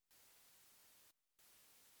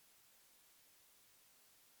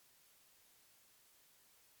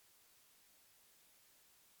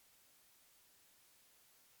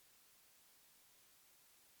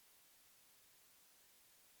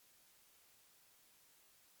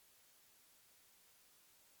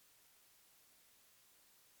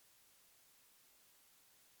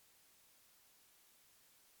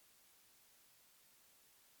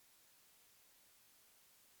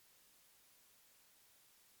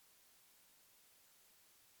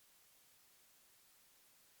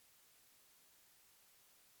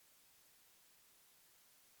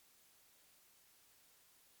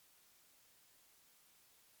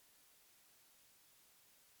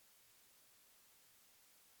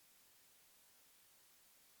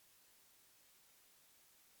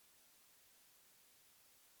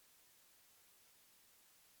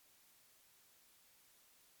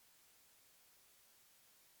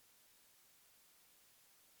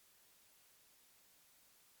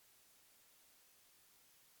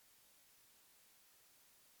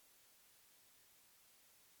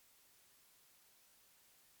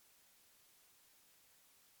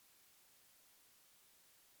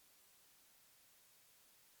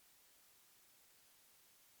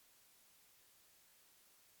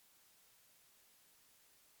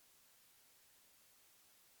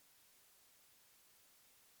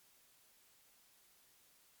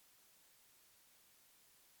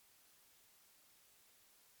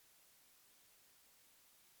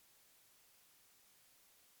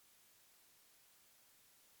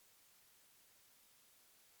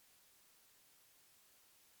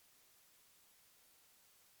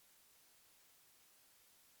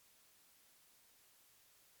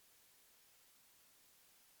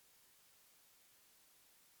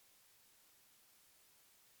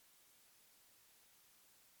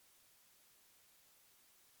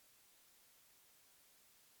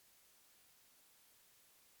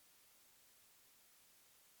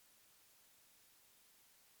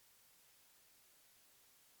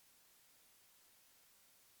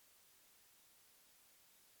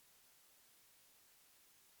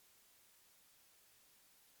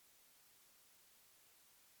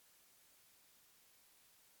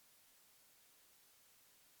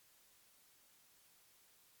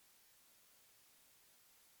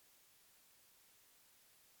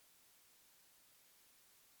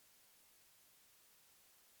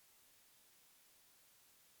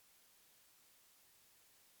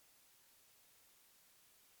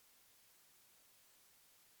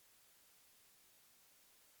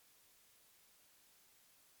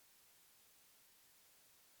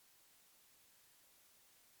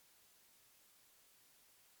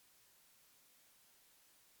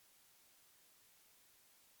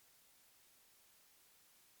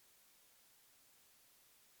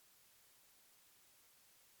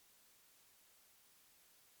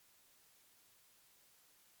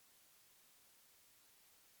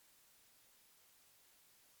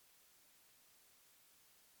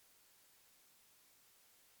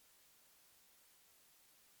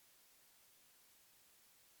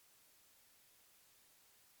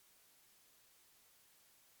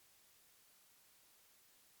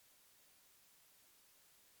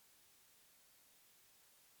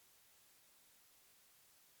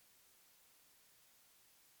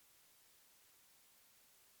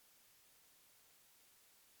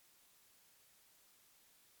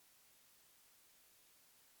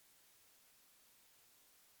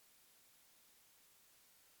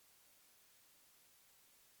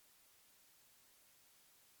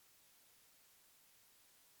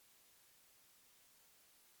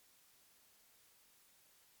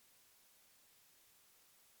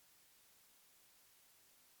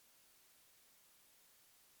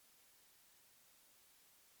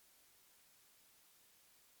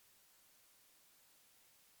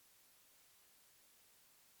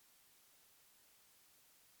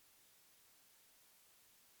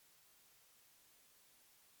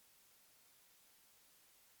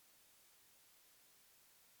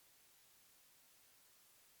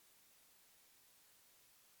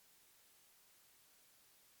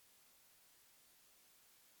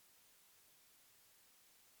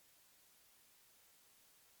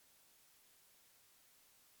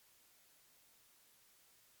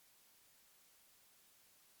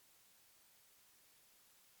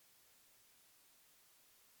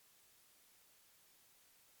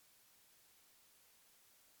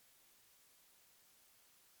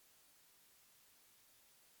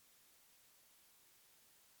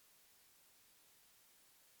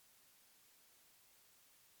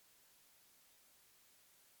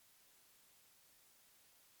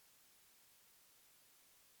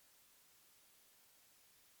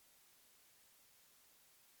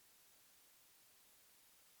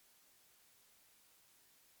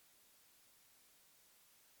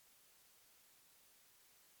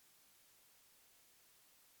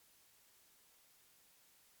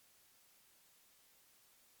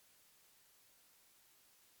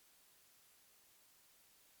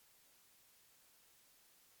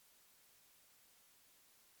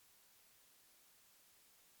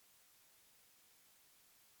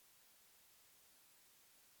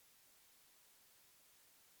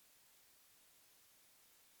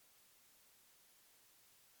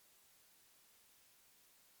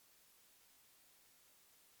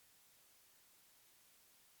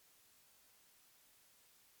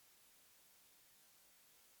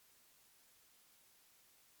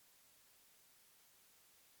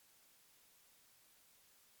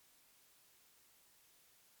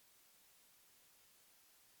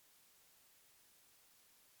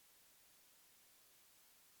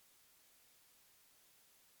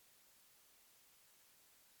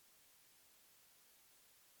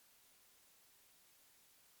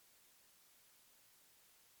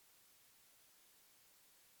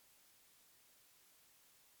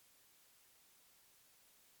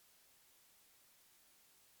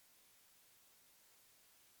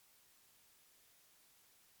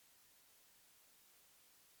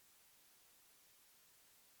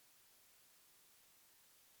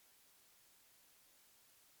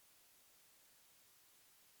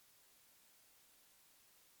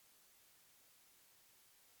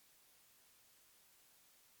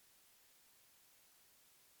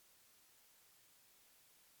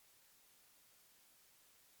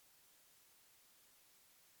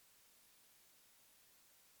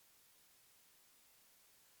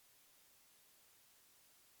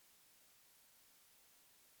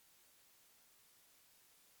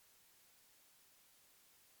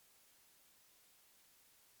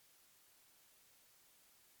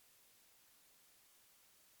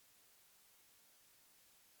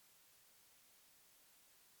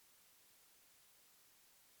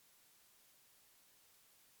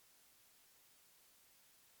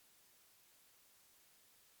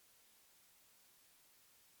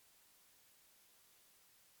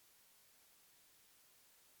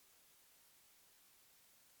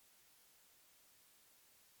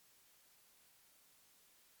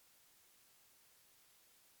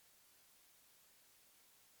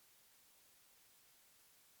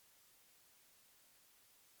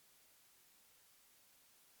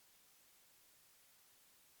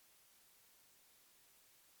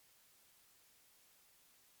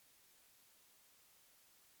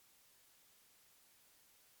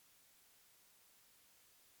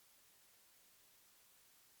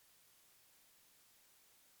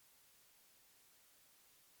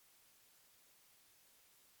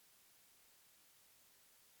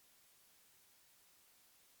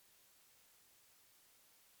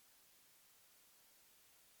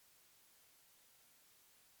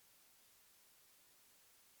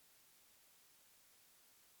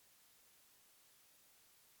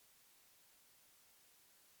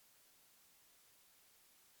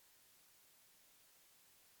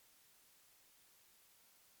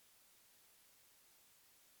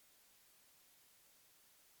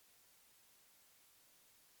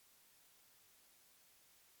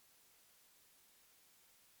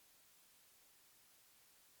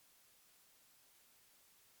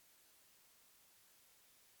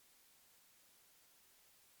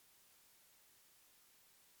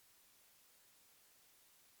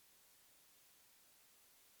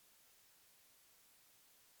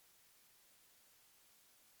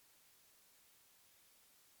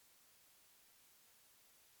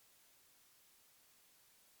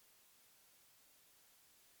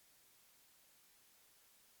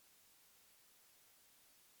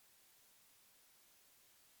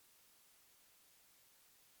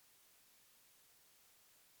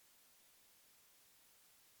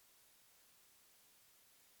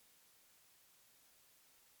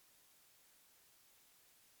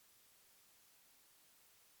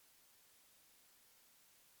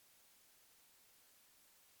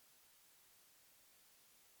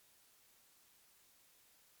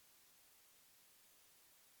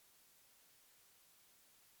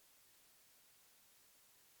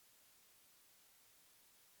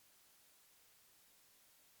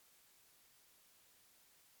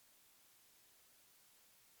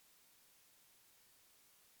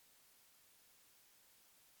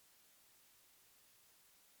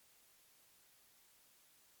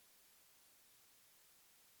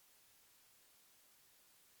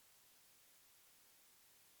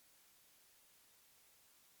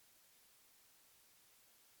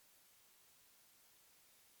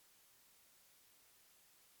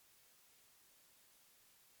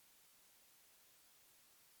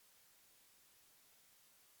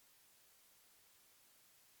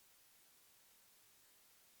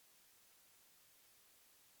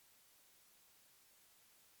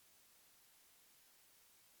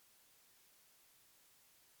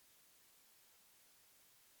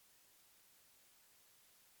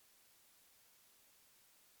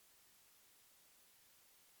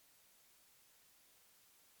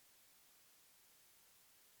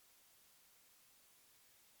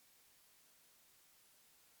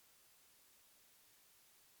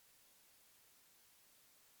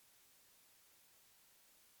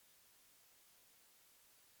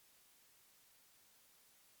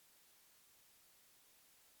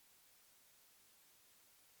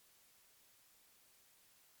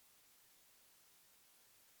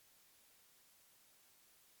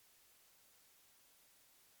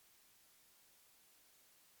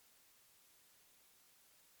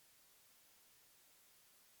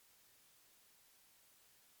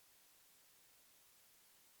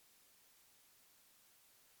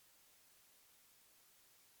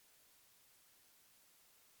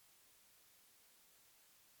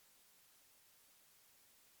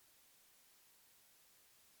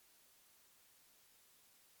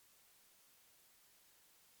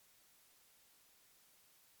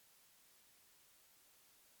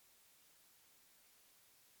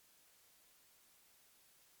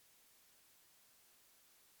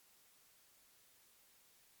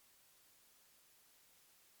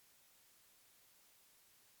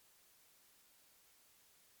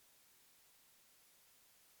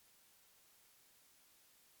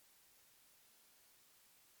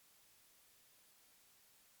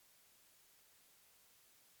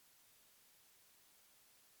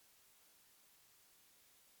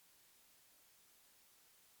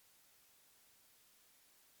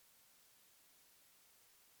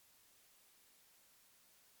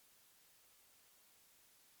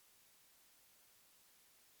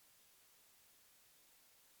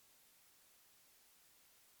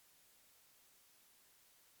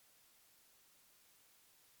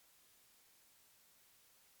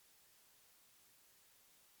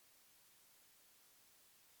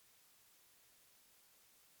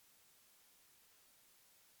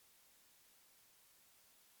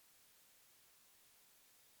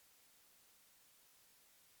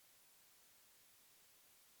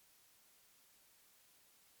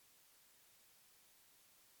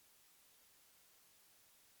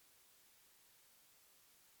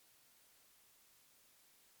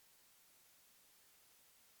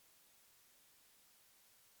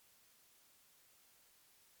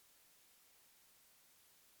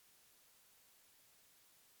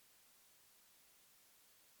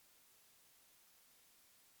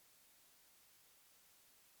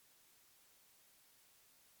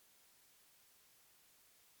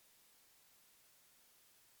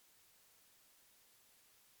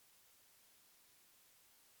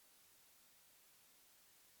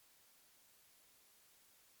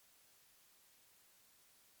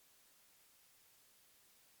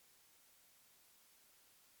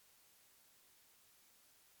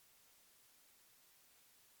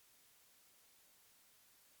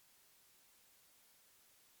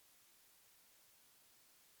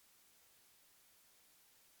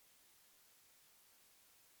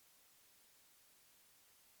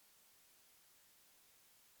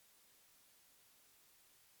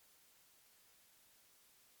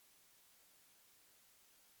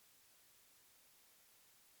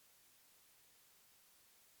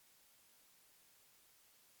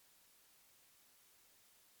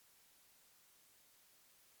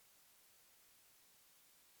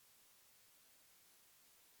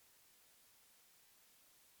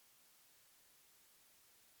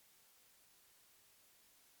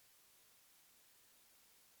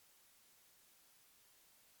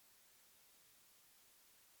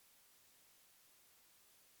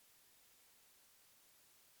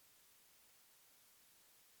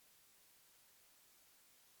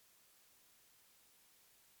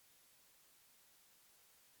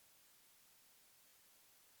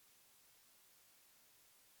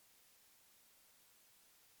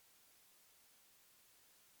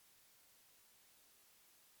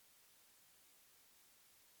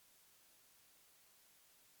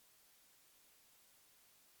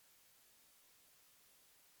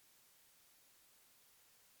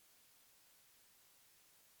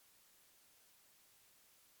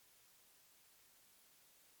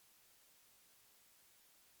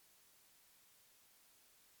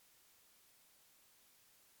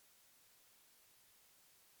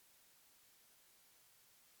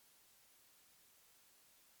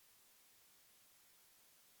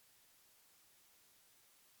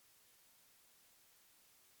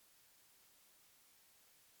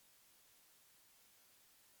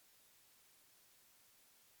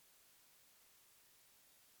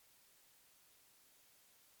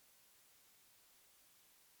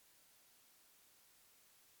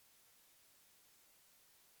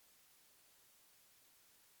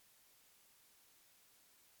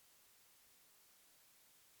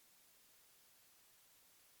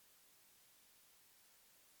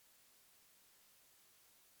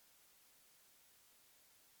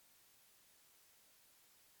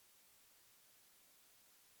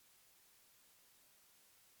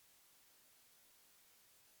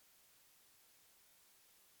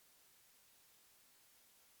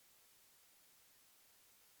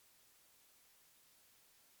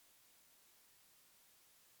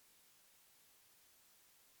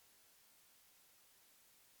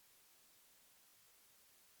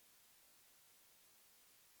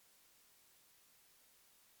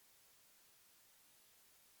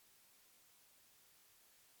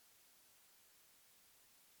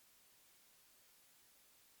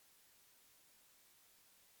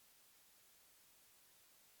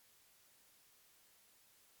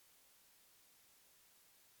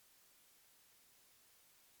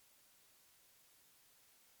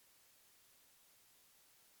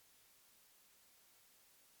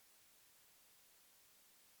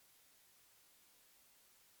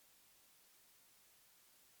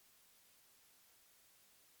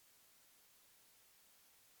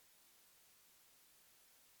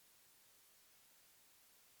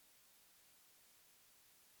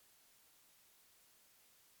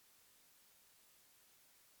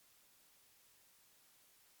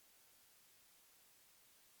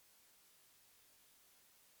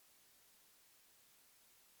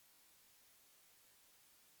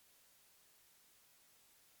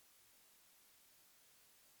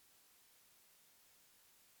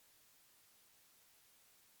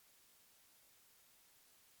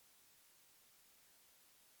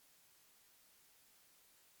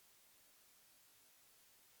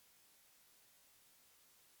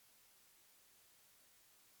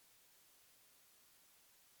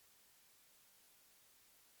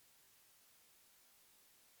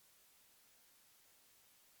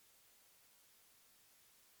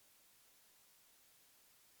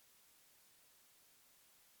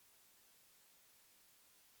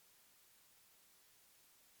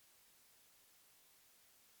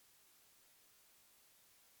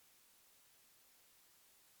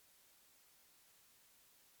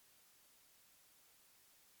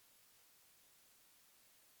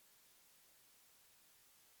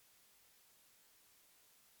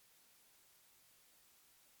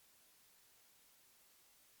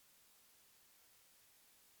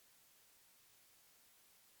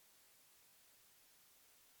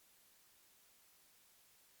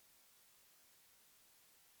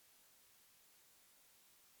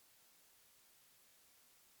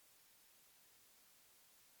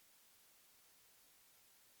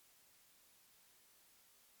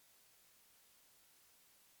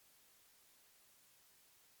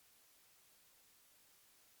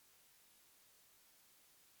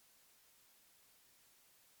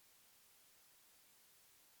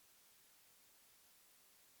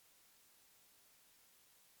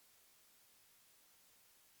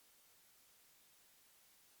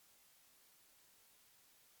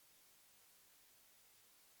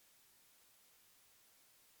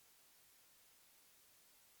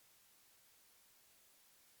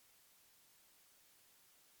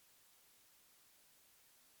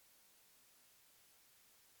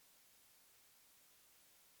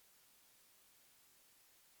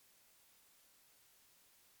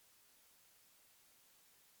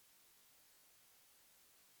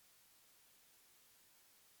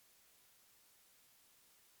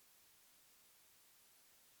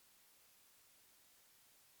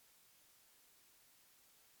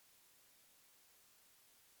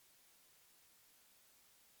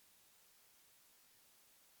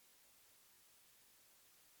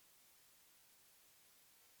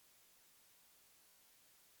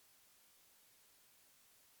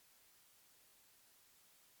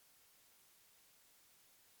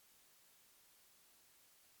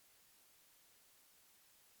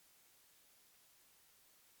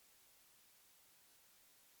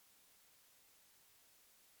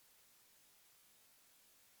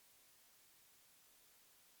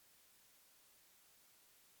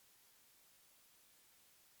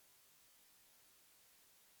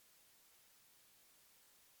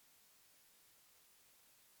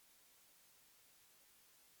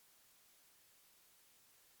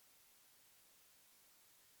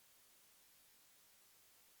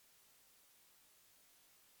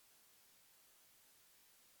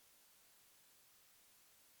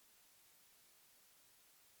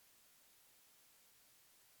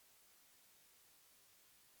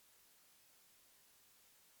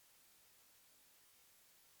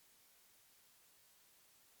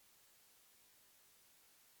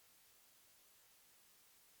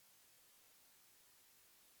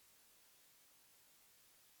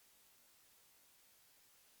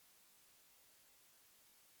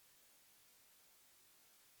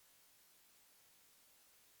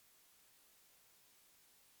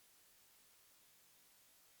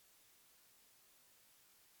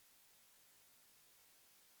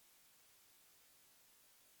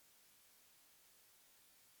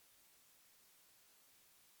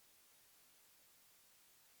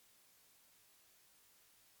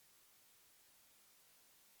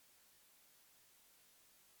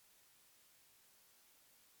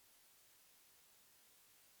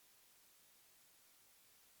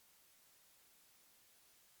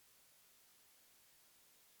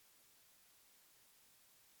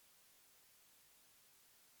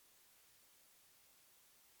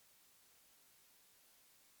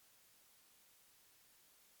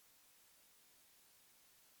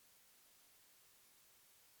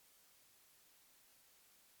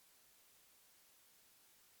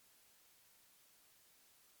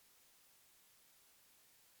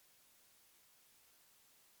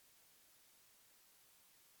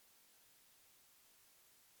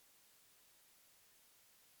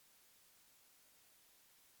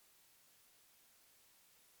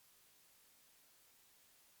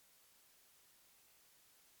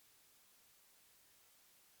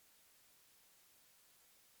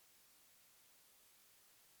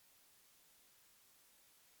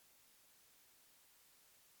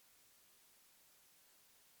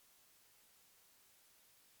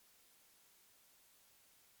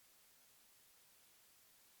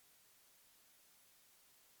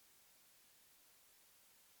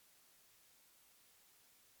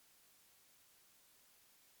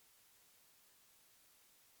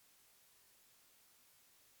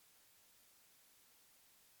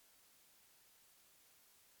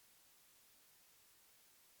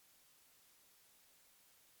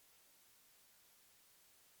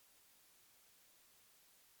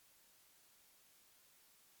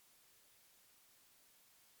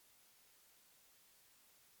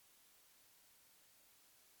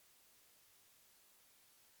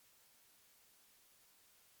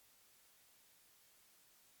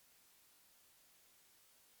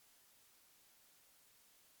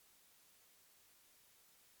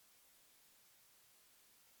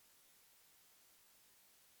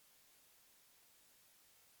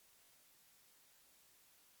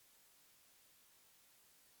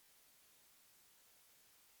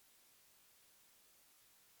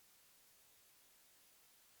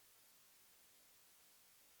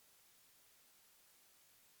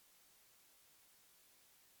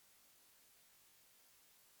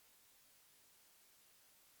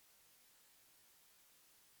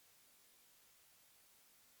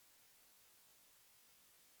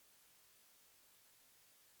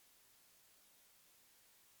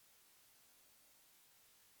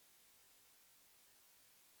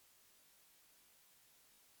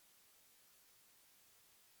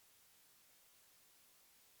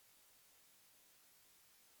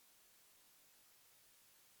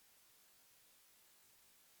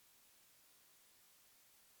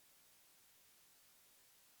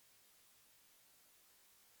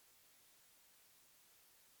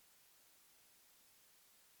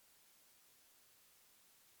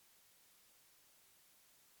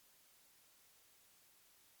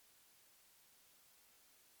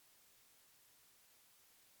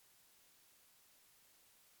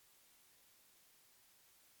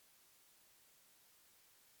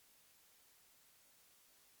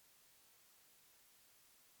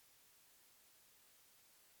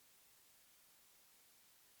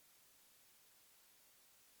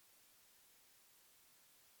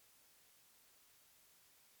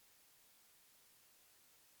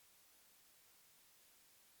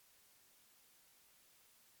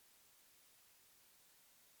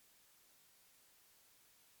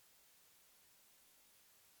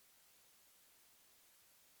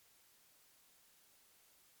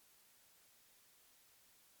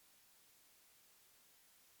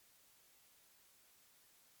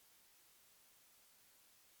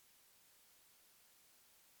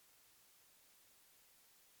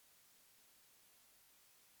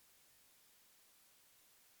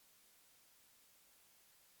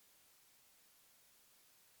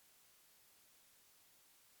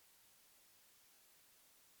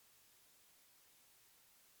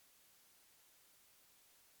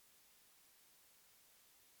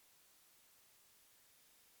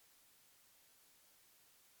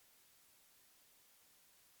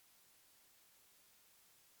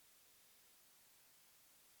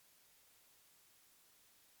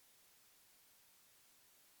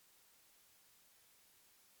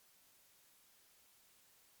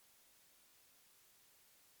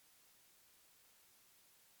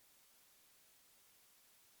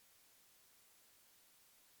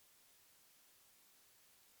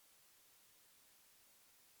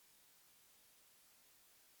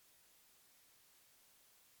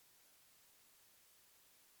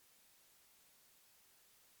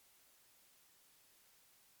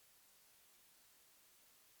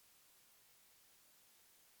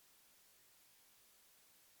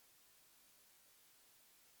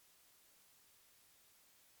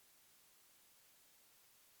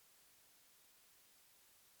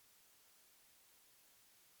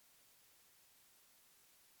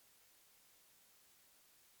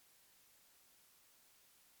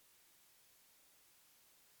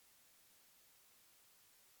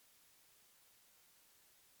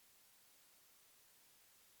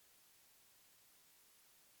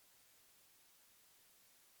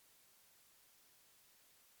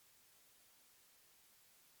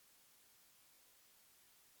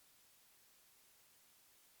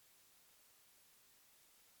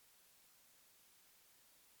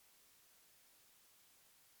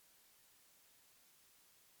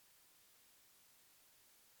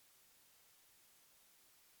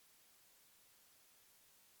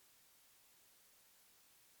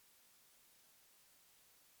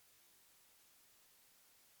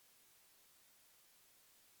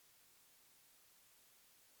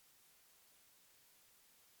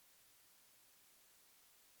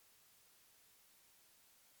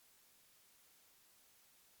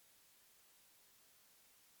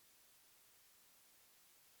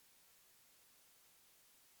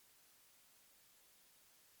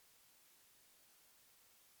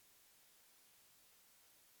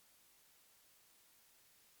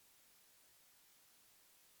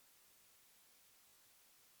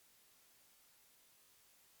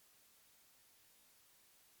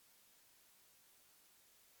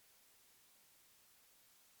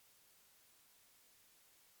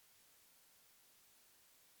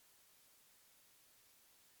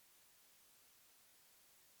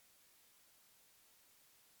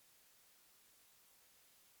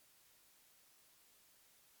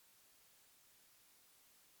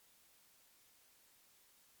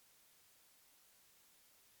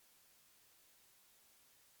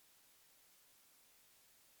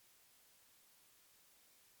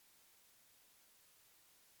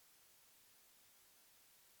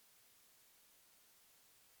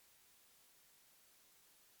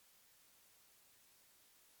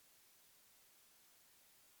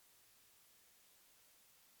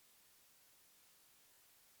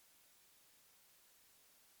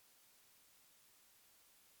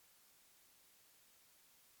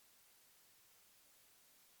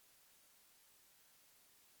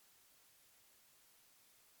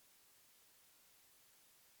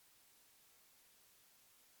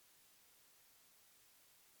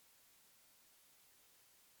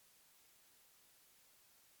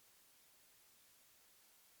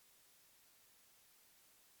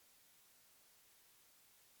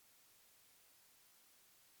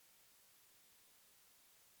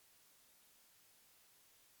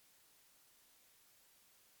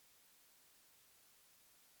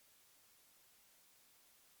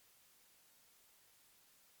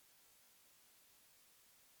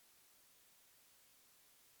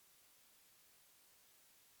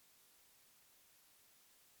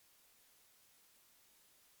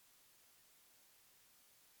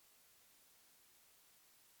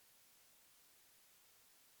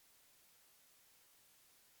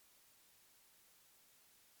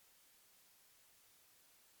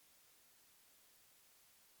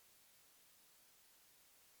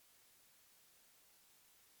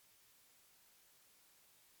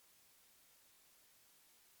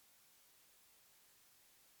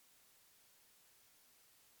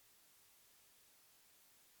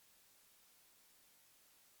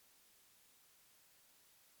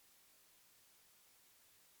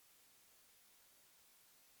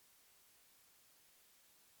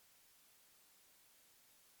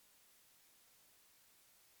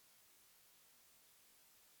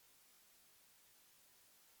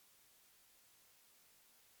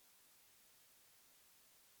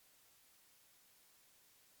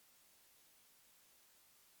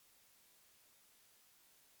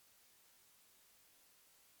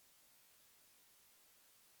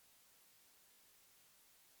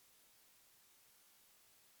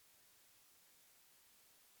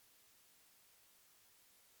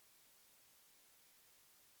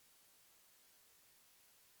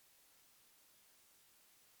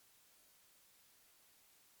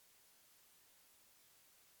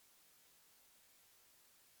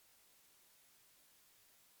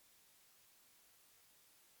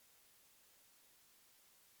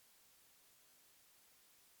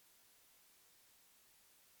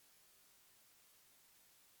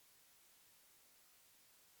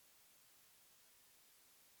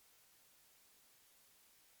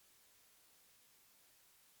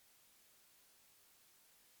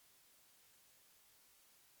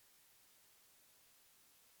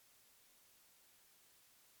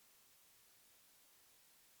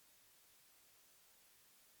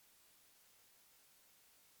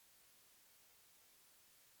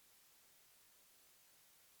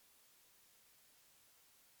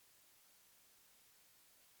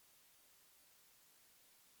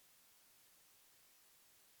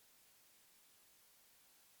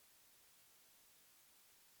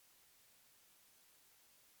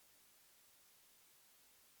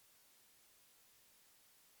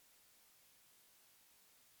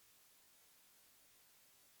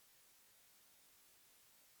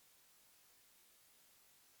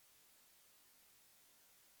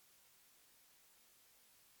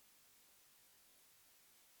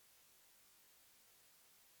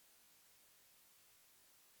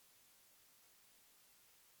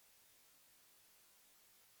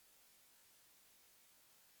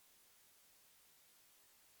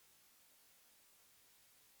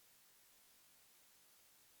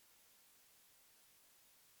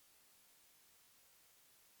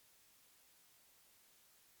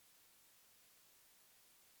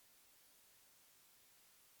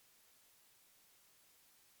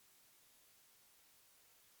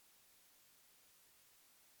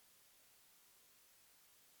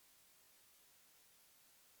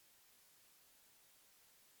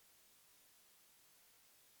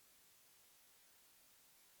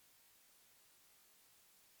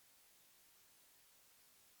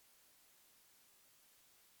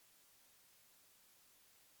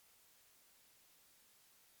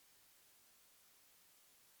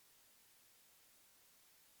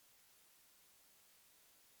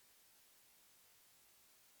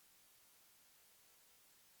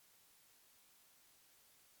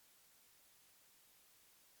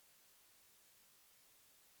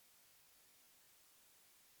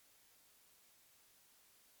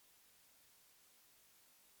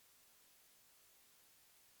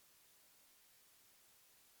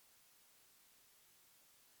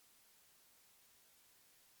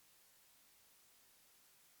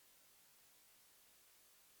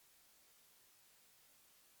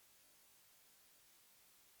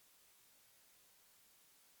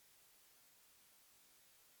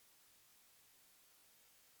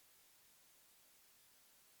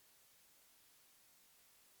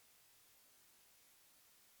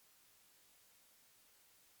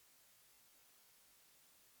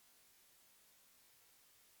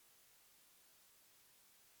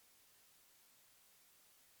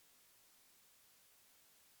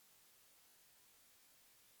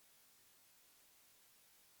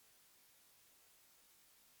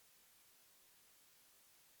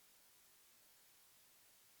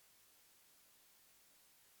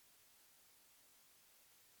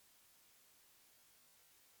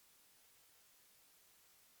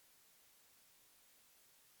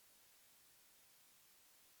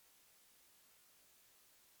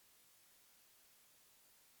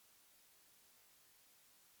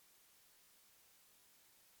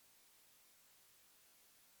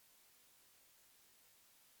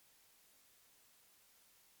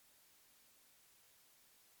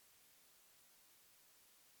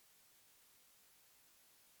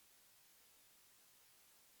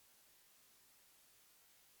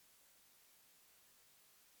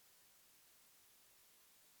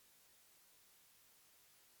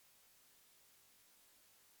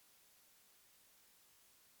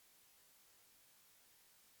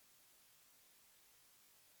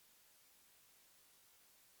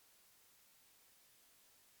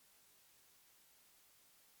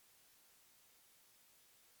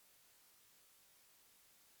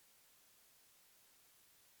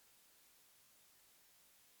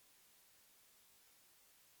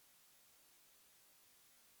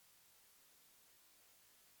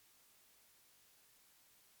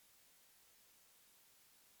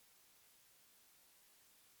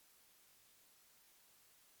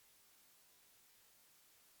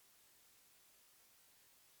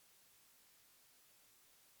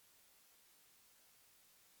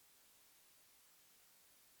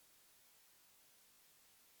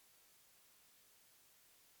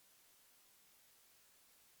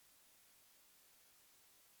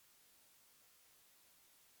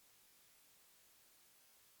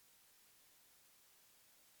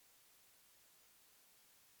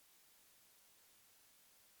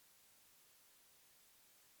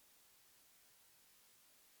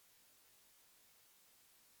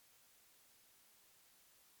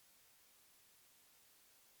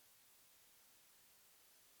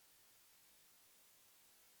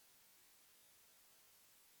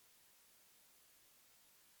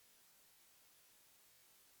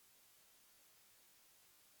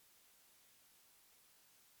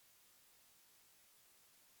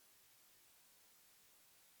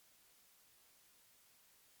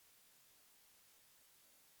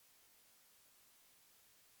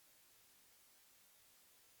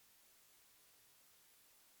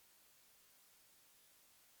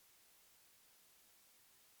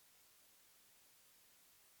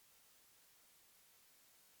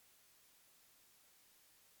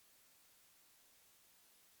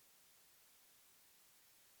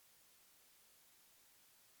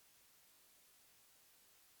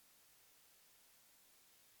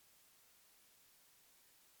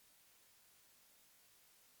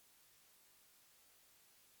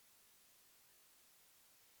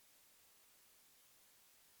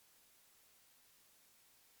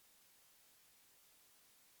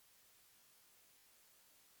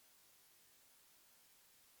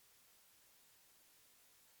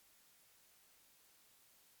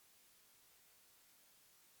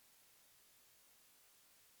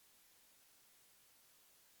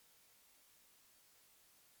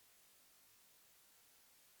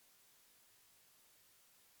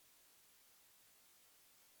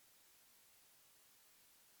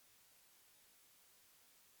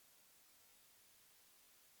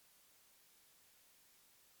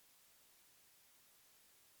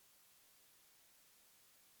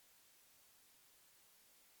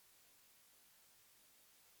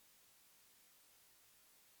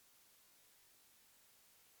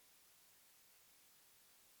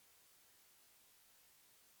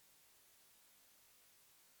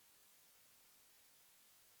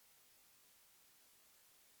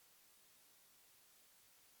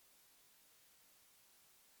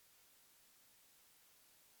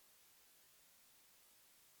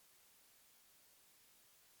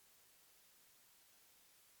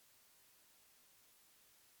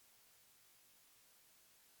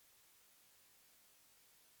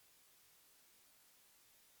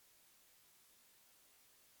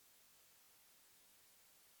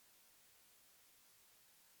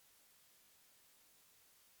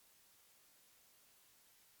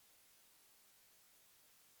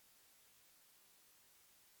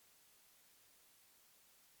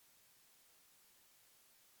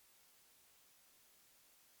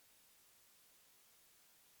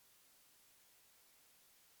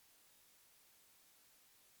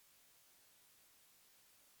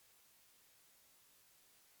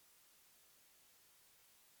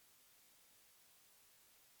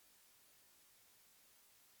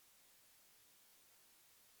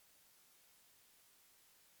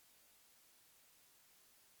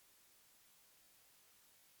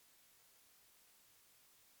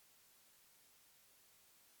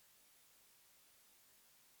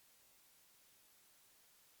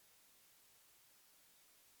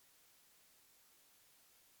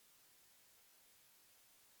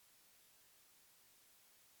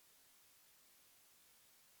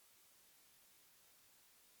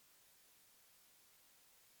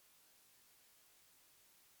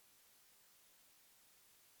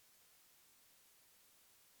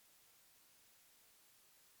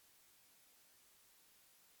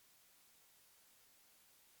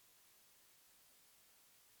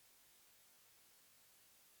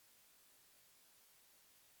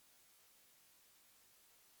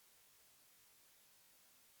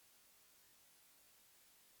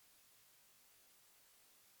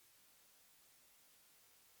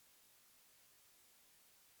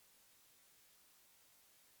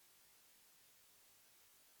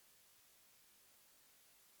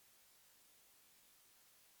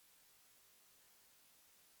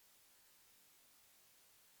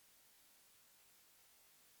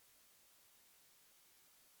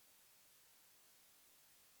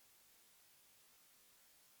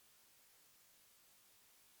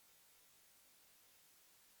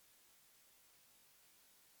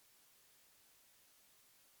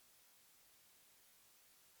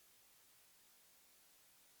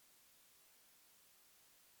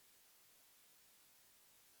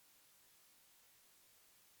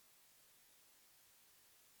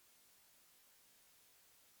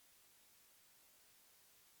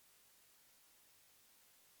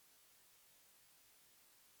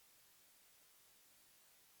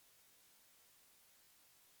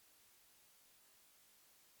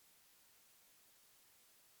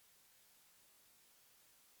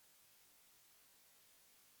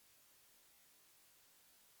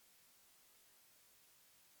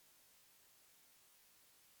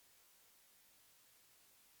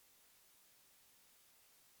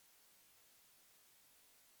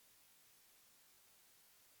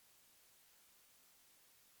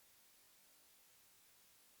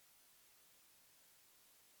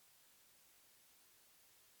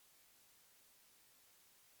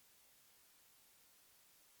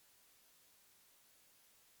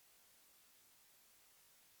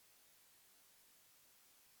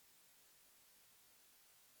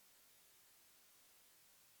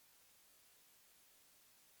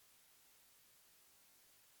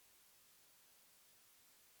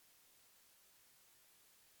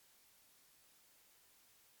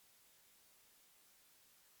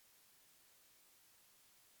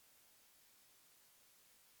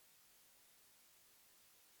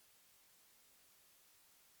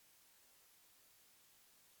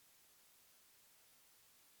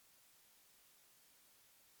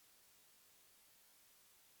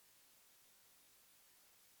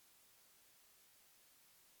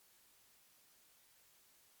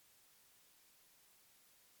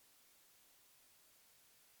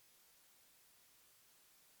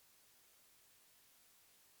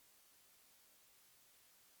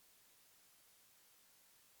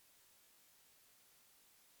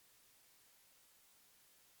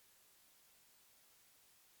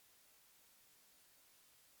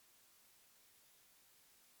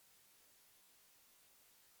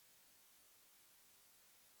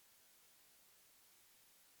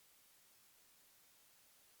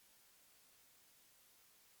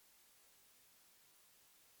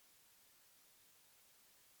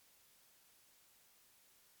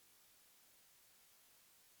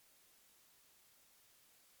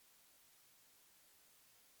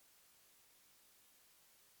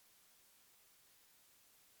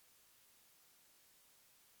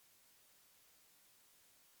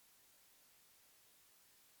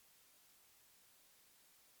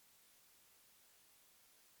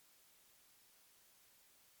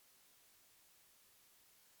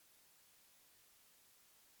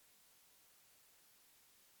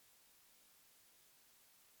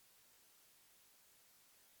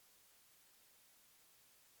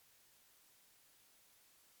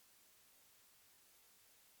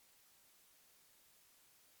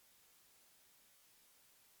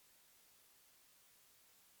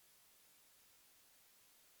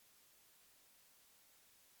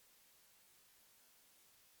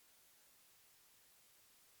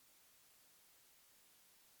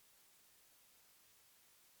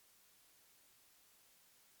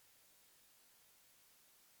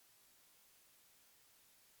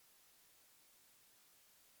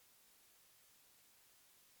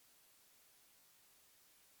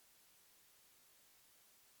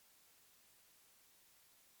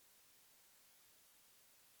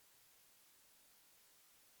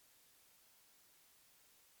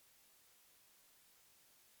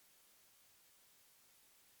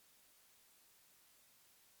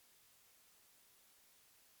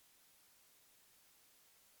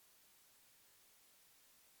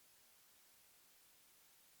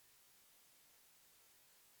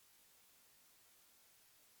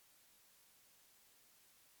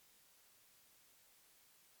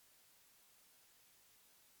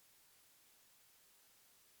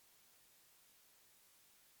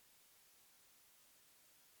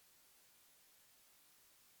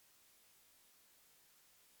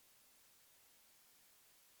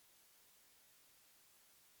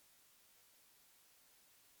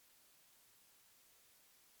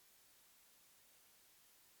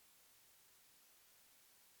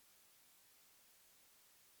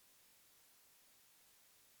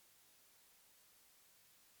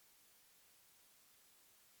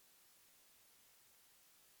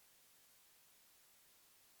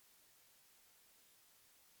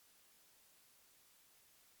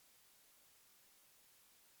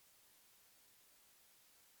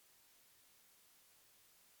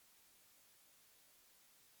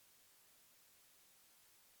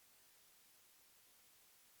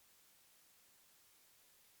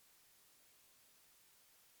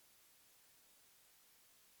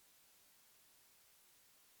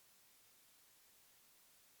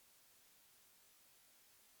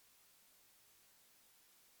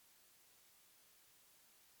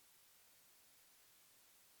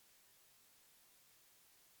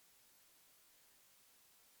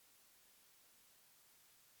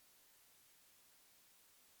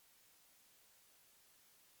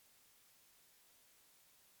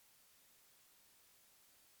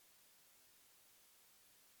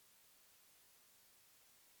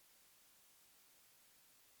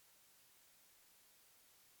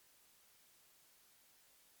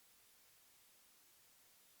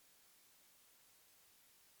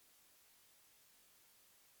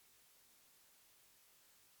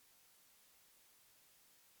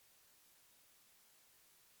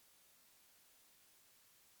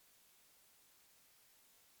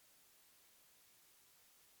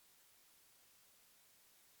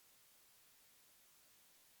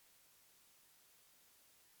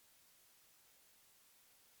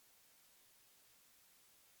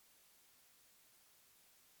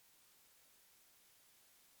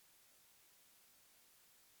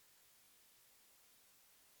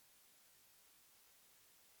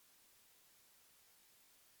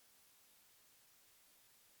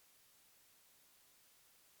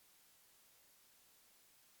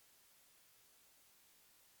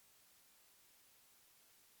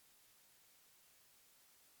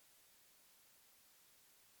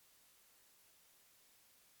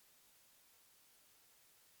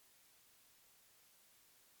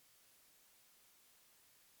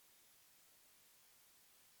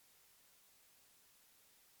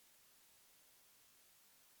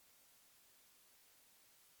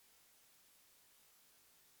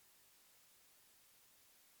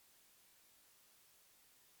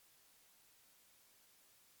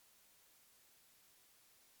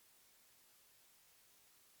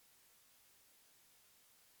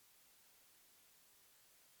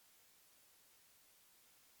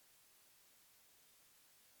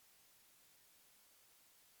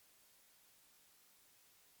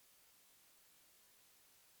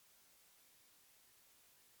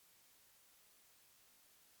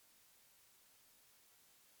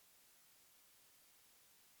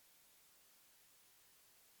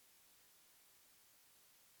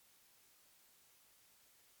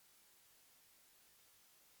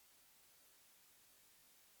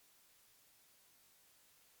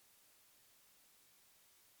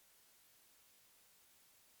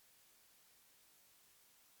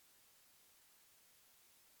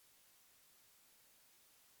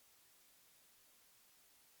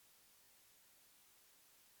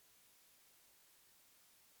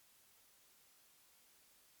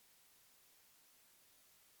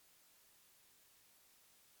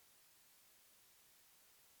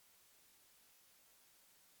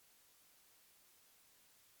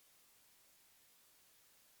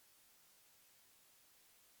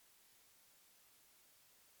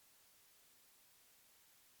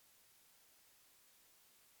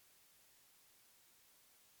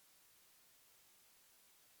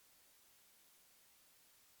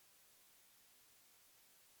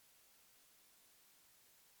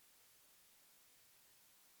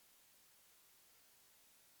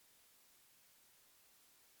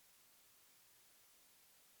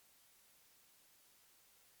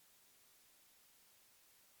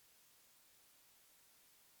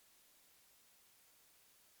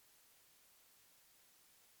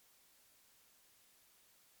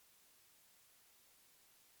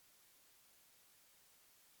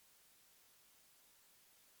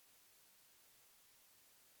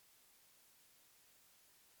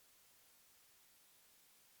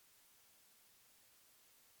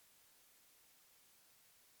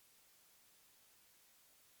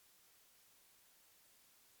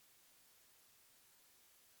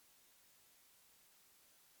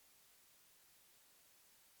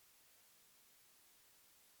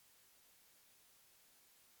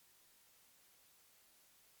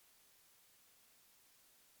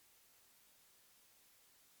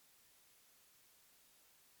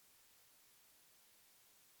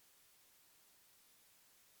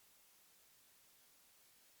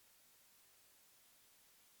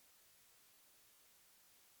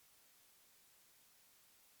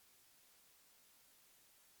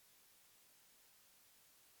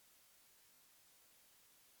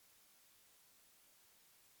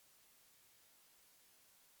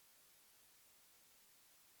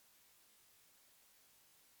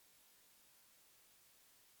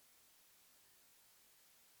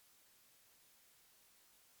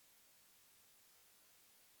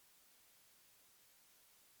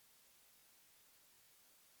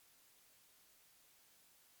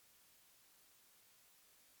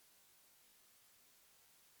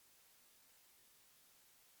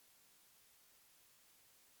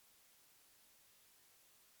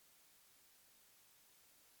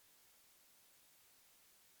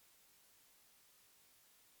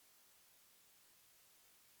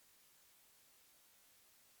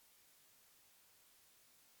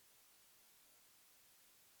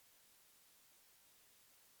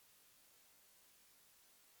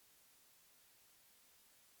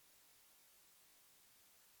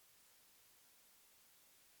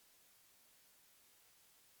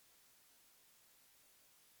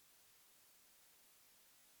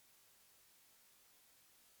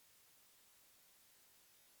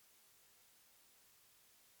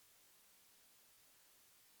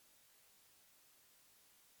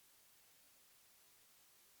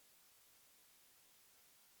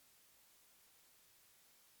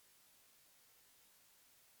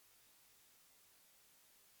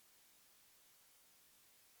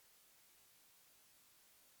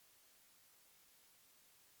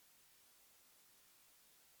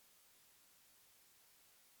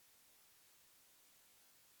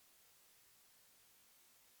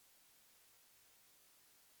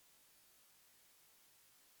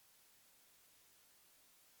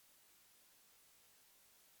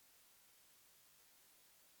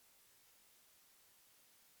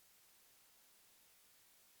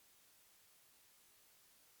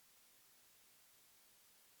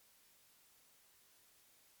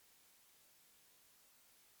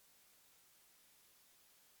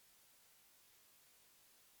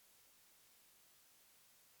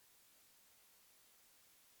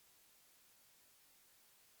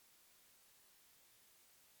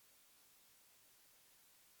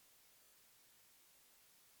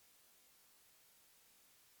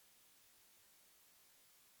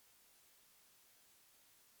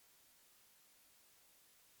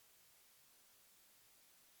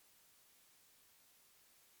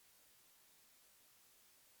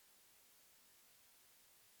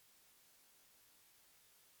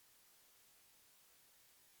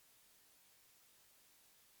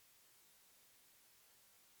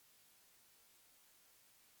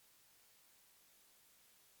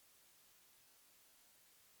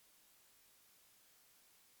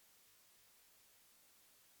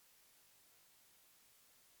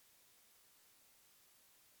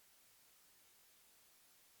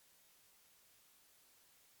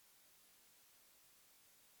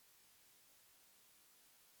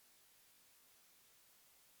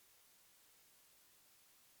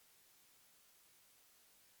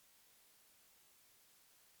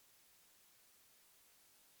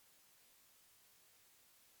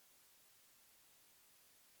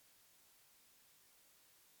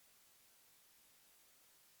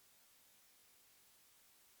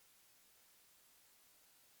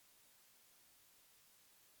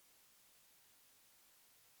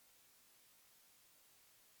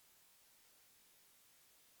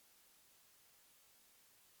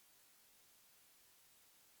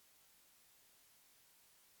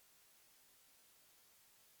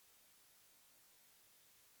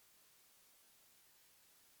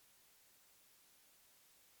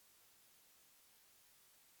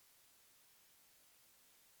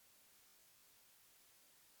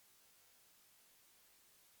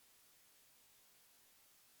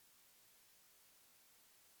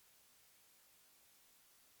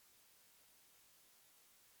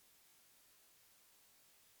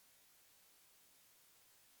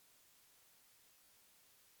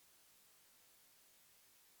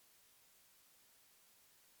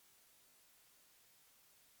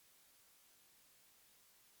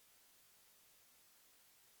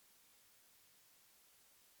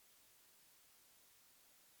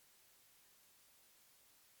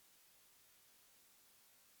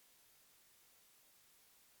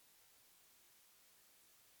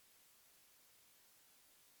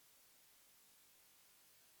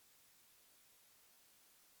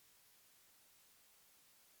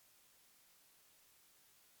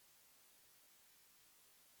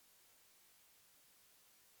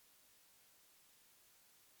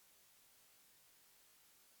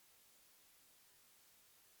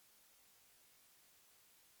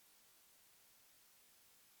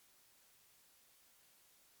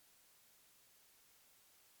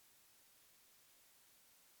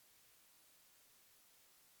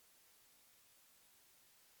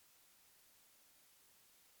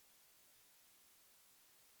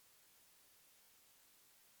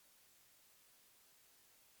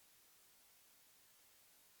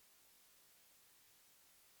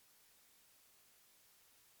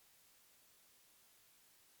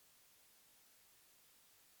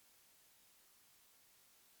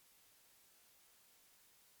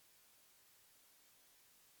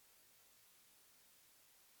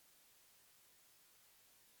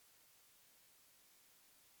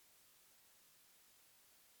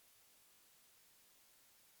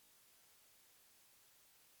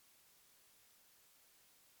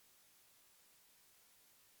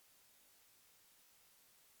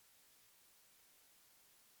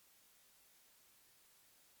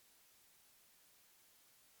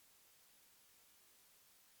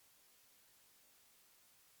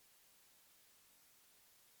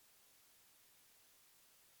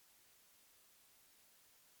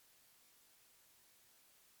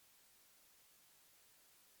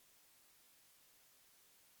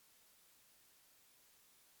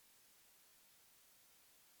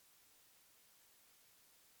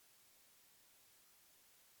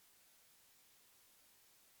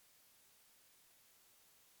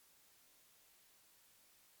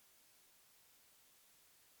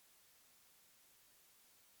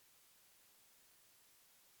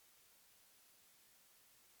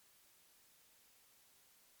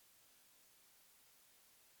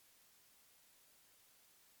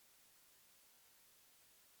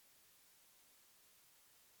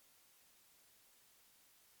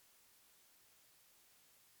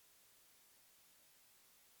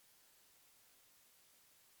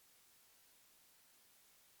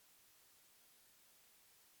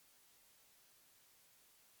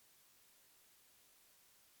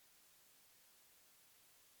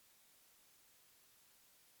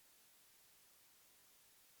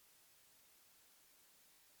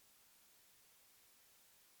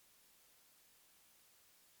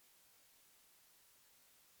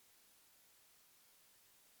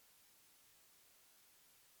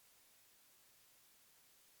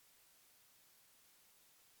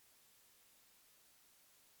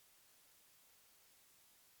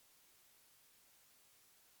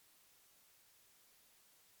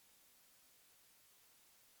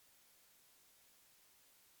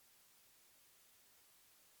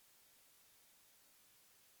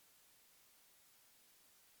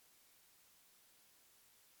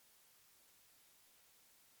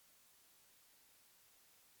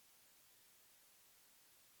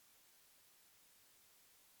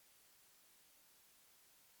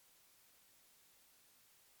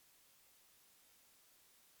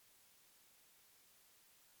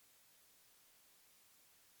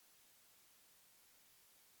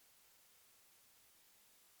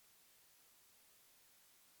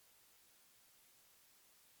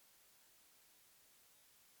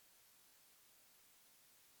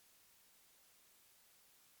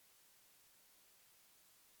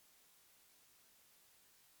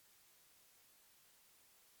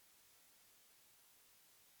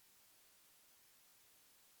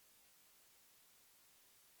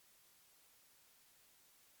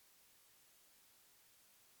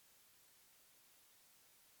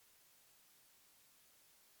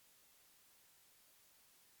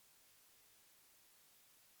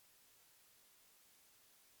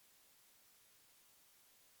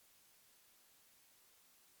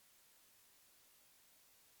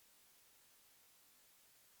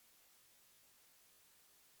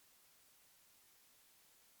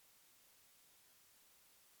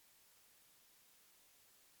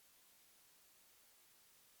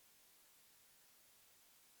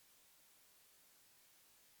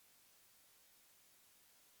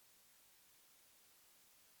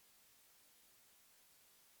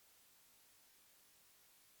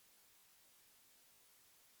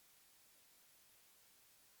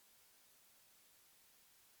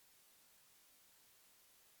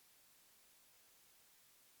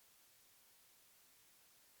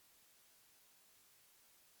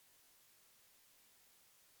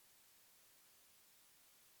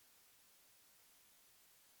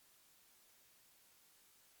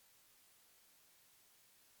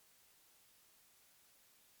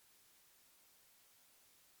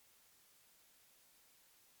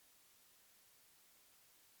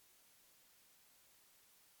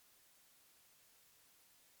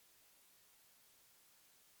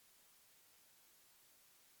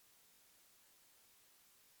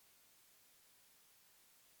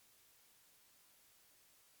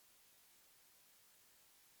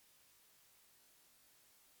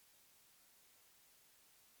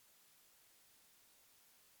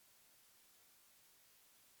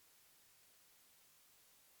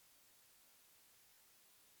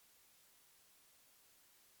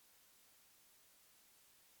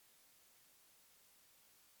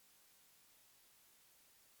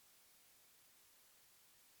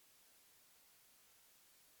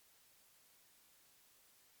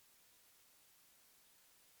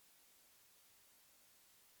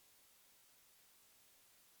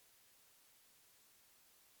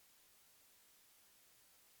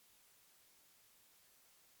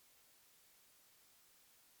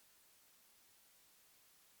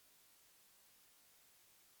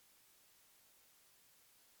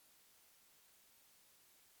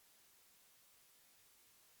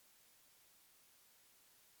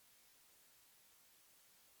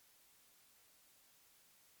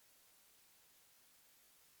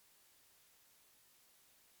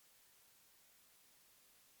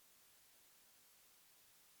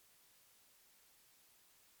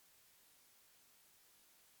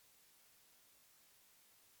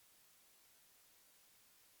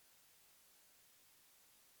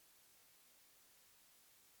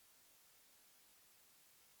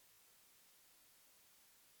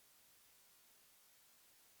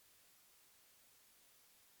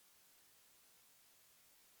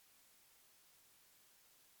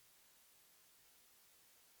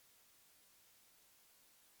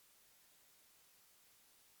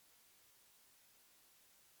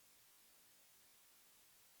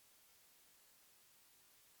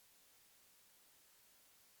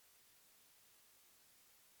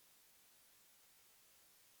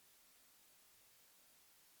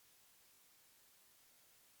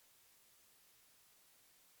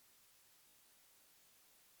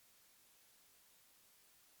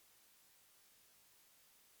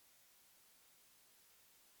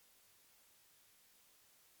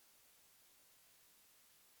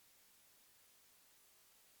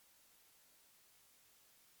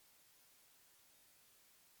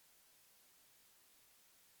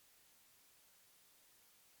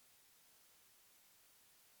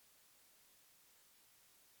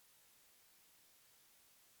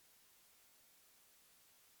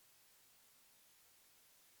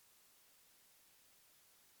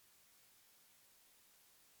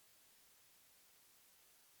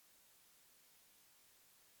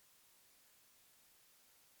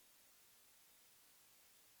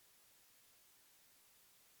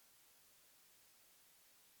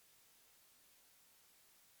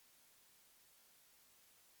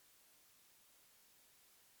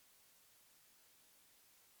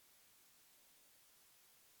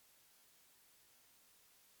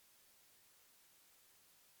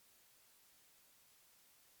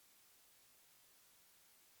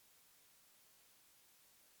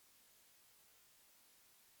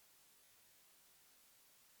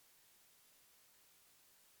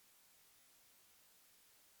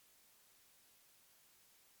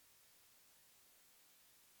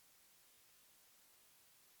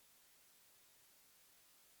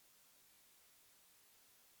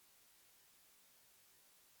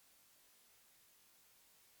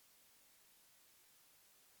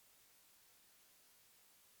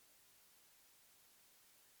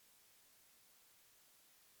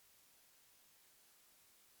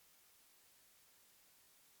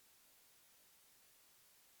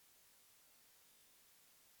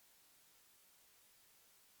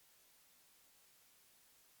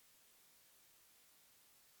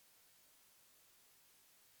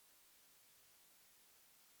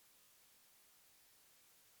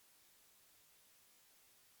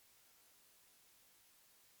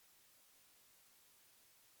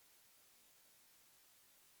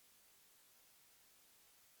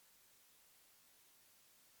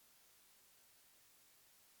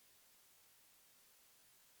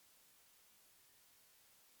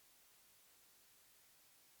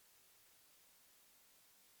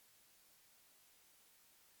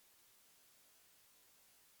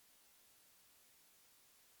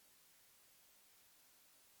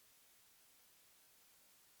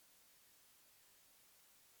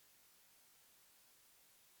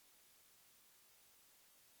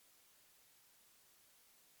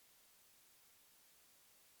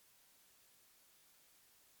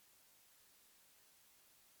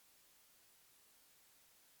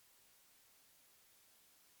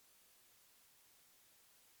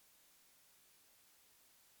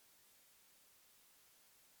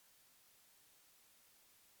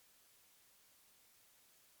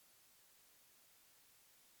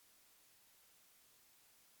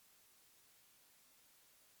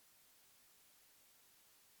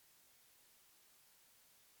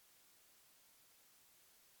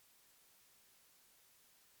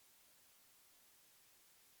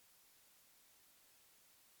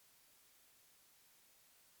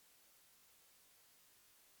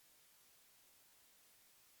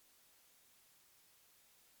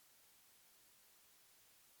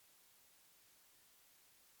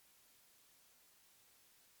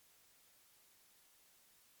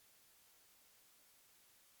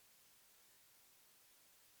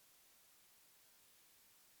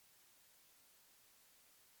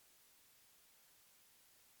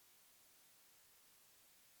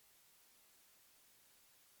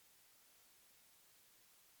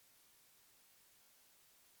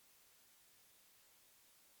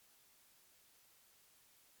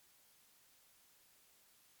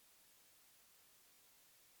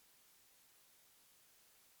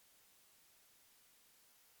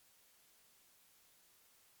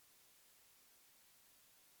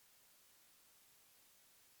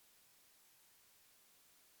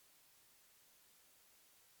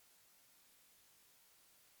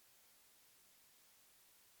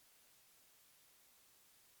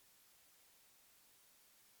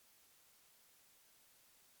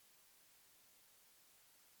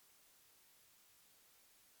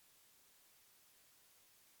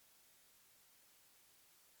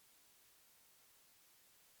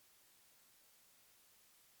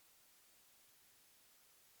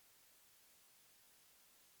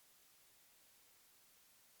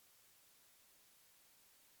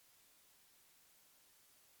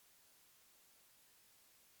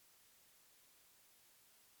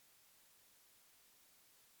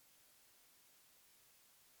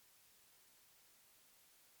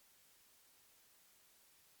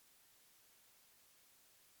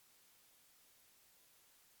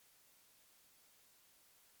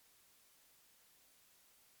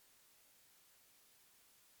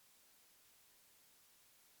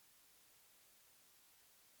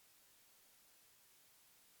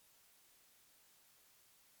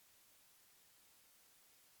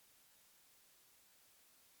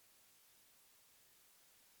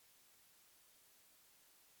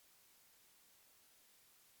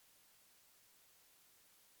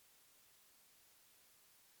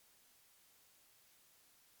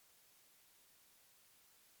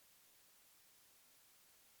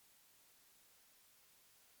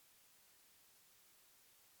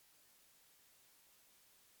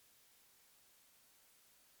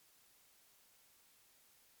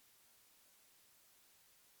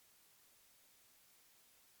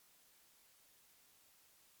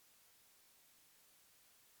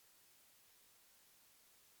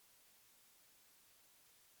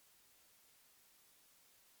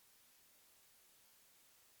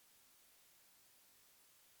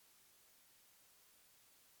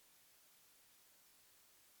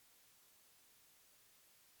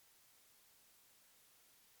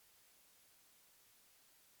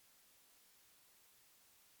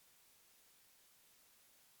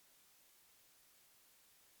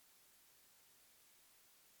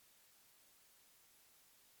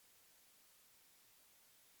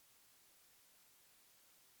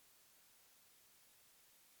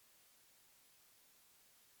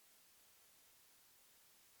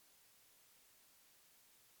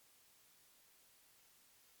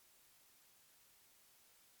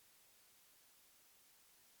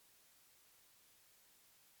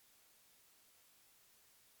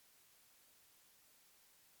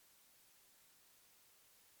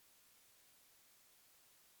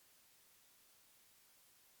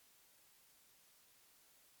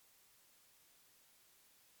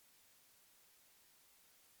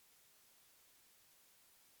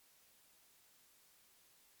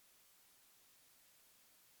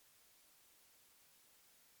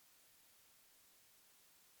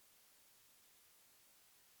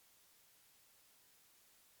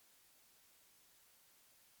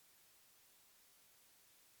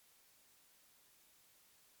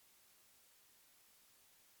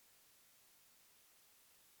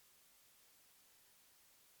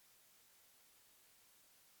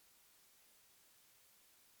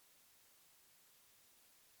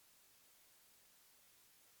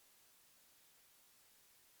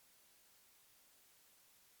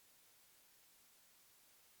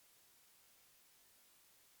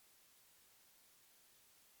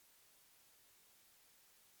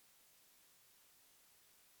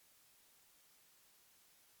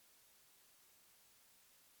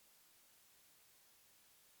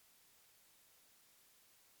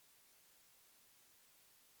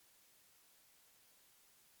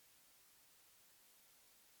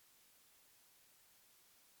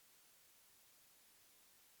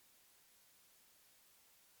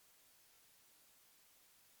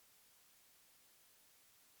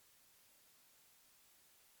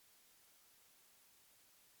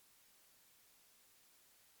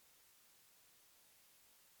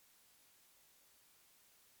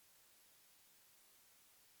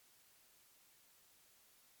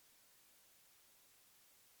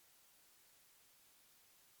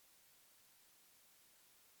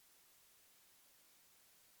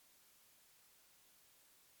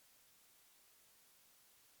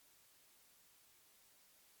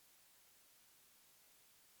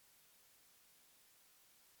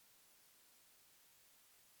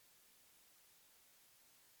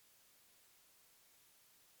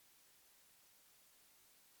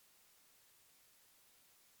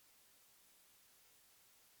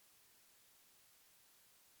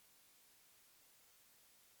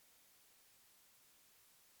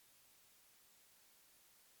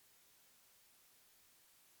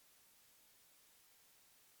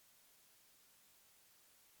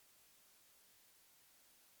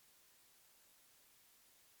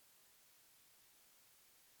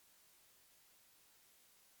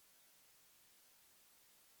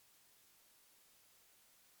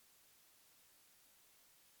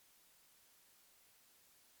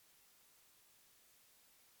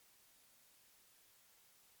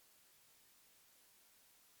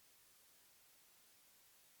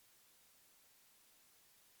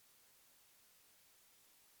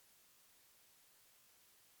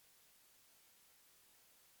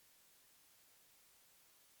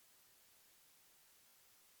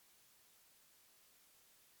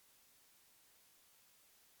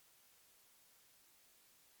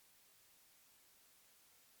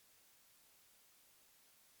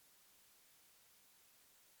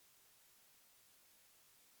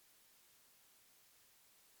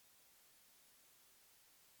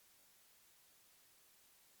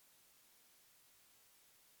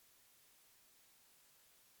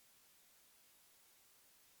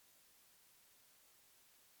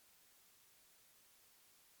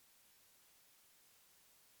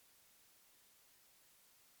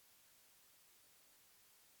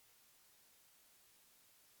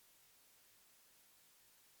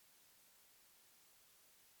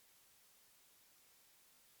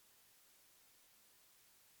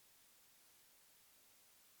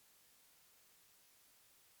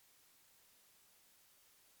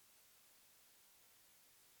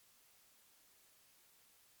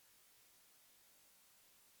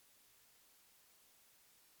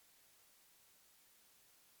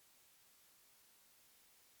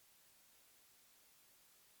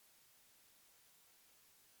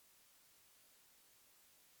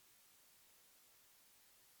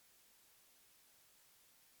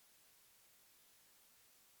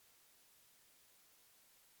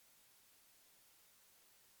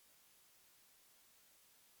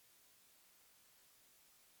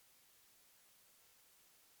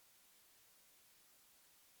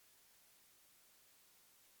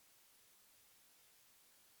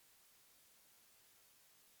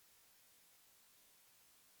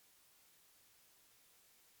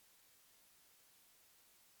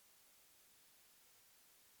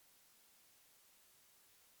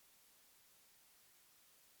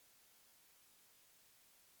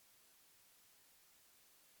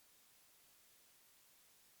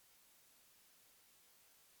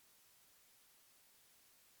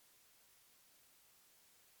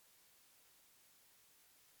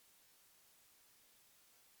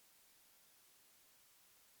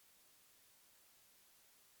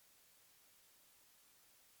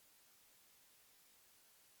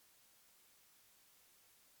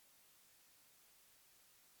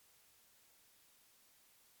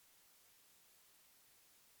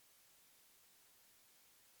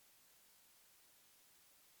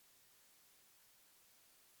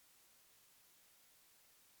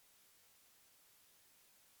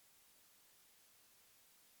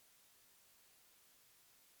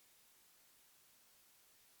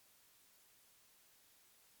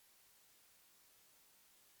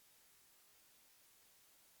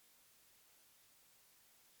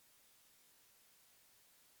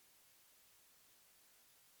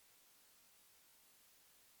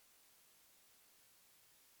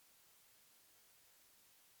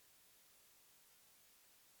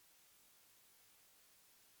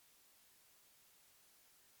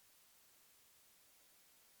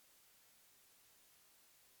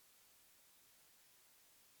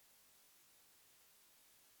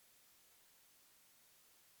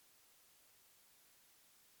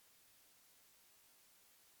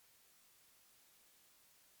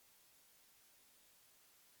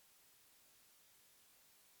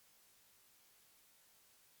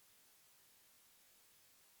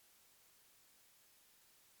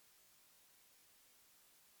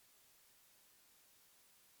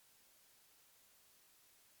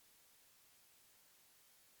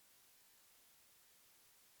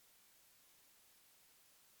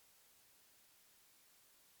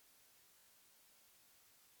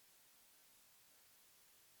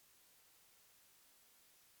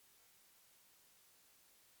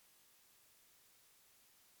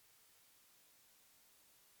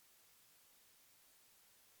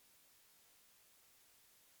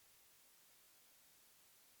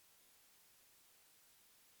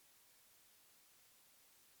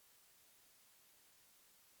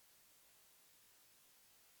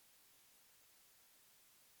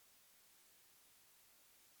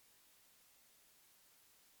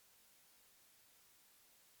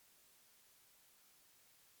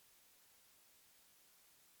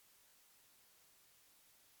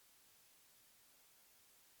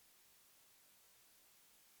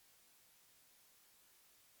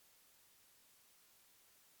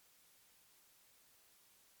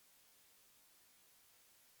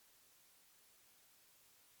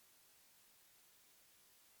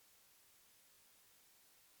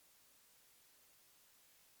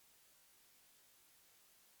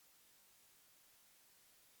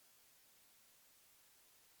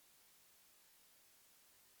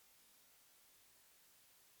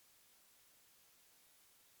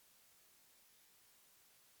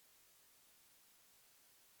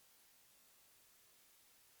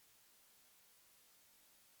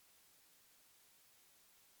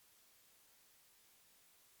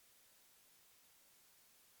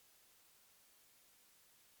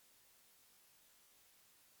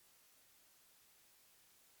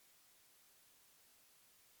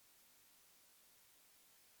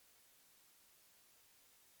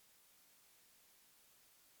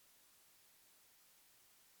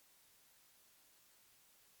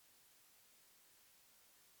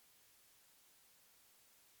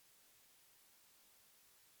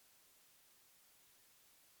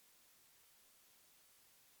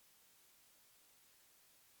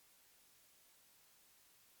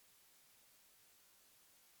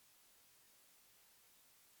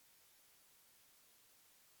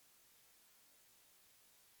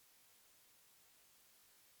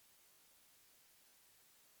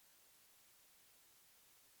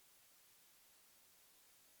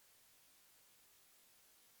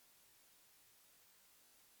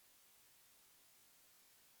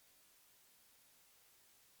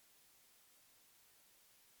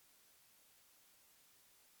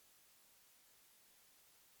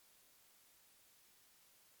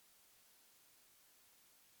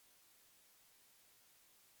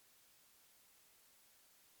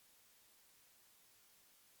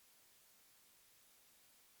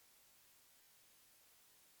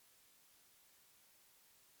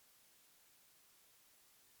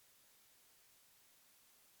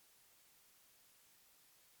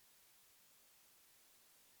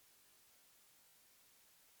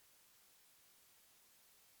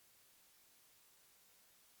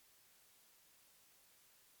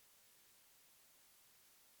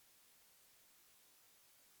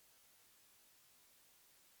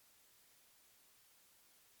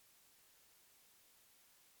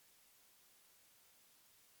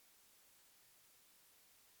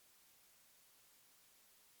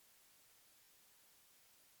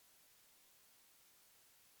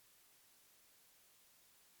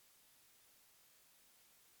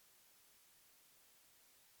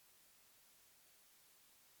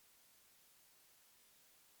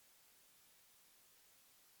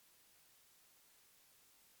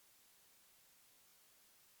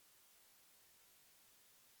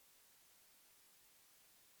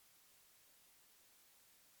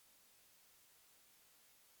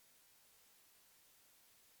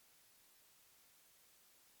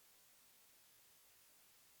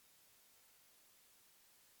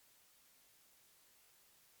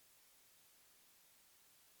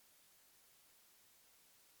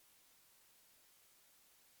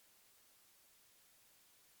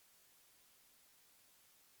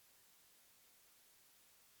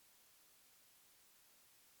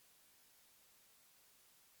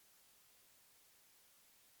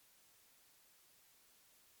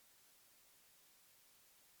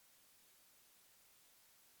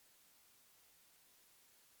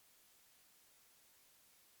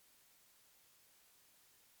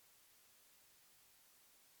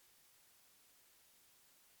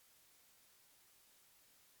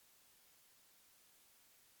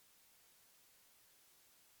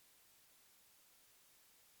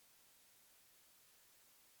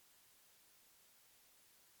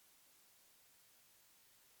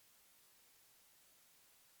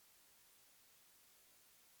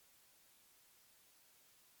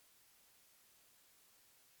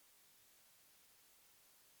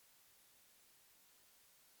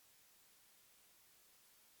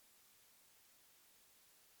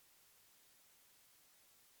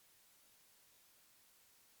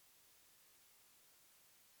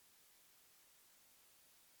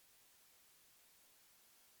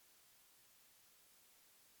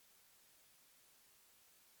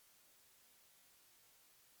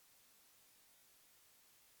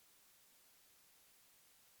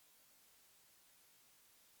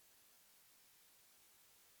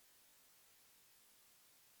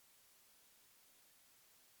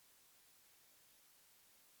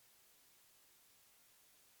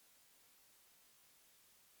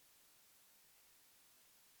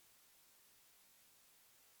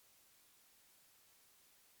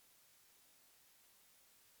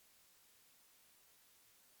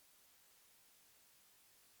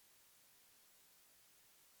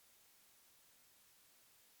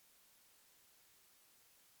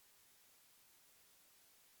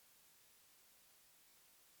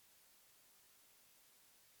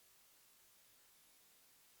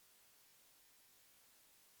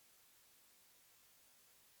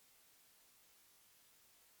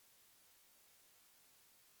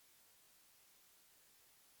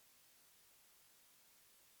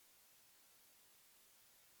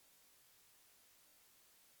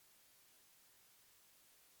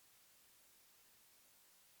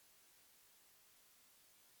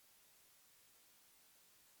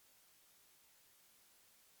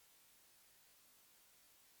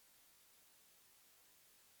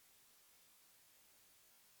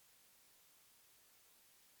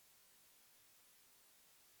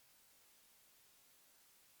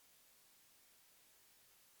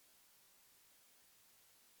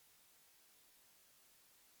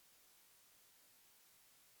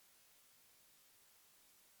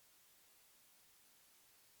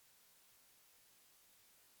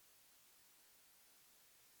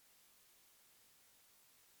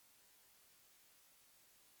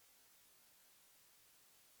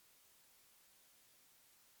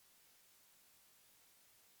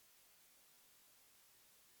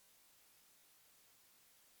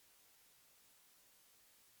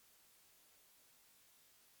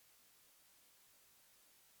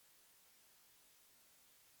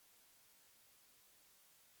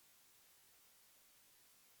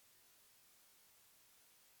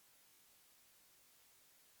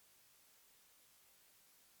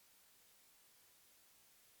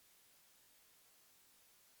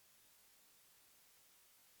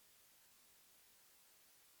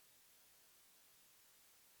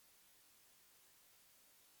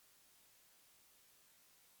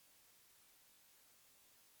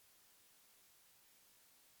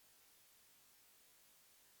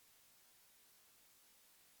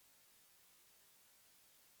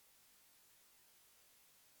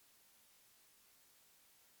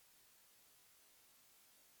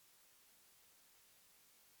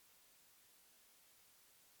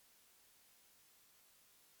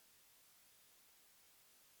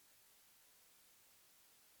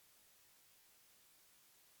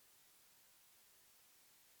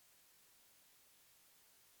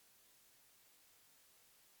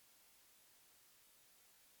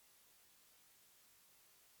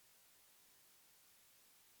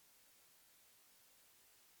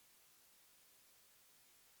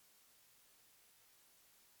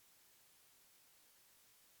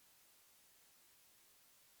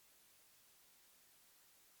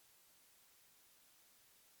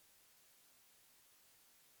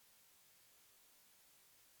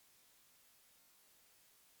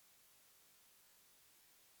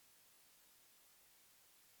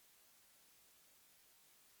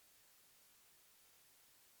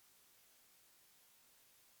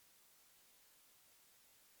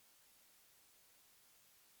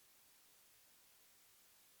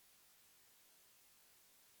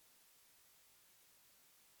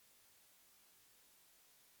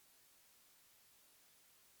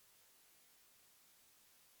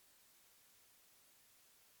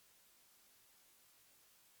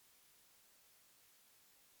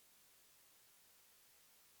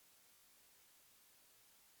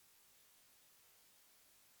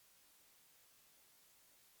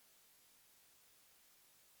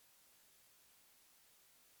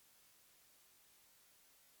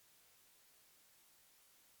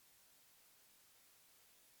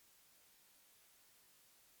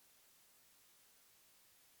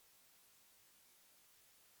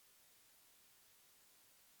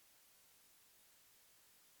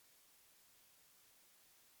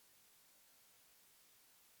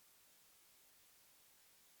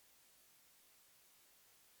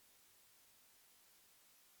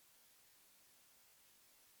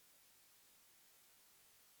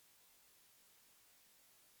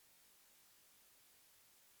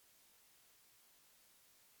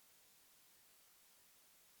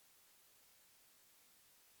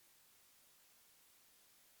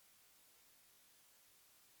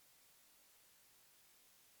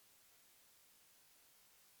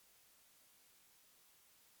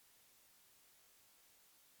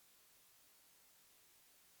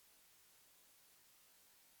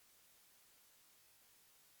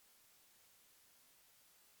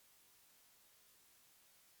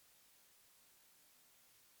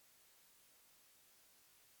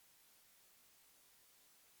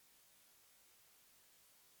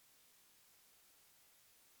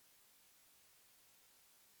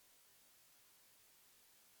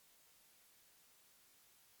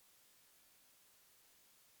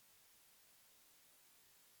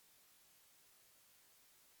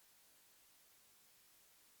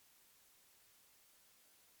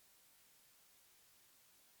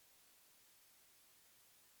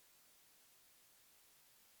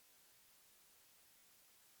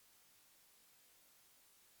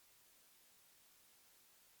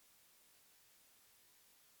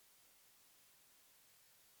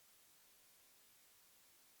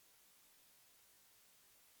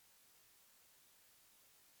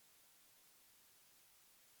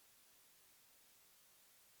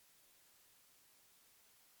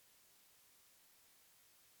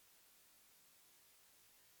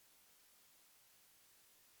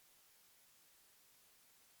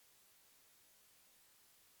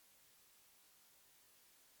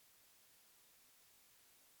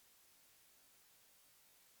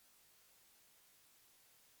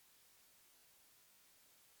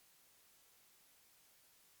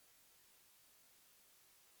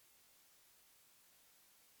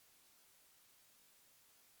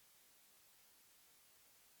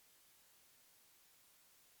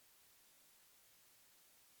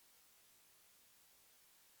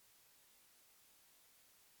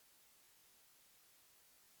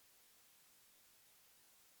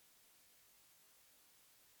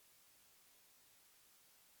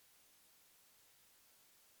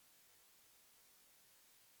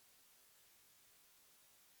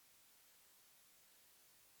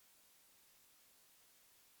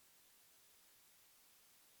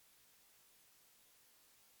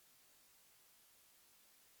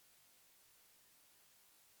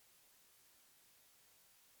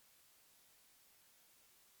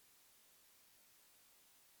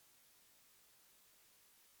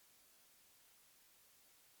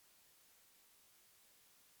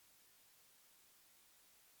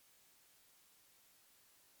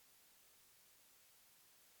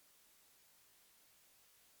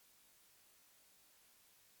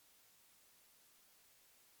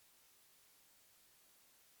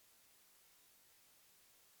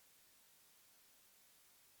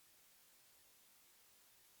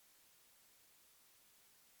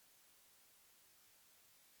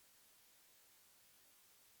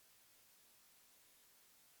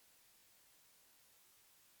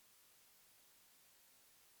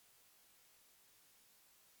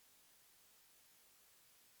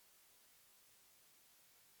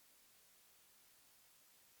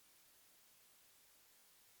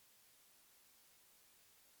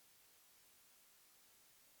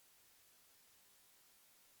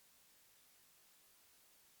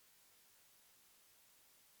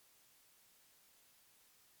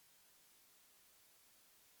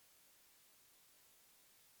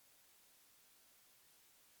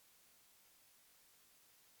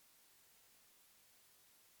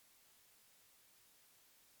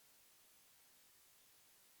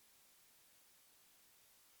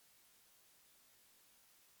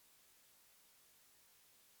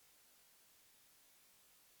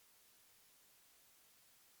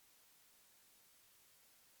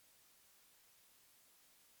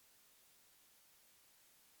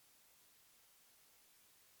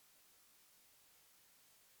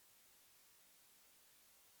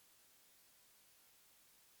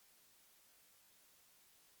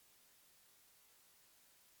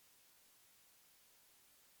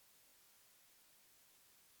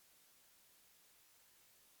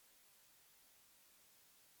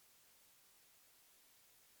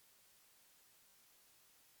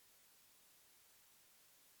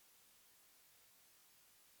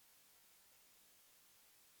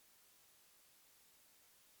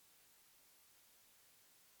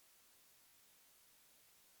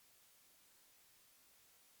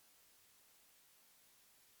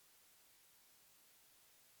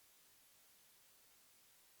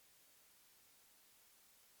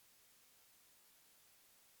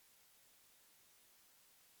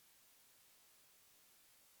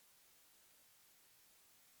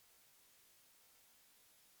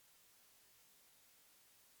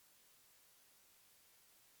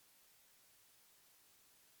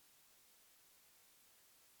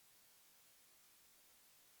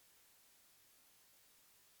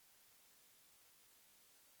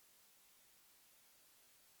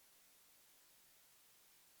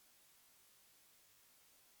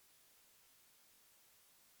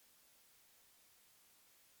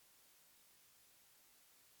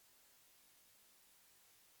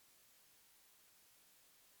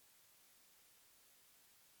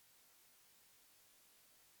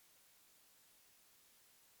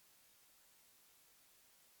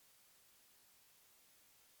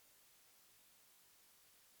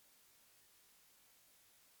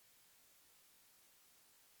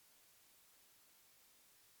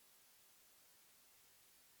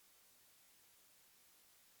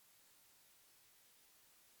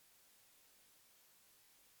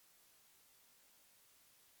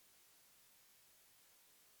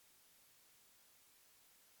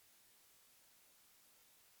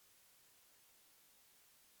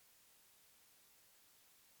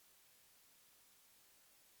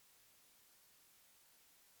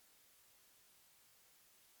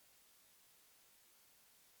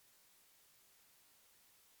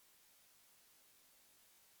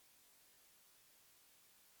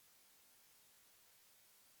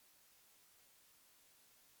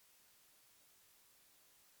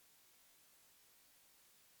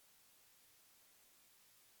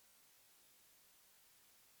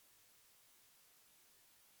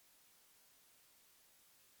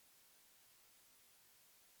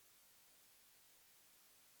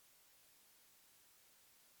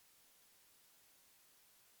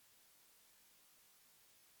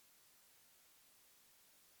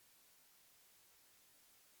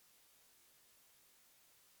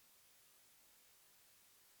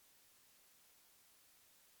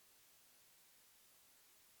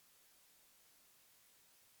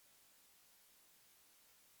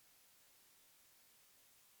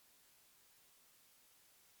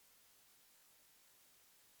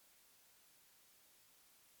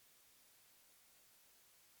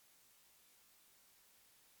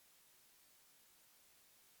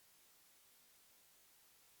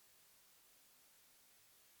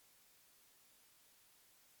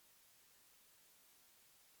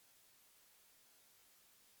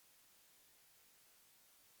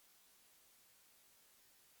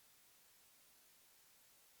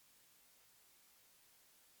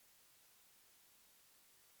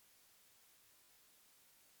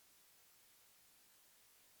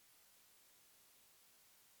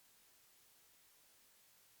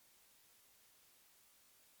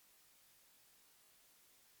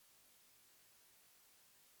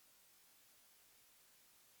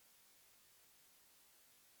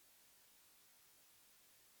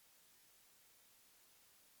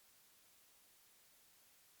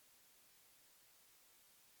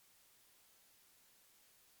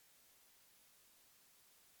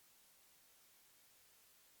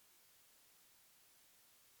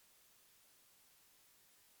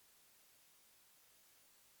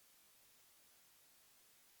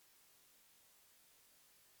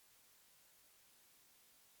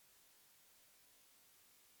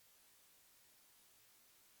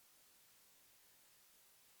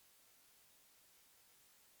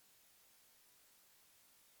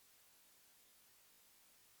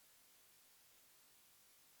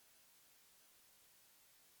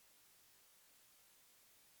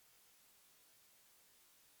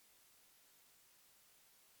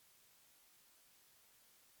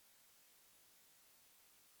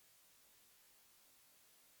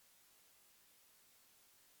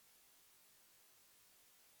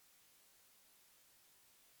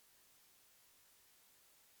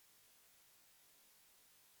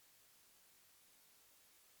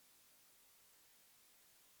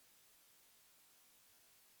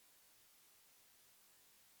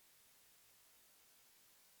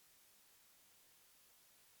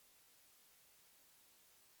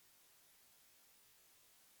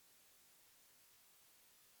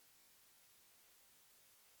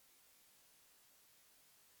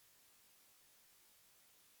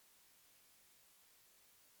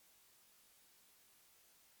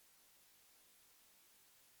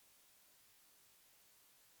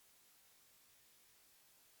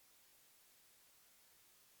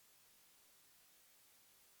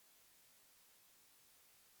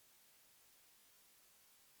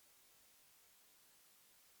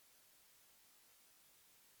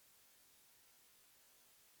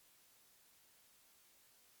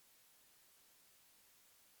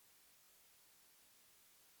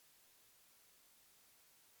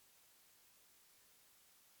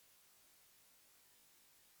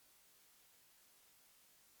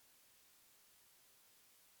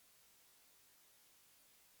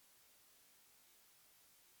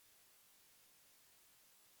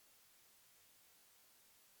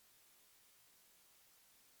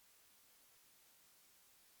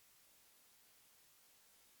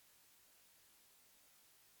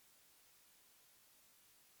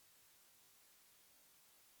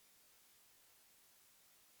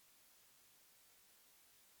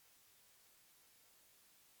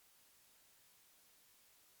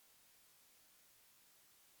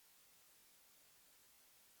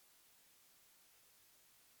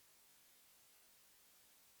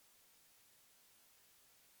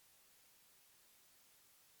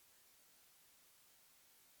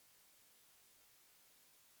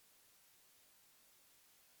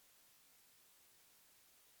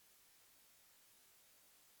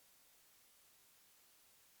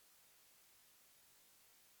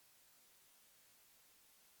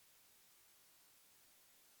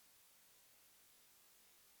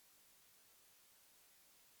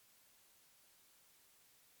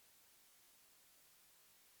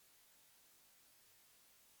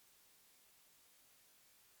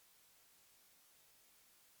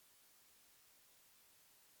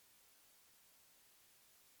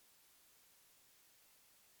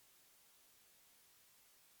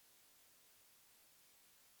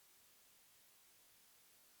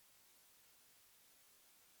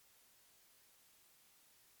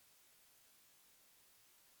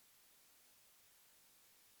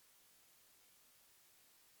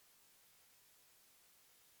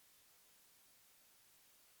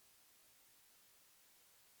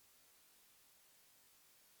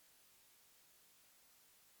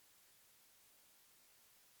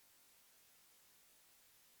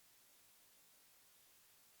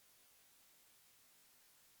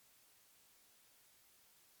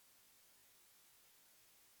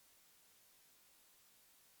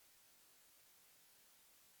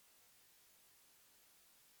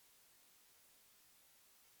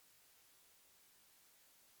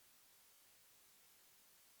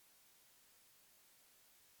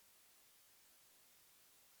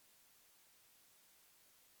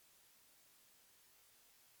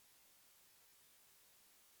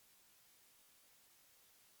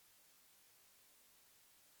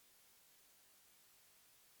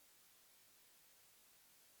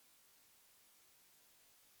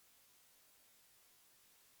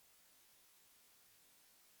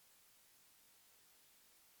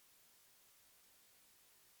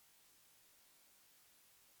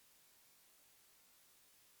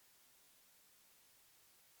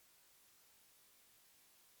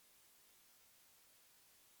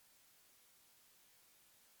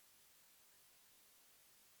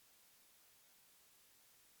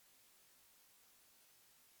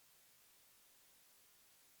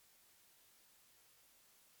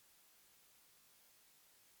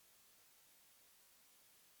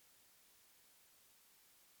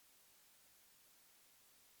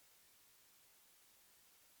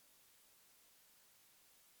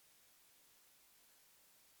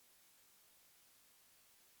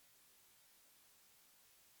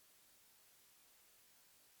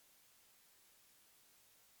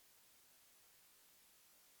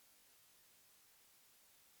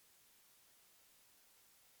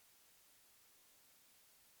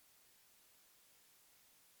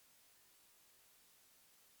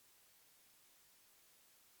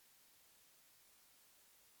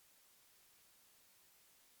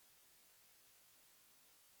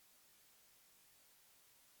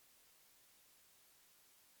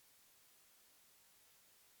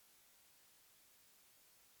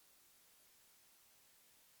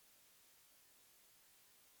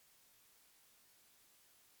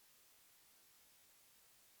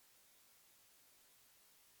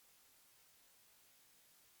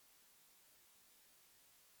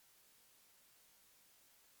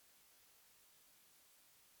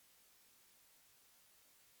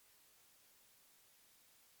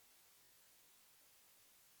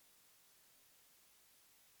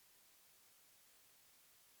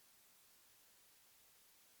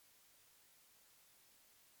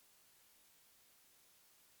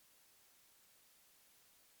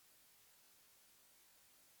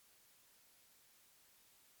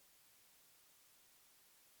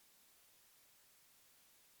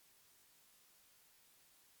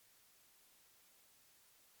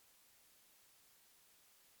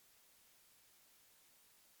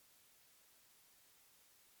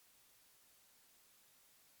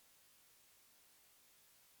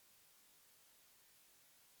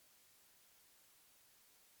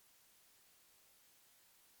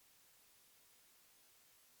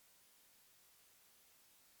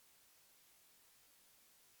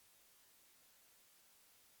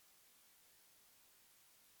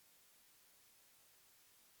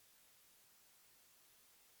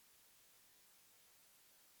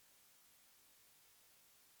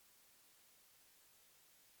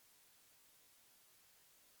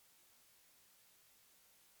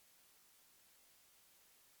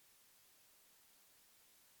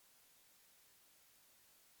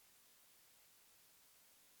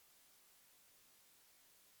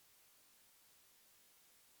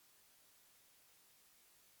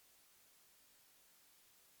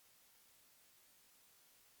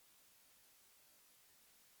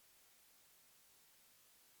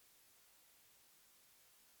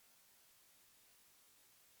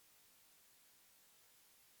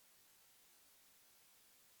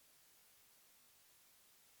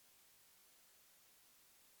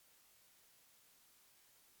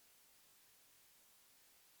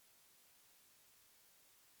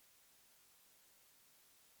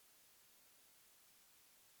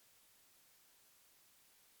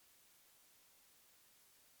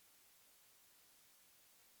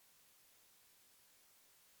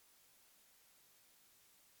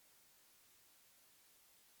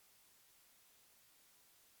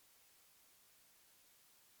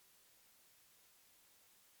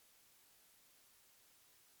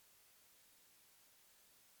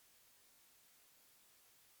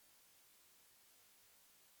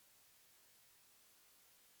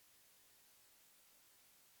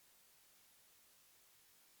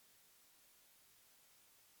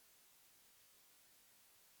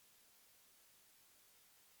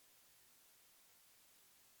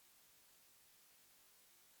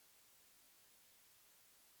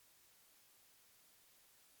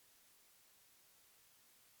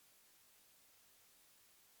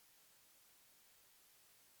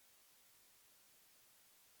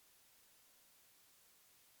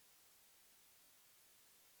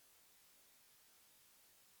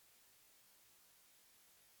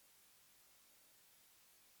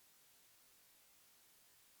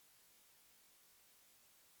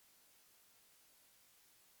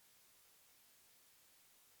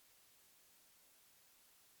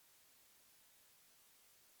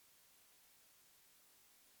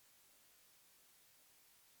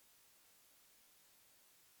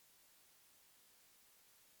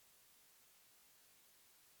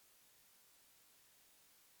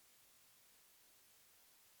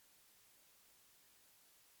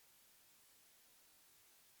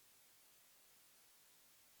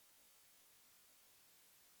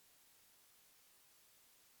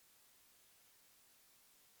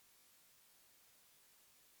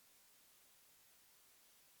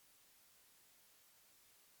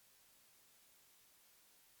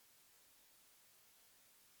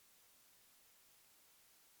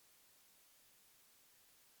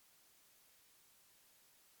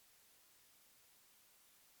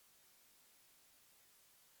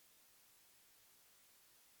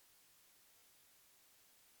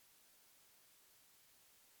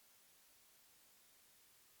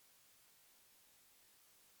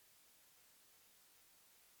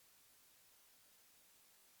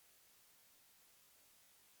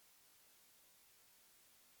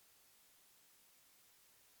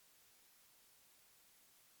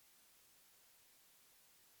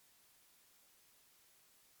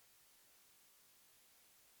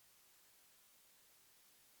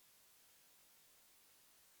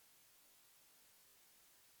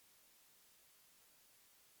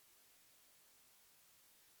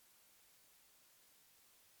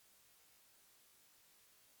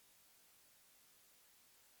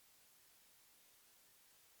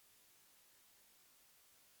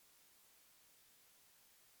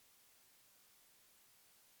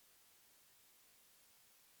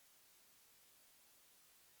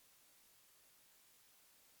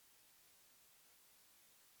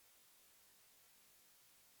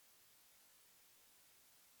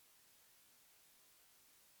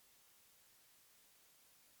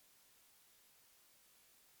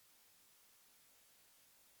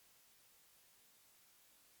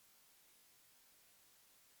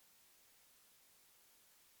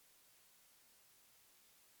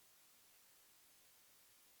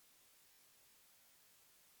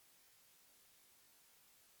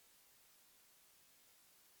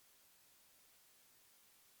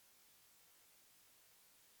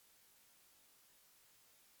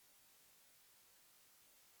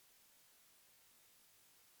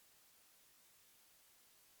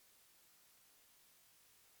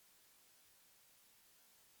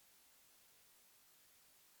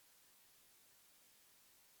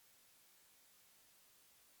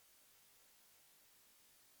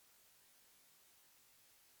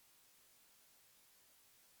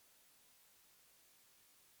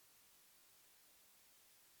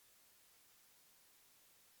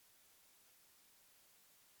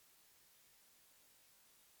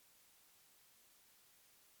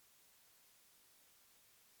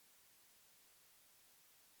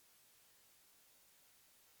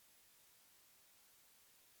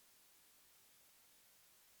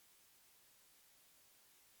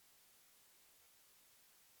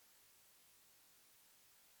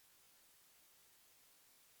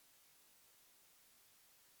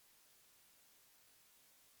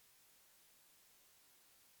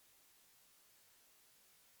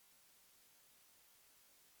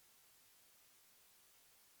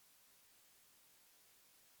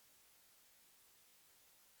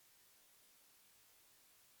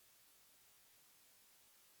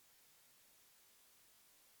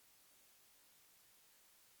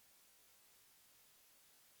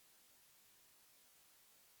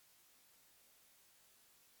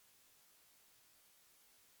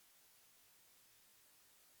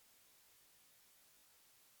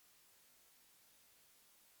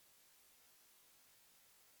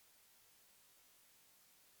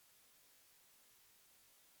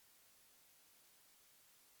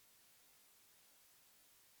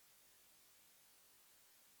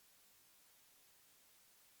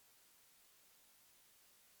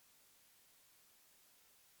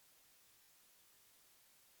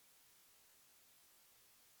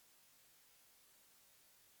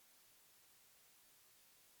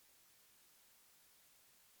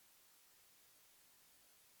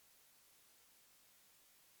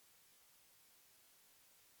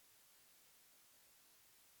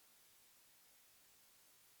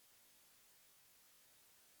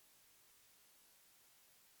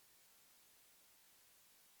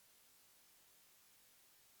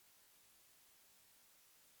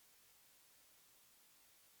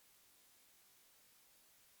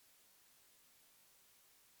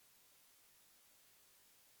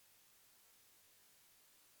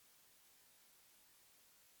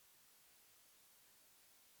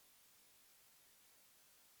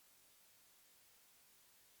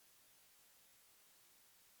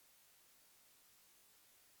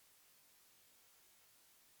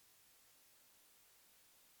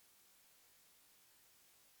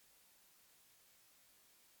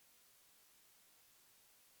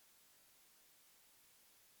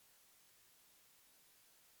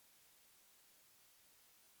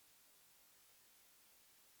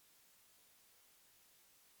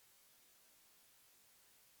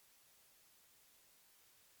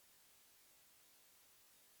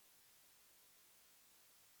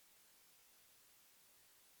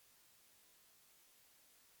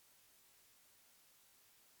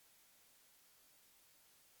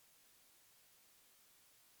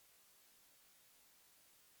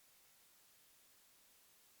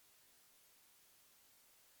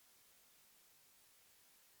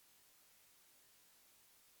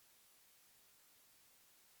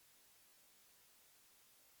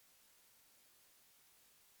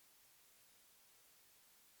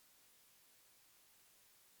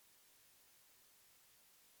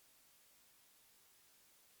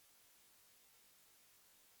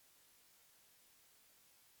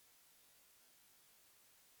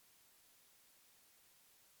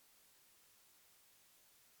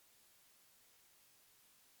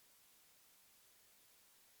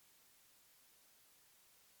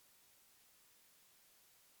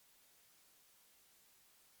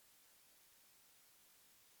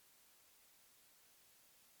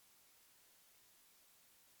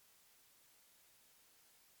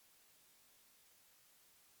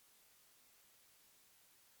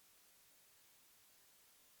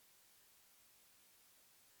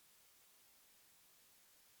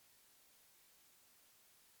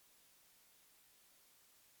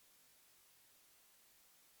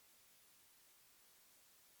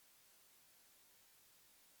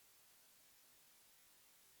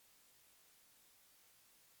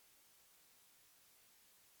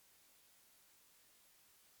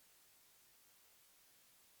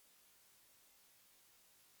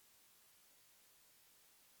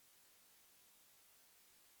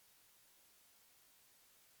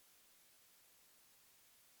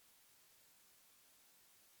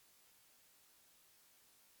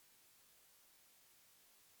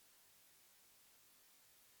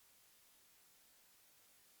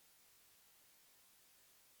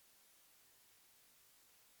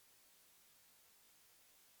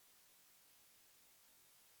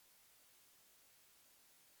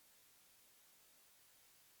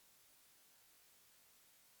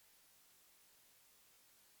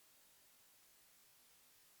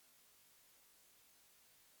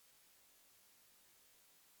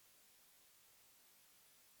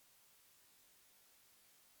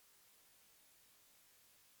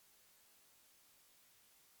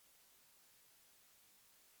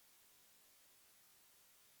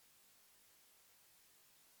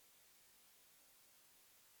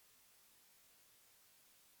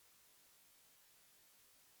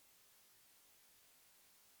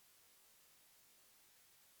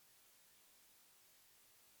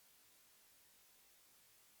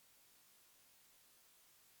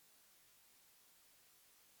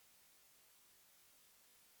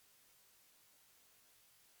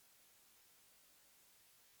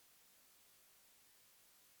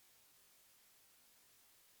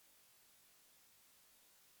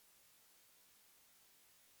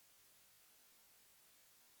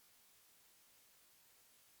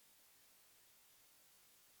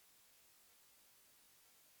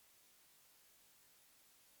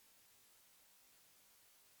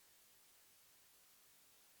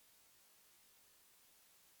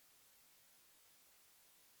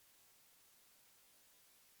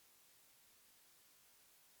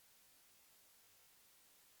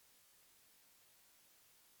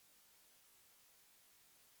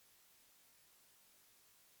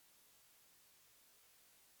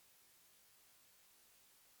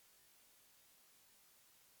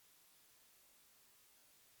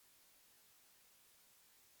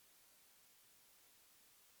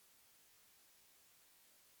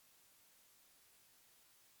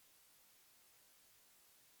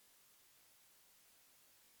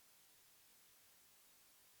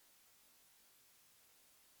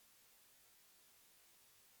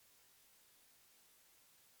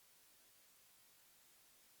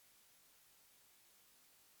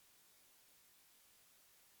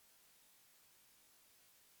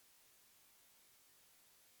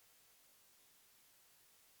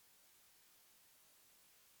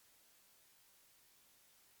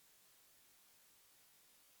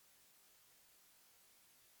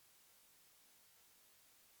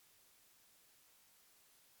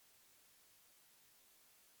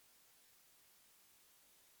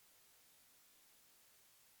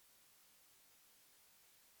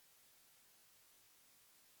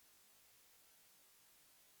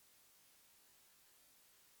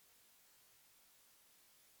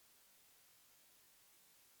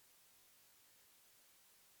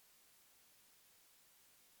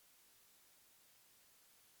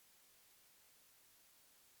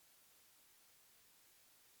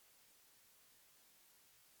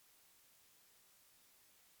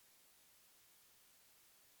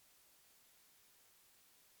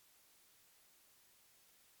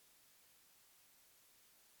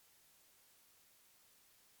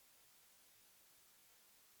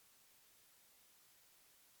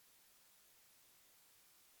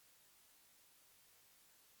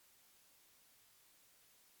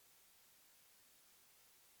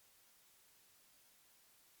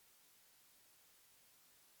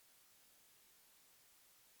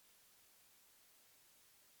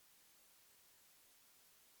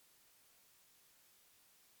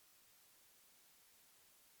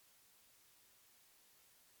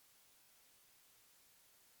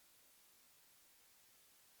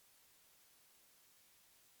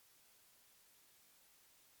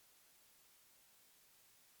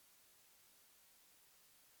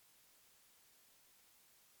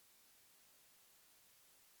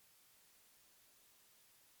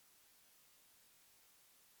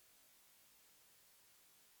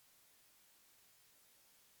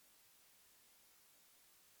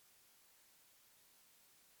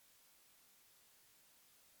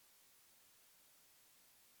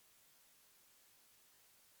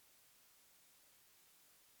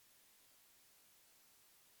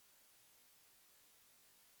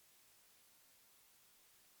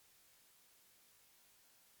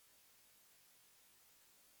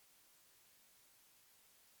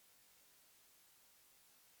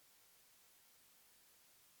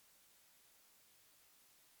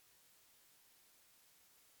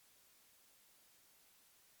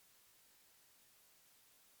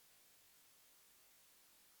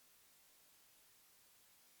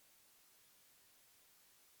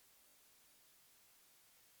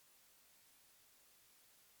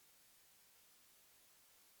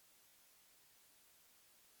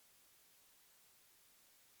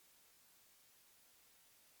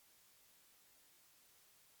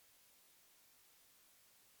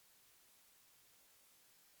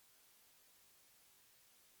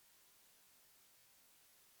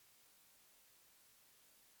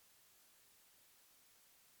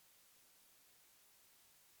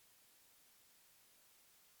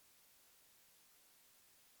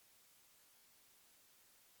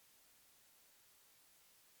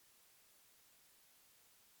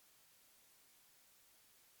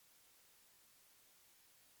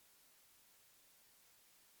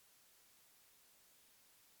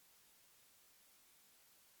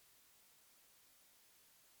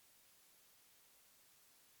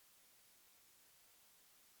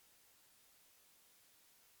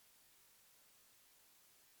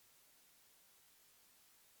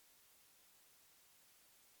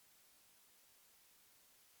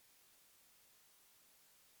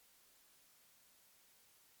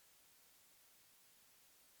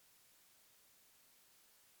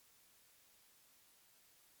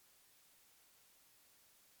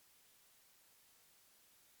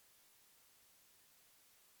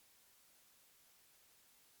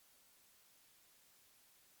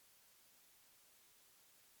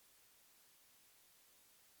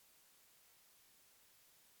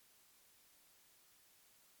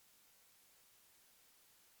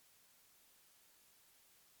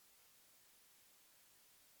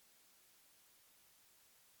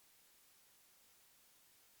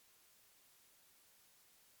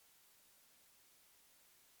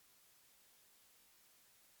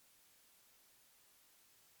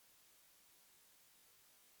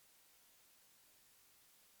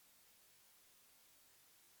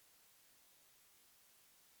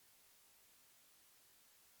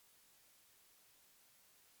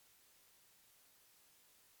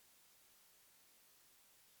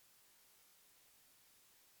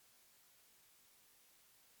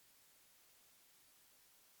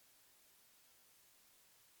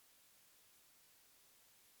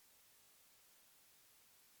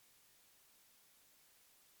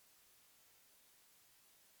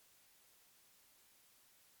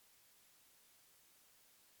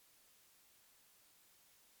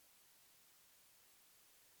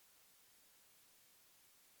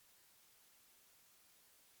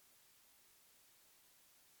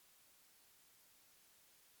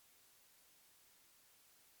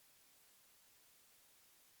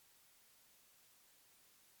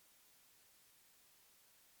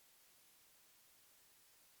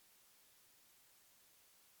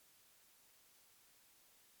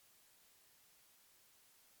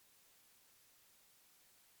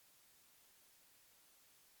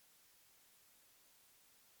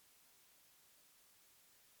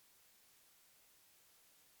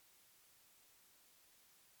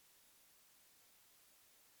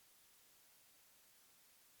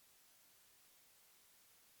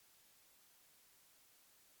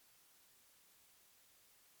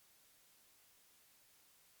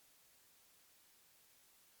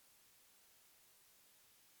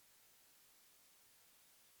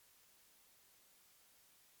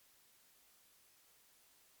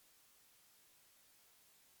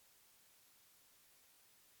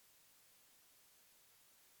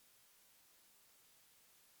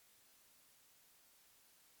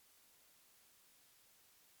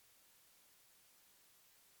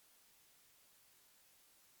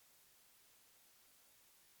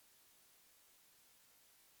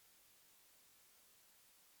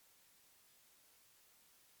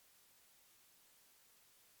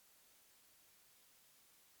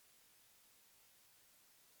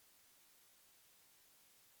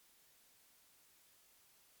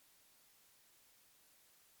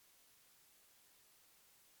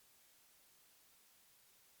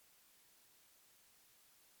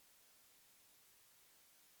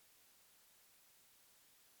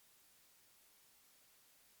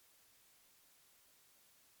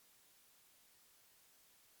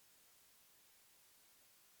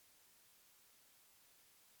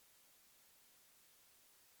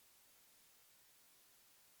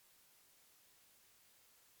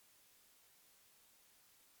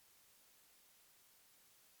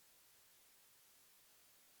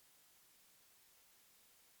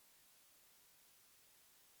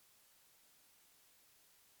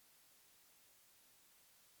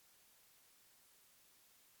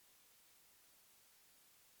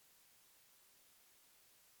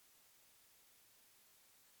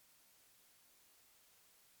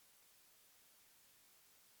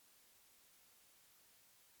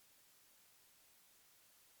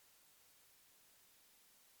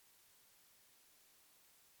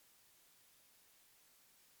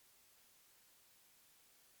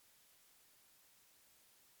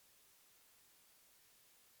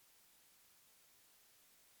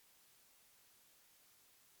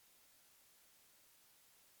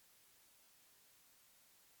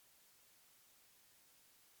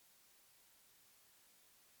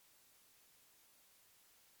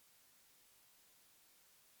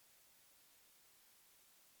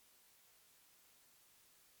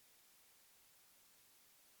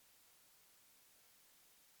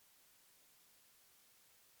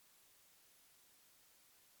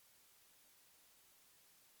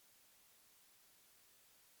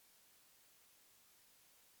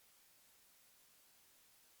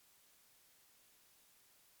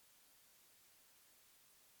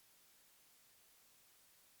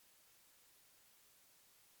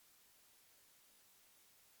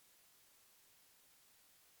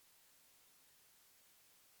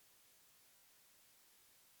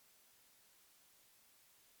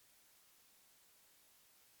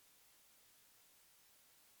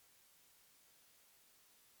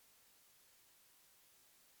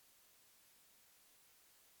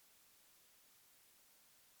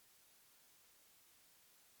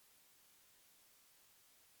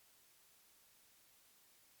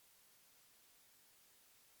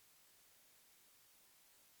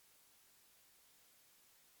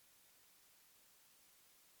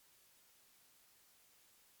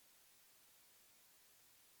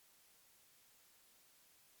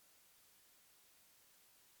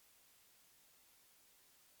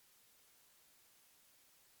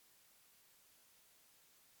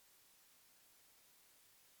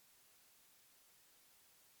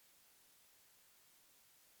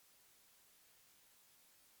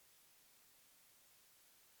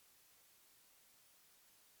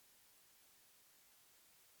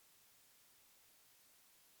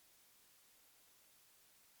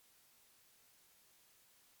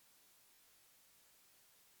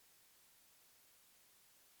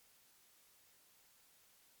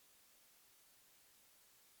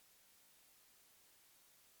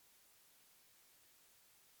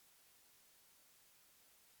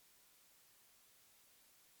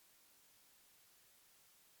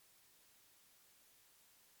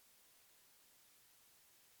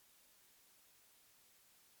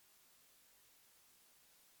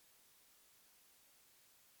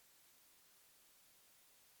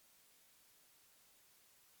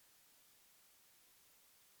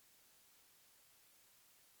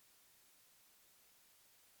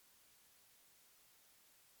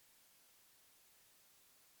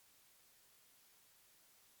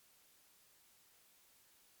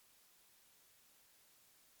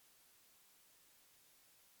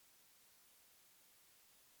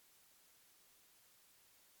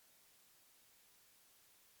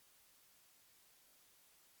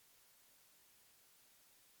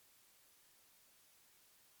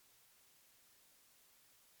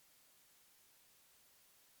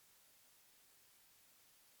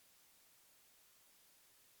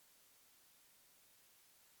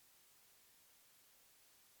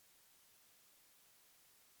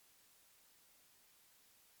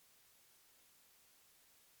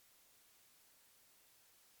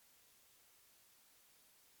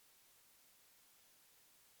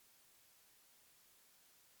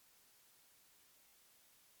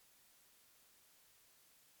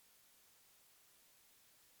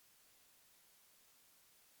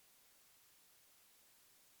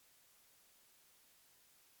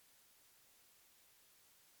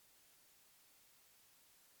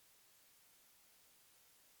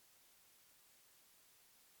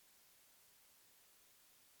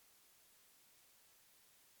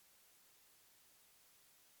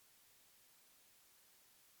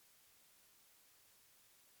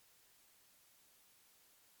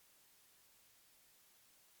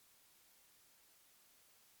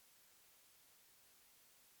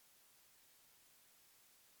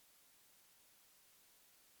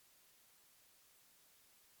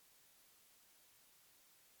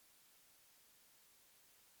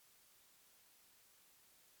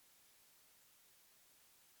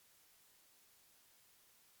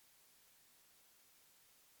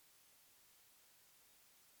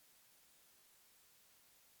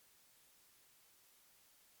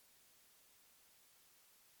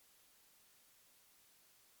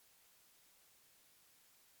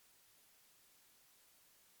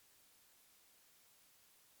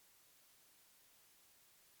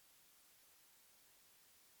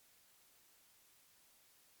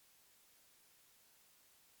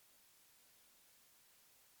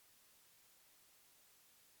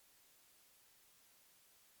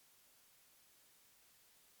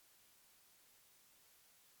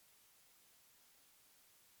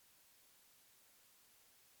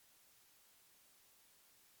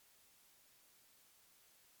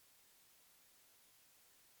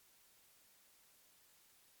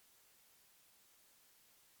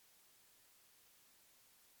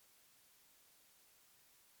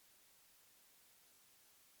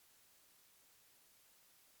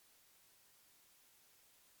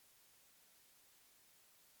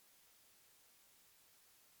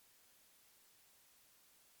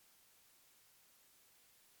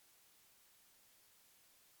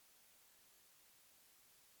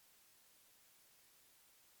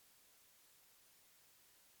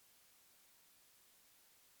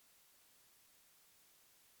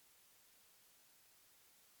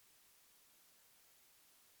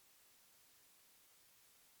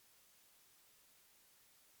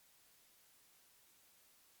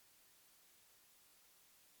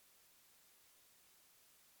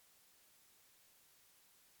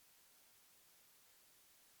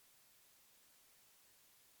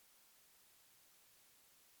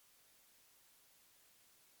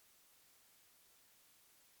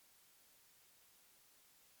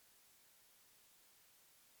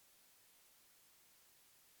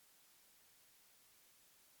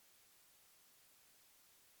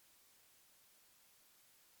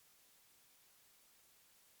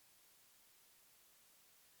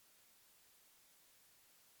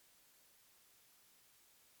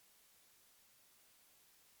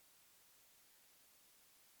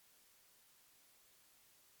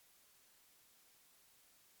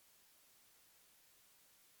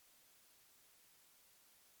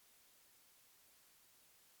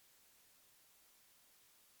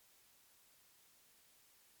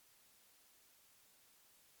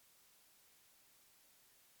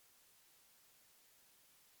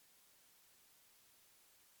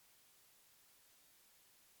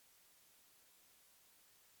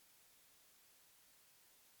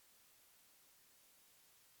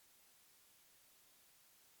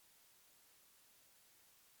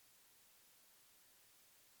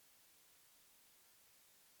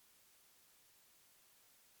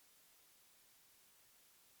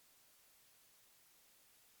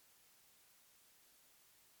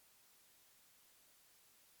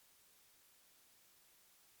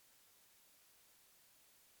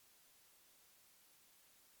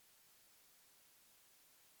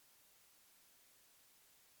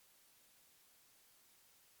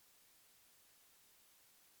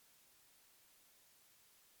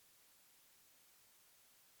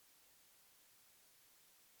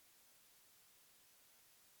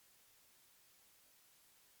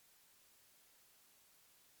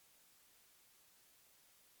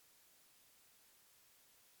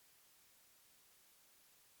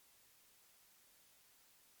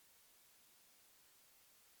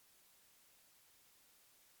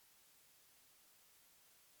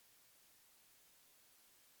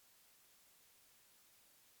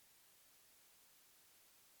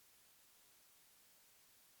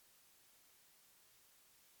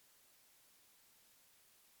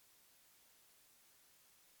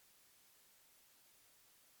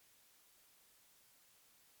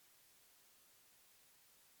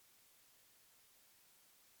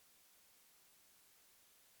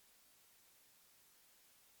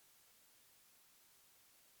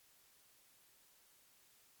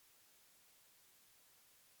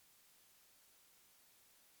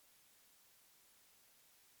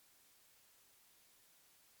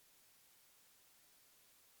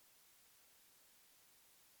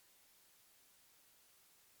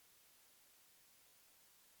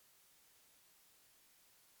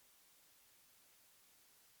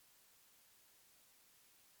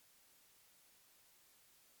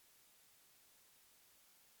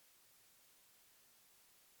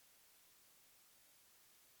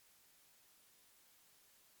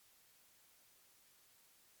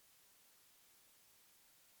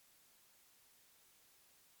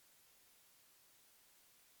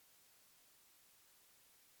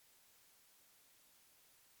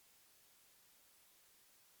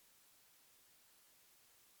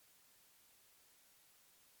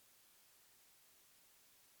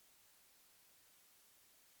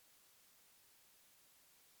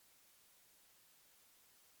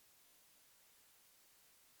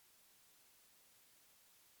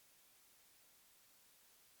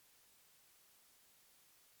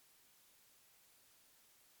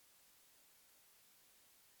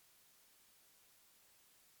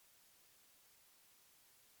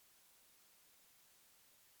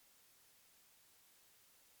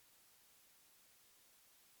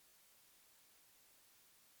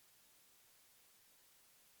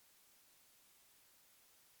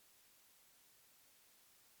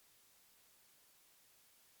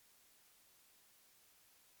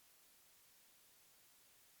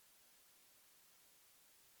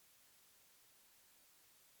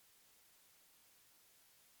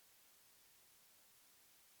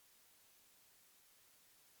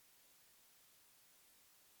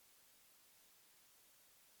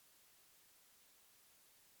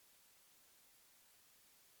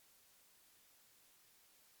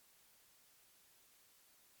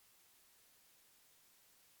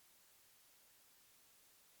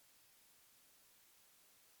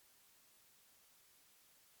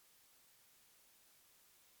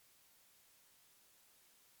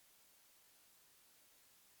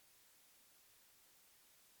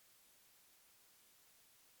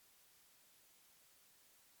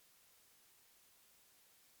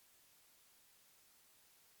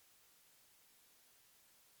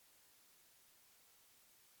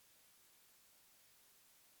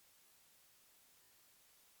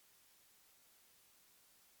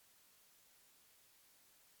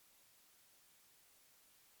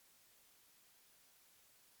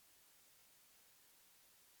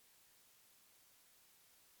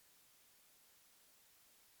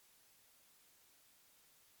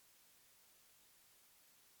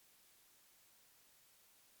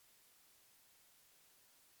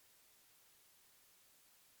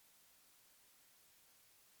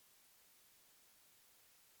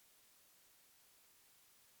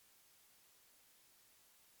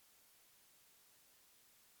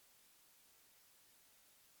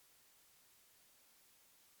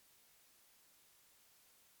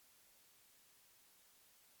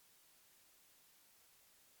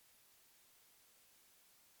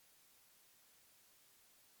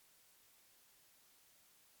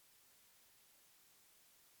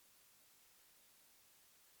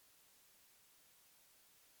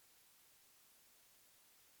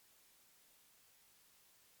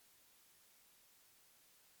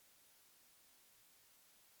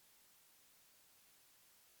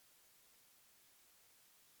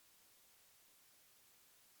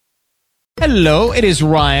 Hello, it is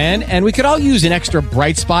Ryan, and we could all use an extra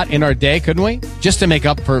bright spot in our day, couldn't we? Just to make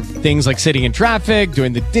up for things like sitting in traffic,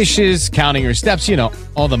 doing the dishes, counting your steps,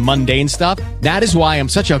 all the mundane stuff. That is why I'm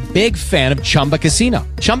such a big fan of Chumba Casino.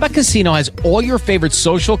 Chumba Casino has all your favorite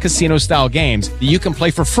social casino-style games that you can play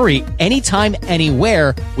for free anytime,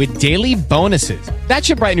 anywhere with daily bonuses. That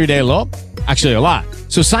should brighten your day a little. Actually, a lot.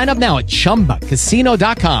 So sign up now at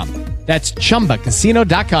ChumbaCasino.com. That's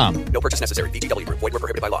ChumbaCasino.com. No purchase necessary. VGW Group. Void where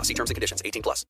prohibited by law. See terms and conditions. 18+.